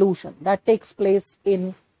intellectual revolution that takes place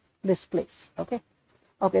in this place. Okay.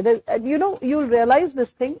 Okay, you'll realize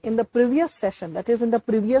this thing in the previous session, that is in the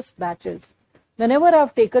previous batches. Whenever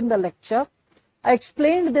I've taken the lecture, I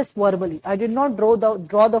explained this verbally. I did not draw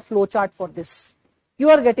the flow chart for this.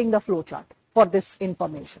 You are getting the flow chart for this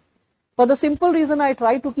information. For the simple reason, I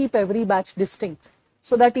try to keep every batch distinct,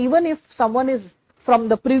 so that even if someone is from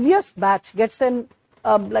the previous batch gets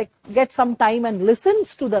some time and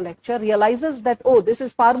listens to the lecture, realizes that, oh, this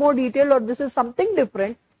is far more detailed, or this is something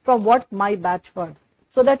different from what my batch heard.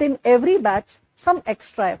 So that in every batch, some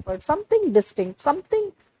extra effort, something distinct,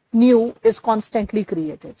 something new is constantly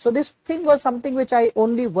created. So this thing was something which I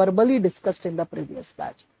only verbally discussed in the previous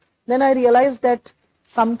batch. Then I realized that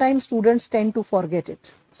sometimes students tend to forget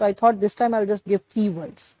it. So I thought this time I'll just give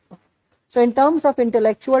keywords. So in terms of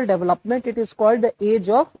intellectual development, it is called the age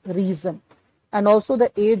of reason and also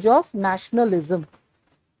the age of nationalism.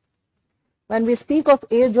 When we speak of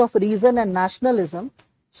age of reason and nationalism,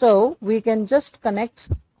 so we can just connect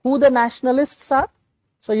who the nationalists are.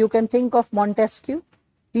 So you can think of Montesquieu.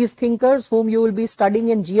 these thinkers whom you will be studying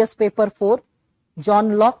in GS paper 4,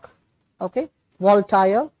 John Locke, okay,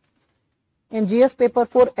 Voltaire. In GS paper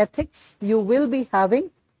 4 ethics, you will be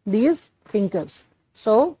having these thinkers.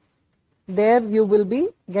 So there you will be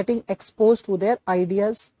getting exposed to their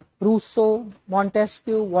ideas. Rousseau,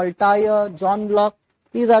 Montesquieu, Voltaire, John Locke,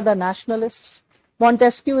 these are the nationalists.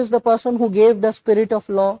 Montesquieu is the person who gave the spirit of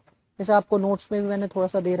law. जैसे आपको notes में भी मैंने थोड़ा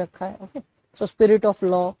सा दे रखा है. Okay, so spirit of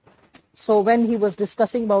law. So when he was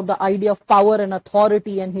discussing about the idea of power and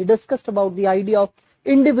authority, and he discussed about the idea of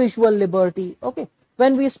individual liberty. Okay,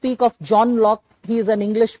 when we speak of John Locke, he is an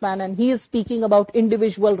Englishman and he is speaking about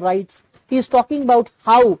individual rights. He is talking about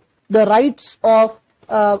how the rights of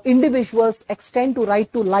individuals extend to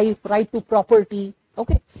right to life, right to property.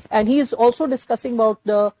 Okay, and he is also discussing about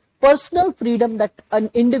the personal freedom that an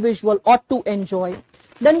individual ought to enjoy.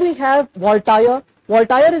 Then we have Voltaire.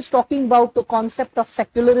 Voltaire is talking about the concept of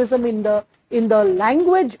secularism in the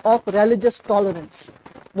language of religious tolerance.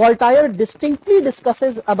 Voltaire distinctly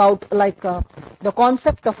discusses about the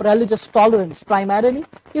concept of religious tolerance primarily.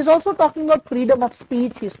 He is also talking about freedom of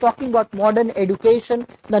speech. He is talking about modern education,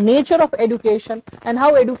 the nature of education, and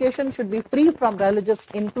how education should be free from religious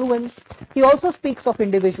influence. He also speaks of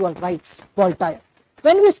individual rights, Voltaire.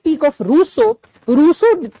 When we speak of Rousseau,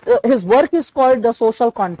 his work is called The Social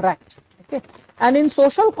Contract. Okay, and in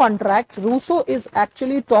Social Contract, Rousseau is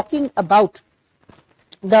actually talking about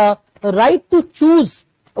the right to choose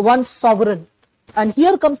one's sovereign. And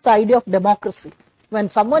here comes the idea of democracy. When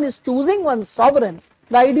someone is choosing one's sovereign,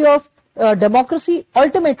 the idea of democracy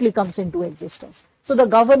ultimately comes into existence. So the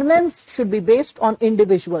governance should be based on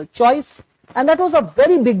individual choice, and that was a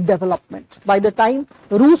very big development by the time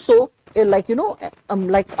Rousseau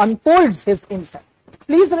unfolds his insight.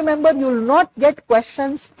 Please remember, you will not get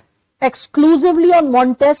questions exclusively on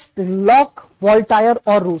Montesquieu, Locke, Voltaire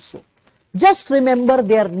or Rousseau. Just remember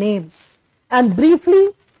their names, and briefly,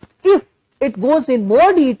 if it goes in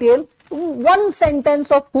more detail, one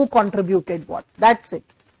sentence of who contributed what. That's it.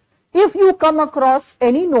 If you come across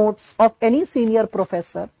any notes of any senior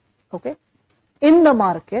professor, okay, in the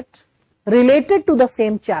market related to the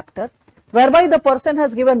same chapter, whereby the person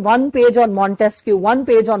has given 1 page on Montesquieu, 1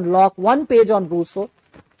 page on Locke, 1 page on Rousseau,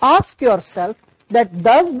 ask yourself that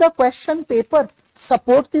does the question paper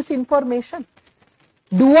support this information?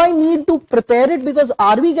 Do I need to prepare it, because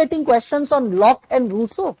are we getting questions on Locke and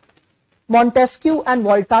Rousseau, Montesquieu and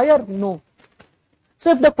Voltaire? No.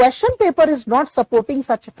 So if the question paper is not supporting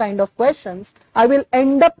such a kind of questions, I will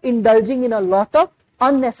end up indulging in a lot of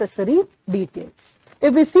unnecessary details.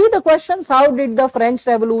 If we see the questions, how did the French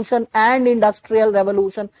Revolution and Industrial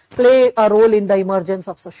Revolution play a role in the emergence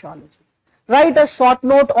of sociology? Write a short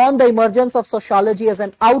note on the emergence of sociology as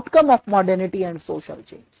an outcome of modernity and social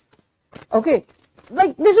change. Okay,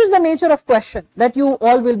 like this is the nature of question that you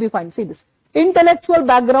all will be finding. See this, intellectual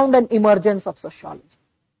background and emergence of sociology.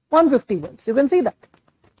 150 words, you can see that,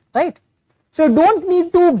 right? So you don't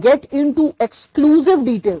need to get into exclusive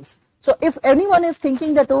details. So if anyone is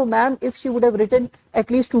thinking that, oh ma'am, if she would have written at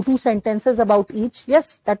least two sentences about each,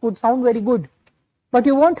 yes, that would sound very good. But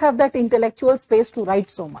you won't have that intellectual space to write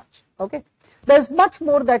so much. Okay, there's much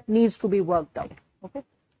more that needs to be worked out. Okay,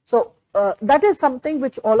 so that is something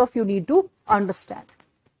which all of you need to understand.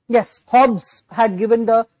 Yes, Hobbes had given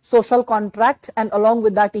the social contract, and along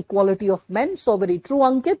with that equality of men. So very true,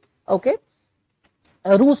 Ankit. Okay,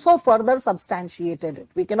 Rousseau further substantiated it.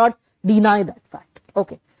 We cannot deny that fact.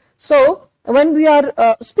 Okay, so when we are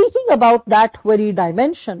speaking about that very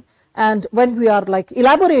dimension, and when we are like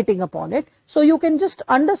elaborating upon it, so you can just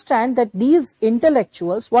understand that these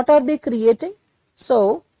intellectuals, what are they creating?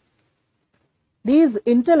 So these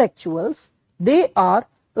intellectuals, they are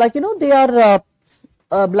like, they are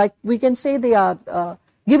like we can say they are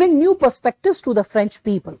giving new perspectives to the French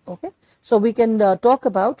people. Okay, so we can talk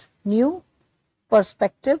about new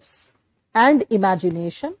perspectives and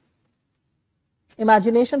imagination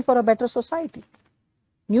for a better society.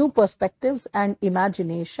 New perspectives and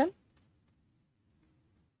imagination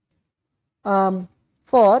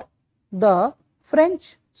for the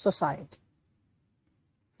French society.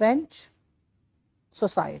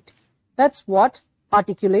 That's what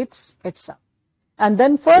articulates itself. And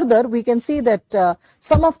then further, we can see that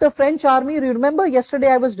some of the French army, you remember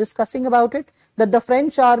yesterday I was discussing about it, that the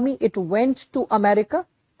French army, it went to America,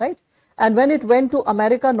 right? And when it went to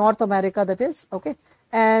America, North America that is, okay,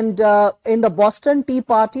 and in the Boston Tea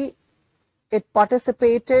Party, it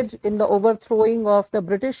participated in the overthrowing of the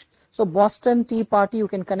British. So Boston Tea Party, you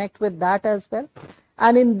can connect with that as well.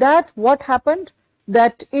 And in that, what happened?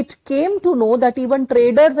 That it came to know that even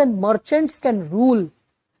traders and merchants can rule.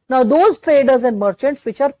 Now those traders and merchants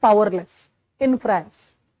which are powerless in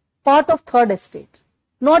France, part of third estate,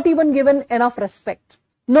 not even given enough respect.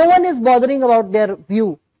 No one is bothering about their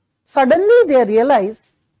view. Suddenly they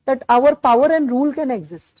realize that our power and rule can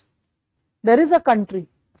exist. There is a country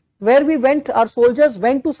where our soldiers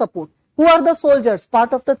went to support. Who are the soldiers?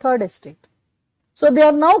 Part of the third estate. So they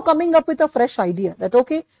are now coming up with a fresh idea that,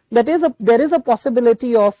 okay, there is a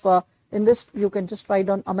possibility of, in this you can just write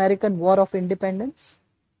on American War of Independence.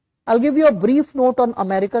 I'll give you a brief note on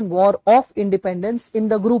American War of Independence in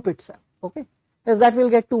the group itself, okay, because that will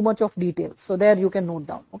get too much of details. So there you can note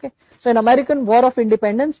down, okay. So in American War of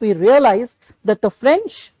Independence, we realize that the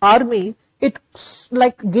French army, it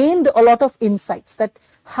gained a lot of insights that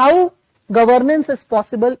how governance is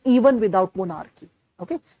possible even without monarchy,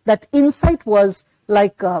 okay. That insight was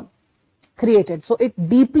created. So it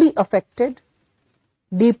deeply affected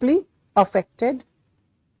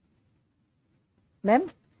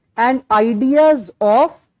them, and ideas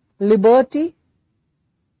of liberty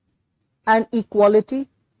and equality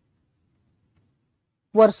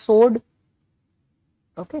were sowed,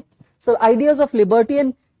 okay. So ideas of liberty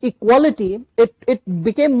and equality, it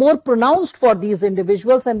became more pronounced for these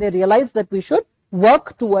individuals, and they realized that we should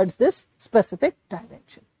work towards this specific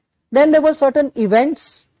direction. Then there were certain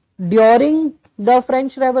events during the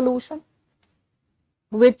French Revolution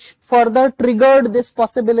which further triggered this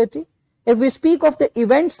possibility. If we speak of the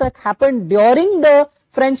events that happened during the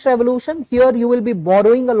French Revolution, here you will be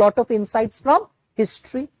borrowing a lot of insights from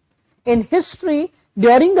history. In history,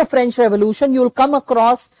 during the French Revolution, you will come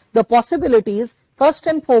across the possibilities. First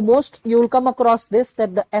and foremost, you will come across this,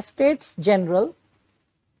 that the Estates General,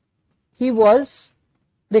 he was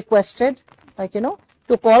requested,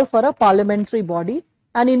 to call for a parliamentary body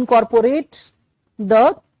and incorporate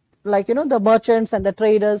the, the merchants and the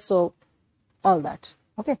traders, so all that,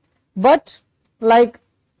 okay. But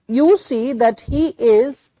you see that he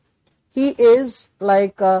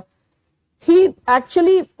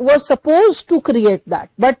actually was supposed to create that,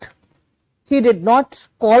 but he did not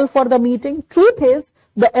call for the meeting. Truth is,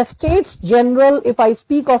 the Estates General, if I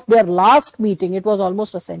speak of their last meeting, it was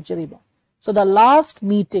almost a century back. So the last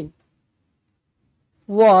meeting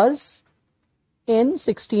was in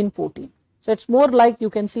 1614. So it's more like you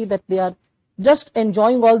can see that they are just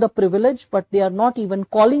enjoying all the privilege, but they are not even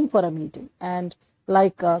calling for a meeting, and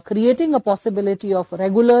creating a possibility of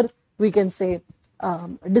regular, we can say,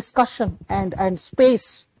 discussion and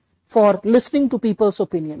space for listening to people's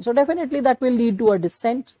opinion. So definitely that will lead to a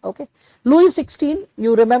dissent, okay. Louis XVI,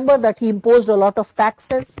 you remember that he imposed a lot of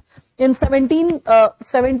taxes. In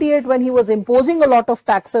 1778, when he was imposing a lot of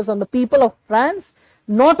taxes on the people of France,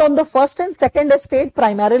 not on the first and second estate,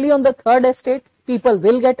 primarily on the third estate, people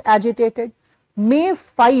will get agitated. May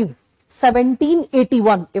 5,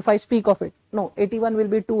 1781, if I speak of it, no, 81 will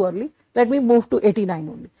be too early, let me move to 89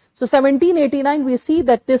 only. So 1789, we see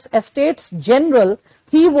that this Estates General,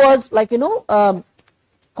 he was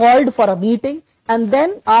called for a meeting, and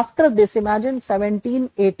then after this, imagine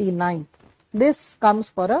 1789, this comes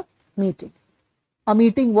for a meeting. A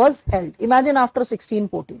meeting was held. Imagine after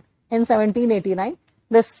 1614, in 1789,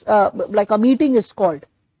 this a meeting is called.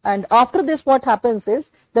 And after this, what happens is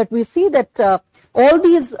that we see that all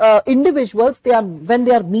these individuals, when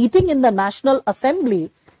they are meeting in the National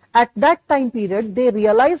Assembly, at that time period, they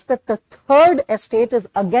realize that the third estate is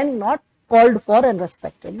again not called for and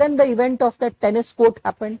respected. Then the event of the tennis court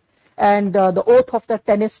happened, and the oath of the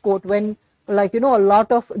tennis court, when a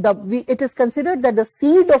lot of it is considered that the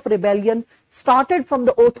seed of rebellion started from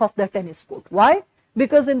the oath of the tennis court. Why?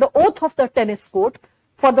 Because in the oath of the tennis court,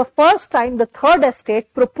 for the first time, the third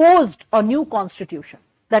estate proposed a new constitution,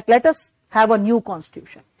 that let us have a new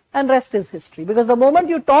constitution, and rest is history. Because the moment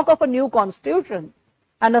you talk of a new constitution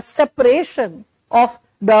and a separation of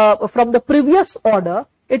from the previous order,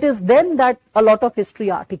 it is then that a lot of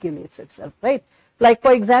history articulates itself, right? Like,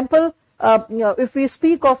 for example, if we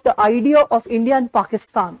speak of the idea of India and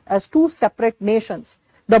Pakistan as two separate nations,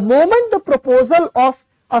 the moment the proposal of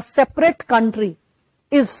a separate country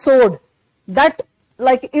is sowed, that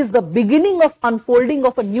is the beginning of unfolding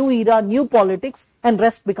of a new era, new politics, and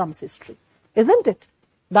rest becomes history, isn't it?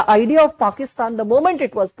 The idea of Pakistan, the moment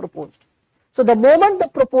it was proposed. So the moment the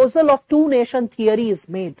proposal of two-nation theory is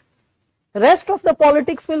made, rest of the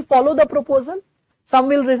politics will follow the proposal. Some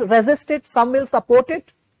will resist it, some will support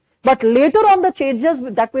it. But later on, the changes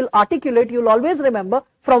that will articulate, you'll always remember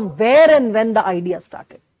from where and when the idea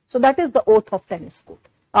started. So that is the oath of tennis court.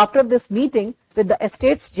 After this meeting with the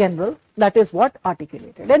Estates General, that is what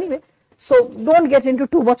articulated. Anyway, so don't get into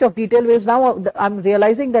too much of detail, because now I'm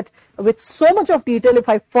realizing that with so much of detail, if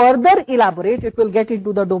I further elaborate, it will get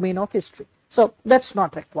into the domain of history. So that's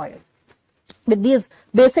not required. with these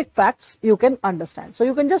basic facts you can understand. So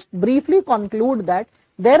you can just briefly conclude that,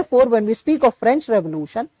 therefore, when we speak of French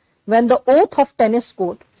Revolution, when the oath of tennis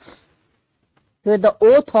court,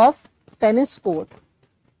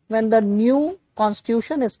 when the new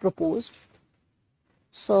constitution is proposed,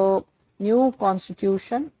 so new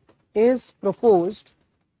constitution is proposed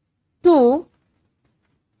to,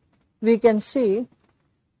 we can see,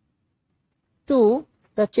 to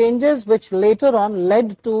the changes which later on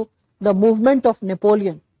led to the movement of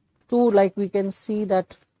Napoleon, to, like we can see,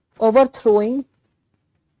 that overthrowing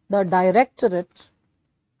the directorate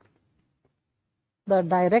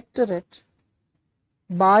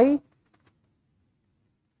by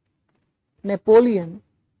Napoleon.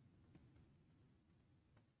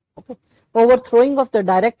 Okay. Overthrowing of the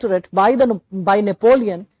directorate by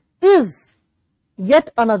Napoleon is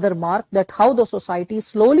yet another mark that how the society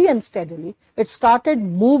slowly and steadily it started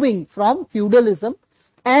moving from feudalism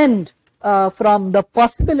and from the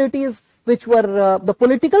possibilities which were the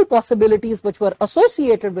political possibilities which were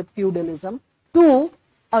associated with feudalism to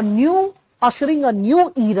a new, ushering a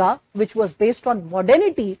new era which was based on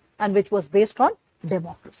modernity and which was based on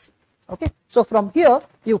democracy. Okay. So from here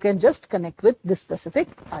you can just connect with this specific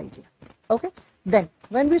idea. Okay. Then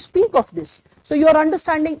when we speak of this, so you are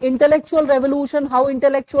understanding intellectual revolution, how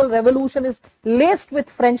intellectual revolution is laced with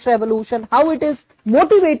French Revolution, how it is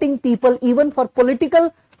motivating people even for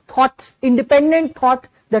political thought, independent thought,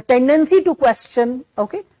 the tendency to question.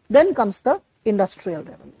 Okay. Then comes the Industrial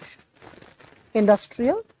Revolution.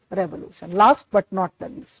 Industrial Revolution, last but not the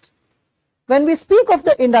least. When we speak of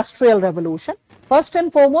the Industrial Revolution, first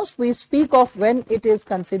and foremost we speak of when it is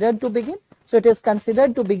considered to begin. So it is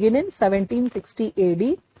considered to begin in 1760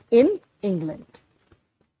 AD in England.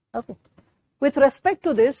 Okay. With respect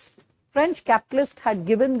to this, French capitalists had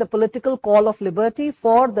given the political call of liberty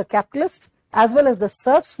for the capitalists as well as the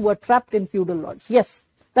serfs who were trapped in feudal lords. Yes,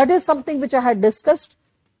 that is something which I had discussed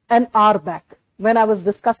an hour back when I was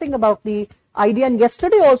discussing about the idea, and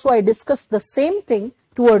yesterday also I discussed the same thing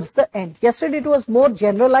towards the end. Yesterday it was more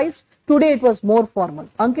generalized, today it was more formal.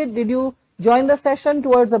 Ankit, did you join the session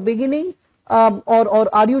towards the beginning? Or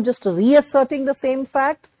are you just reasserting the same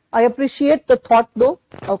fact? I appreciate the thought though,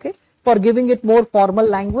 okay, for giving it more formal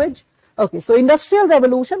language. Okay, so Industrial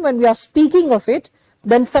Revolution, when we are speaking of it,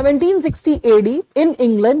 then 1760 AD in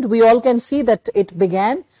England, we all can see that it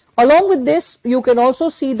began. Along with this, you can also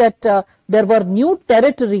see that there were new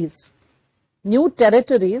territories.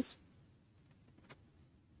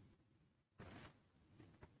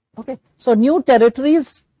 Okay, so new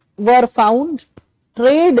territories were found.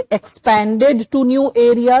 Trade expanded to new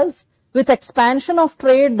areas. With expansion of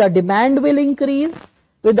trade, the demand will increase.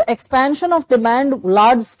 With the expansion of demand,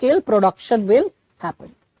 large-scale production will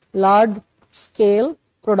happen. Large-scale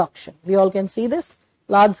production. We all can see this.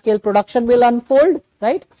 Large-scale production will unfold,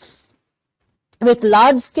 right? With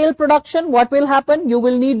large-scale production, what will happen? You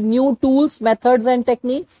will need new tools, methods, and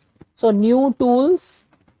techniques. So, new tools,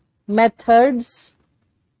 methods,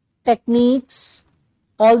 techniques,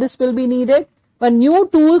 all this will be needed. When new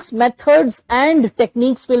tools, methods and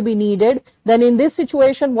techniques will be needed, then in this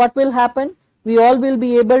situation what will happen? We all will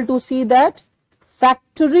be able to see that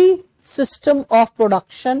factory system of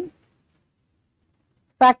production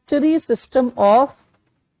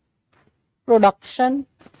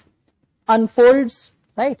unfolds,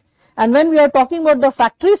 right? And when we are talking about the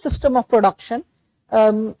factory system of production,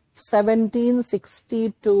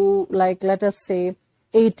 1760 to, like, let us say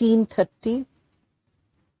 1830.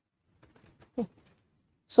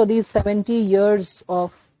 So these 70 years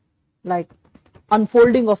of, like,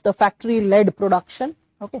 unfolding of the factory led production.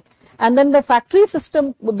 Okay. And then the factory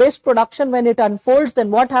system based production, when it unfolds, then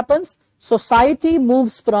what happens? Society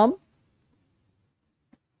moves from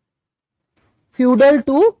feudal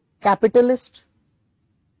to capitalist.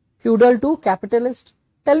 Feudal to capitalist.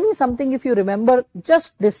 Tell me something if you remember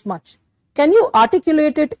just this much. Can you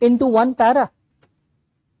articulate it into one para?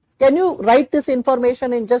 Can you write this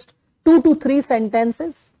information in just 2 to 3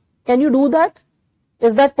 sentences? Can you do that?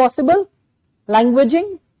 Is that possible?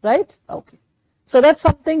 Languaging, right? Okay. So that's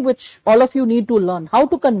something which all of you need to learn. How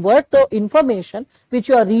to convert the information which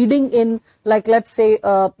you are reading in, like, let's say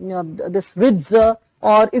this Ritzer,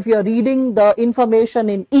 or if you are reading the information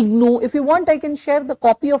in IGNU. If you want, I can share the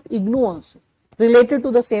copy of IGNU also related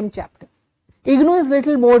to the same chapter. IGNU is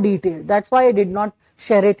little more detailed. That's why I did not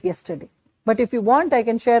share it yesterday. But if you want, I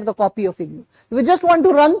can share the copy of IGNU. If you just want to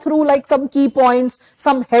run through like some key points,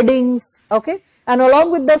 some headings, okay? And along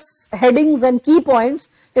with this headings and key points,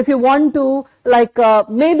 if you want to, like,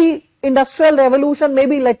 maybe Industrial Revolution,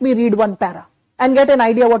 maybe let me read one para and get an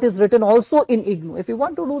idea what is written also in IGNU. If you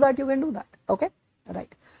want to do that, you can do that, okay?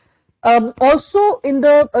 Right. Also in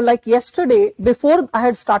the, like yesterday, before I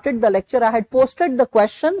had started the lecture, I had posted the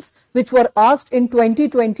questions which were asked in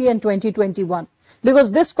 2020 and 2021.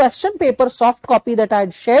 Because this question paper soft copy that I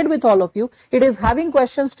had shared with all of you, it is having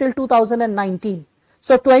questions till 2019.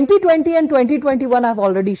 So 2020 and 2021 I have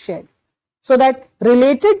already shared. So that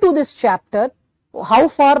related to this chapter, how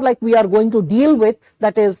far like we are going to deal with,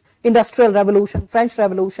 that is Industrial Revolution, French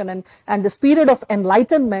Revolution and this period of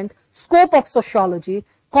enlightenment, scope of sociology,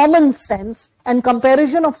 common sense and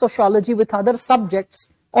comparison of sociology with other subjects,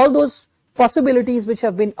 all those possibilities which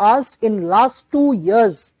have been asked in last 2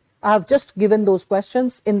 years, I have just given those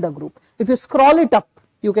questions in the group. If you scroll it up,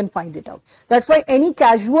 you can find it out. That's why any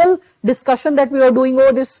casual discussion that we are doing,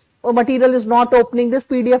 oh, this material is not opening, this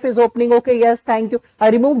PDF is opening, okay, yes, thank you,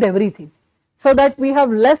 I removed everything, so that we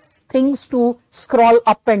have less things to scroll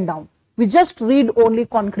up and down. We just read only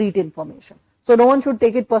concrete information. So no one should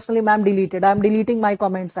take it personally, ma'am deleted. I am deleting my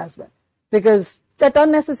comments as well, because that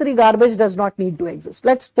unnecessary garbage does not need to exist.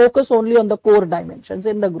 Let's focus only on the core dimensions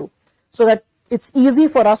in the group, so that it's easy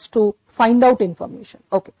for us to find out information.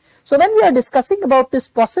 Okay. So when we are discussing about this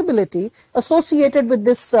possibility associated with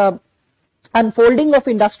this unfolding of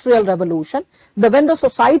industrial revolution, when the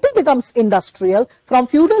society becomes industrial, from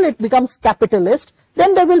feudal it becomes capitalist,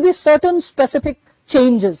 then there will be certain specific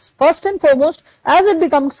changes. First and foremost, as it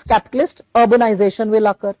becomes capitalist, urbanization will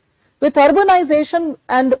occur. With urbanization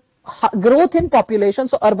and growth in population,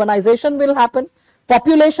 so urbanization will happen,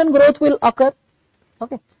 population growth will occur,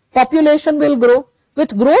 okay, population will grow.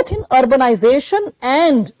 With growth in urbanization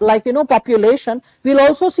and population, we'll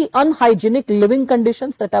also see unhygienic living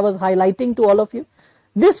conditions that I was highlighting to all of you.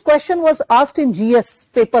 This question was asked in GS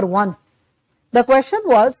paper 1. The question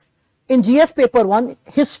was in GS paper 1,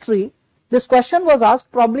 history. This question was asked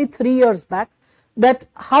probably 3 years back, that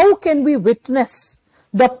how can we witness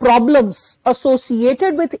the problems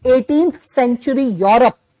associated with 18th century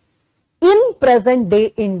Europe in present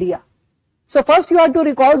day India. So first you have to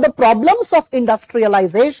recall the problems of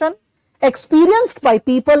industrialization experienced by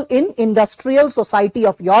people in industrial society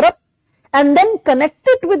of Europe, and then connect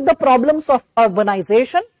it with the problems of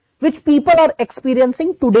urbanization which people are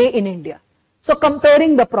experiencing today in India. So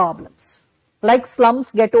comparing the problems like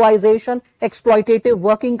slums, ghettoization, exploitative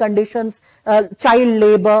working conditions, child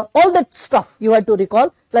labor, all that stuff you had to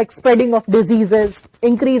recall, like spreading of diseases,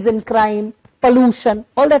 increase in crime, pollution,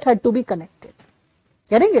 all that had to be connected.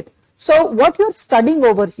 Getting it? So what you're studying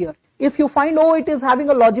over here, if you find, oh, it is having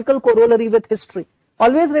a logical corollary with history,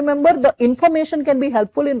 always remember the information can be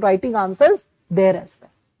helpful in writing answers there as well.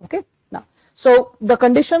 Okay. Now, so the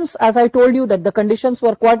conditions, as I told you, that the conditions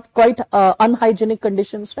were quite unhygienic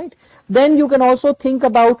conditions, right? Then you can also think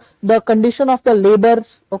about the condition of the labor.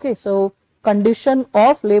 Okay. So condition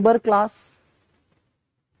of labor class.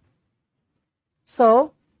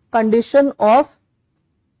 So condition of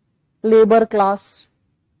labor class,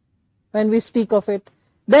 when we speak of it.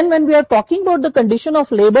 Then when we are talking about the condition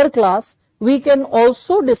of labor class, we can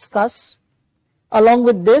also discuss, along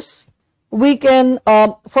with this, we can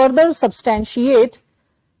further substantiate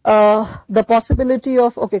the possibility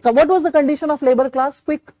of, okay, what was the condition of labor class?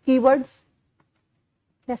 Quick keywords.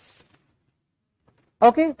 Yes.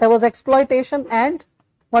 Okay, there was exploitation and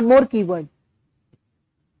one more keyword.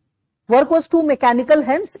 Work was too mechanical,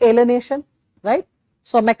 hence alienation, right?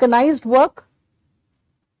 So mechanized work,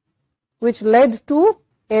 which led to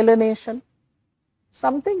alienation,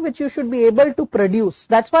 something which you should be able to produce.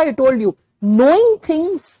 That's why I told you, knowing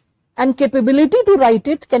things and capability to write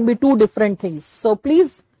it can be two different things. So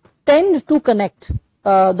please tend to connect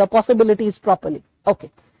the possibilities properly.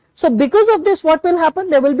 Okay. So because of this, what will happen?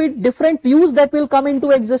 There will be different views that will come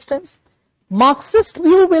into existence. Marxist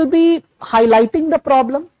view will be highlighting the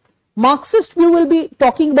problem. Marxist view will be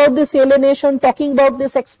talking about this alienation, talking about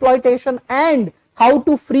this exploitation and how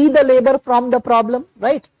to free the labor from the problem,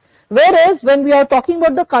 right? Whereas when we are talking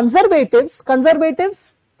about the conservatives,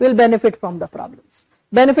 conservatives will benefit from the problems,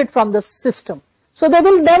 benefit from the system. So they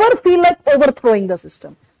will never feel like overthrowing the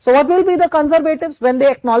system. So what will be the conservatives? When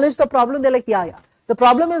they acknowledge the problem, they're like, yeah, the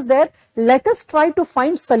problem is there. Let us try to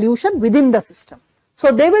find solution within the system.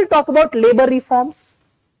 So they will talk about labor reforms.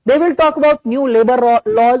 They will talk about new labor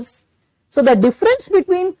laws. So the difference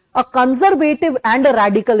between a conservative and a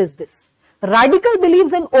radical is this. Radical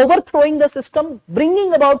believes in overthrowing the system,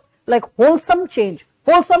 bringing about like wholesome change,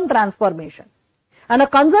 wholesome transformation. And a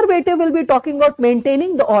conservative will be talking about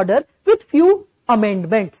maintaining the order with few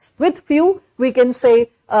amendments, with few, we can say,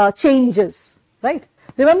 changes, right?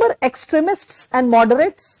 Remember extremists and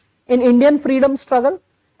moderates in Indian freedom struggle?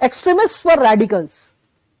 Extremists were radicals.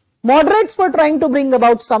 Moderates were trying to bring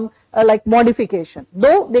about some like modification,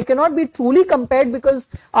 though they cannot be truly compared, because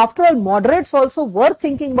after all moderates also were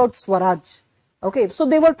thinking about Swaraj. Okay, so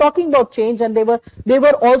they were talking about change, and they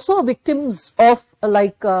were also victims of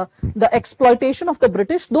the exploitation of the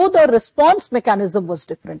British, though the response mechanism was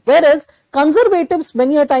different. Whereas conservatives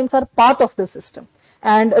many a times are part of the system,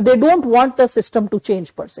 and they don't want the system to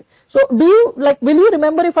change per se. So will you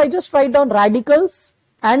remember if I just write down radicals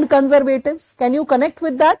and conservatives? Can you connect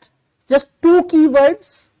with that? Just two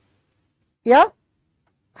keywords. Yeah,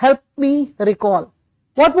 help me recall.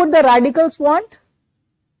 What would the radicals want?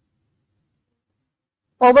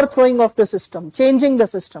 Overthrowing of the system, changing the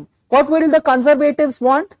system. What will the conservatives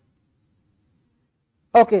want?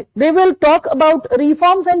 Okay, they will talk about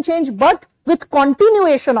reforms and change, but with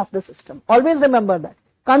continuation of the system. Always remember that.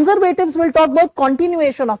 Conservatives will talk about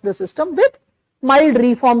continuation of the system with mild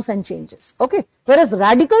reforms and changes. Okay, whereas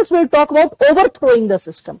radicals will talk about overthrowing the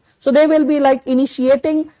system. So they will be like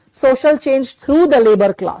initiating social change through the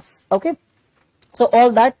labor class. Okay, so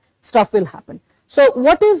all that stuff will happen. So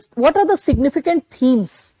what are the significant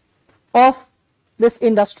themes of this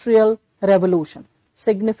industrial revolution?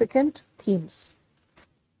 Significant themes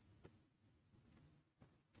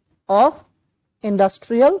of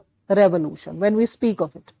industrial revolution when we speak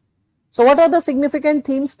of it. So what are the significant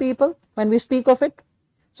themes, people, when we speak of it?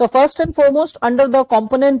 So first and foremost, under the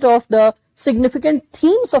component of the significant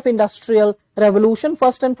themes of industrial revolution,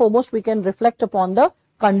 first and foremost we can reflect upon the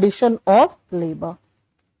condition of labor.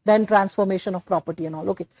 Then transformation of property and all.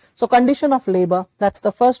 Okay, so condition of labor, that's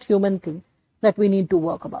the first human thing that we need to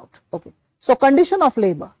work about. Okay, so condition of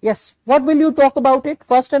labor, yes, what will you talk about it?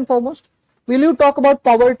 First and foremost, will you talk about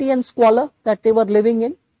poverty and squalor that they were living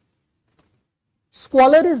in?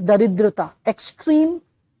 Squalor is daridrata, extreme,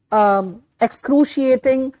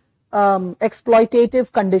 excruciating,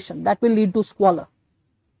 exploitative condition that will lead to squalor.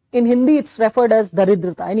 In Hindi it's referred as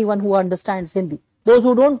daridrata, anyone who understands Hindi. Those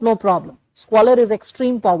who don't, no problem. Squalor is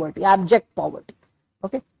extreme poverty, abject poverty.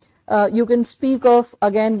 Okay, you can speak of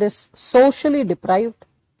again this socially deprived.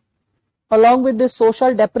 Along with this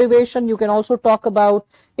social deprivation, you can also talk about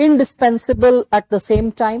indispensable at the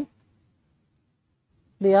same time.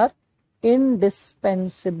 They are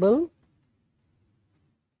indispensable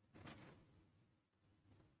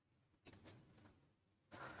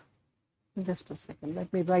just a second,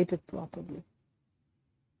 let me write it properly.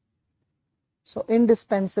 So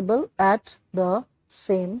indispensable at the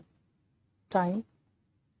same time.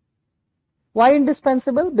 Why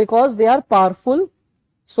indispensable? Because they are powerful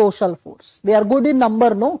social force. They are good in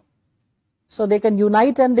number, no? So they can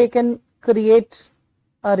unite and they can create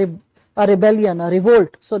a rebellion, a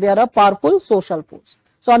revolt. So they are a powerful social force.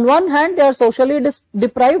 So on one hand, they are socially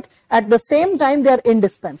deprived. At the same time, they are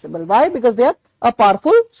indispensable. Why? Because they are a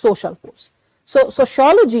powerful social force. So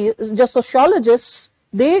sociologists,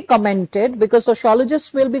 they commented, because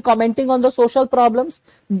sociologists will be commenting on the social problems.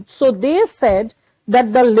 So they said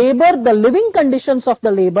that the labor, the living conditions of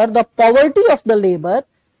the labor, the poverty of the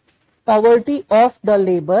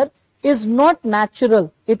labor is not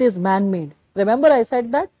natural, it is man-made. Remember I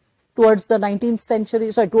said that towards the 19th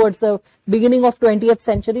century, towards the beginning of 20th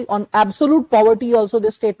century, on absolute poverty also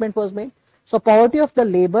this statement was made. So poverty of the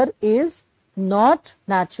labor is not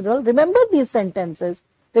natural. Remember these sentences.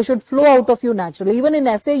 They should flow out of you naturally. Even in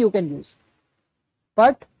essay you can use.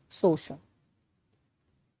 But social.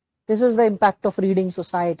 This is the impact of reading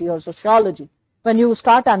society or sociology. When you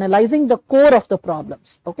start analyzing the core of the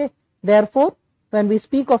problems. Okay. Therefore, when we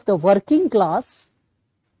speak of the working class,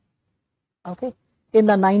 okay, in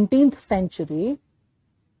the 19th century,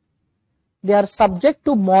 they are subject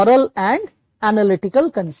to moral and analytical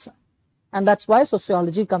concern. And that's why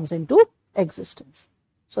sociology comes into existence.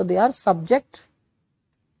 So they are subject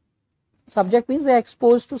means they are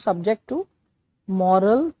exposed to, subject to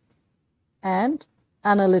moral and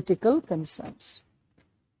analytical concerns.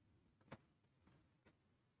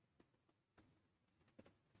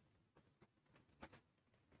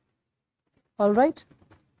 All right,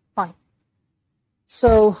 fine.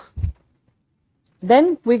 So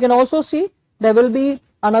then we can also see there will be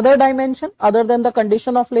another dimension other than the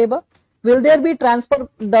condition of labor. Will there be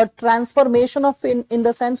the transformation of in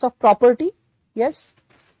the sense of property? Yes.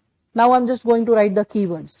 Now I'm just going to write the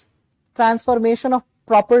keywords. Transformation of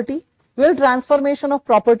property. Will transformation of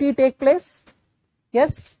property take place?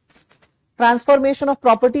 Yes. Transformation of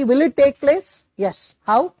property, will it take place? Yes.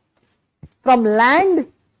 How? From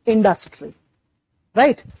land industry.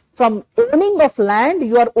 Right? From owning of land,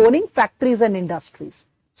 you are owning factories and industries.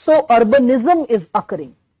 So urbanism is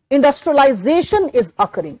occurring. Industrialization is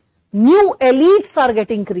occurring. New elites are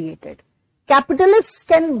getting created. capitalists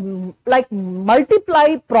can like multiply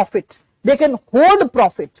profit. They can hoard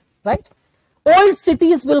profit, right? Old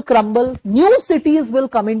cities will crumble, new cities will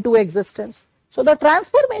come into existence. So the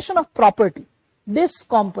transformation of property, this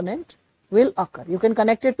component will occur. You can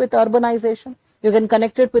connect it with urbanization. You can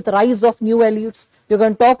connect it with rise of new elites. You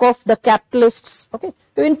can talk of the capitalists. Okay,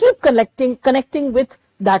 you can keep connecting with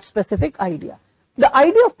that specific idea. The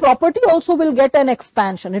idea of property also will get an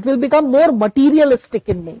expansion. It will become more materialistic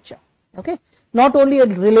in nature. Okay, not only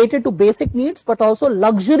related to basic needs, but also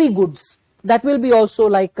luxury goods. That will be also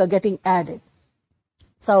like getting added.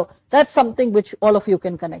 So that's something which all of you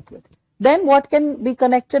can connect with. Then what can be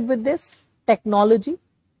connected with this? Technology,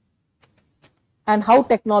 and how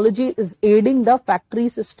technology is aiding the factory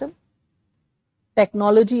system.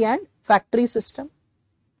 Technology and factory system.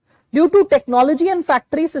 Due to technology and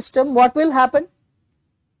factory system, what will happen?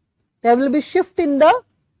 There will be shift in the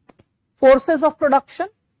forces of production,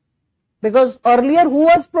 because earlier who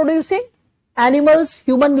was producing? Animals,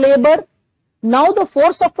 human labor. Now the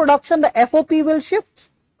force of production, the FOP will shift,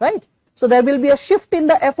 right? So there will be a shift in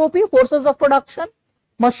the FOP, forces of production.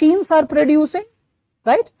 Machines are producing,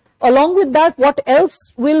 right? Along with that, what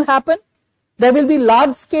else will happen? There will be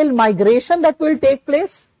large scale migration that will take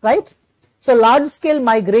place, right? So large scale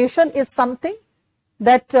migration is something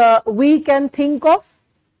that we can think of,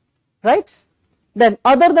 right? Then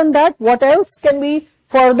other than that, what else can we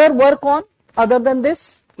further work on other than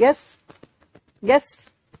this? Yes,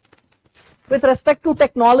 yes. With respect to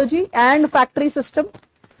technology and factory system,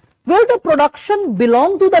 will the production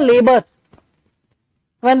belong to the labor?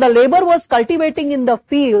 When the labor was cultivating in the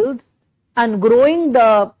field and growing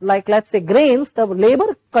the, like let's say grains, the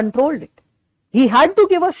labor controlled it. He had to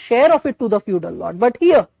give a share of it to the feudal lord. But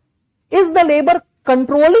here, is the labor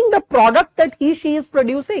controlling the product that she is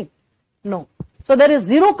producing? No. So there is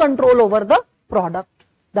zero control over the product.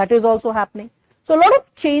 That is also happening. So a lot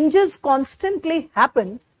of changes constantly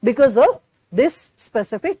happen because of this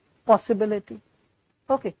specific possibility.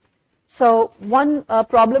 Okay. So one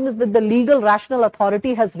problem is that the legal rational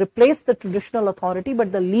authority has replaced the traditional authority,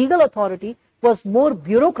 but the legal authority was more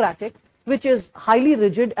bureaucratic, which is highly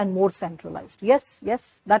rigid and more centralized. Yes,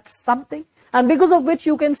 yes, that's something. And because of which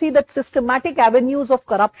you can see that systematic avenues of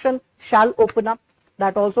corruption shall open up.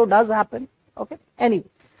 That also does happen. Okay. Anyway,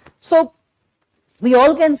 so we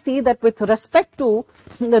all can see that with respect to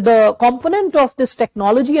the component of this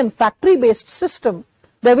technology and factory-based system,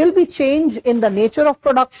 there will be change in the nature of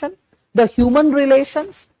production, the human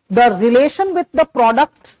relations, the relation with the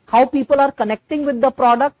product, how people are connecting with the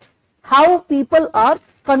product, how people are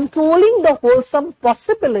controlling the wholesome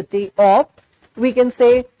possibility of, we can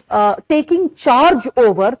say, taking charge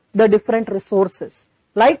over the different resources,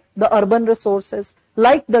 like the urban resources,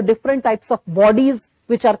 like the different types of bodies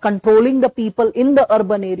which are controlling the people in the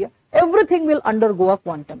urban area. Everything will undergo a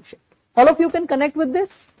quantum shift. All of you can connect with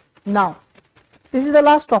this? Now, this is the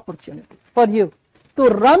last opportunity for you to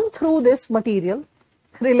run through this material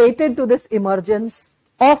related to this emergence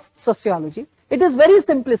of sociology. It is very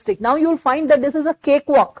simplistic. Now you will find that this is a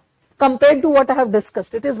cakewalk compared to what I have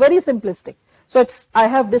discussed. It is very simplistic. So I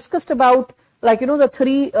have discussed about, like, you know, the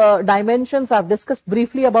three dimensions. I have discussed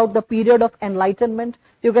briefly about the period of enlightenment.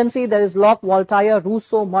 You can see there is Locke, Voltaire,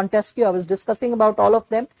 Rousseau, Montesquieu. I was discussing about all of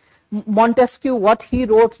them. Montesquieu, what he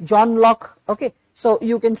wrote, John Locke. Okay. So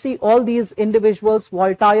you can see all these individuals,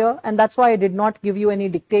 Voltaire, and that's why I did not give you any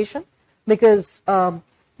dictation, because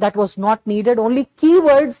that was not needed. Only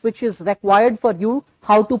keywords which is required for you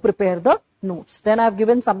how to prepare the notes. Then I have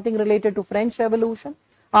given something related to French Revolution.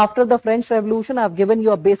 After the French Revolution, I have given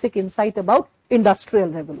you a basic insight about Industrial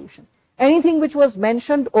Revolution. Anything which was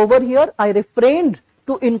mentioned over here, I refrained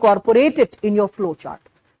to incorporate it in your flowchart.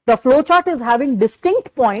 The flowchart is having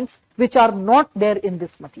distinct points which are not there in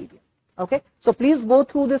this material. Okay, so please go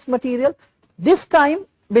through this material. This time,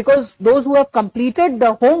 because those who have completed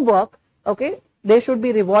the homework, okay, they should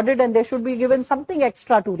be rewarded and they should be given something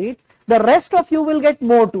extra to read. The rest of you will get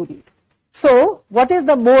more to read. So what is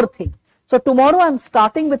the more thing? So tomorrow I am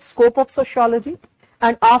starting with scope of sociology,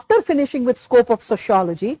 and after finishing with scope of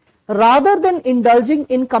sociology, rather than indulging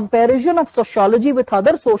in comparison of sociology with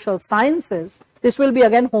other social sciences, this will be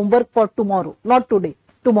again homework for tomorrow, not today,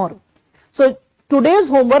 tomorrow. So today's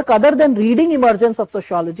homework, other than reading emergence of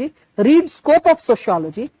sociology, read scope of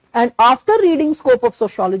sociology, and after reading scope of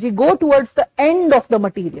sociology, go towards the end of the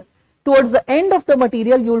material. Towards the end of the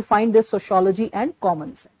material, you will find this sociology and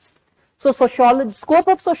common sense. So sociology, scope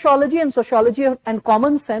of sociology and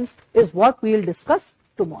common sense is what we will discuss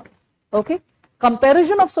tomorrow. Okay.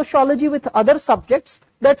 Comparison of sociology with other subjects,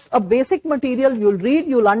 that's a basic material. You'll read,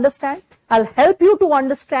 you'll understand. I'll help you to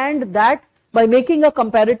understand that by making a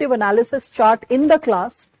comparative analysis chart in the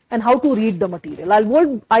class and how to read the material.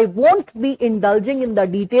 I won't be indulging in the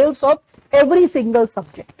details of every single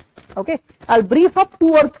subject. Okay, I'll brief up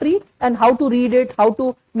 2 or 3 and how to read it, how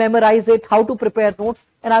to memorize it, how to prepare notes,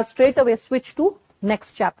 and I'll straight away switch to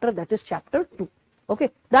next chapter, that is chapter 2.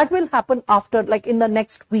 Okay, that will happen after, like in the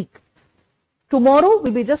next week. Tomorrow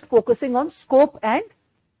we'll be just focusing on scope and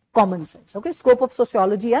common sense. Okay, scope of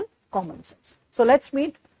sociology and common sense. So let's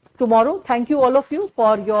meet tomorrow. Thank you all of you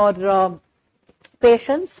for your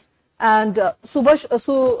patience, and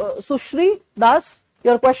Sushri Das,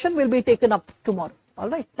 your question will be taken up tomorrow. All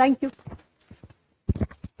right, thank you.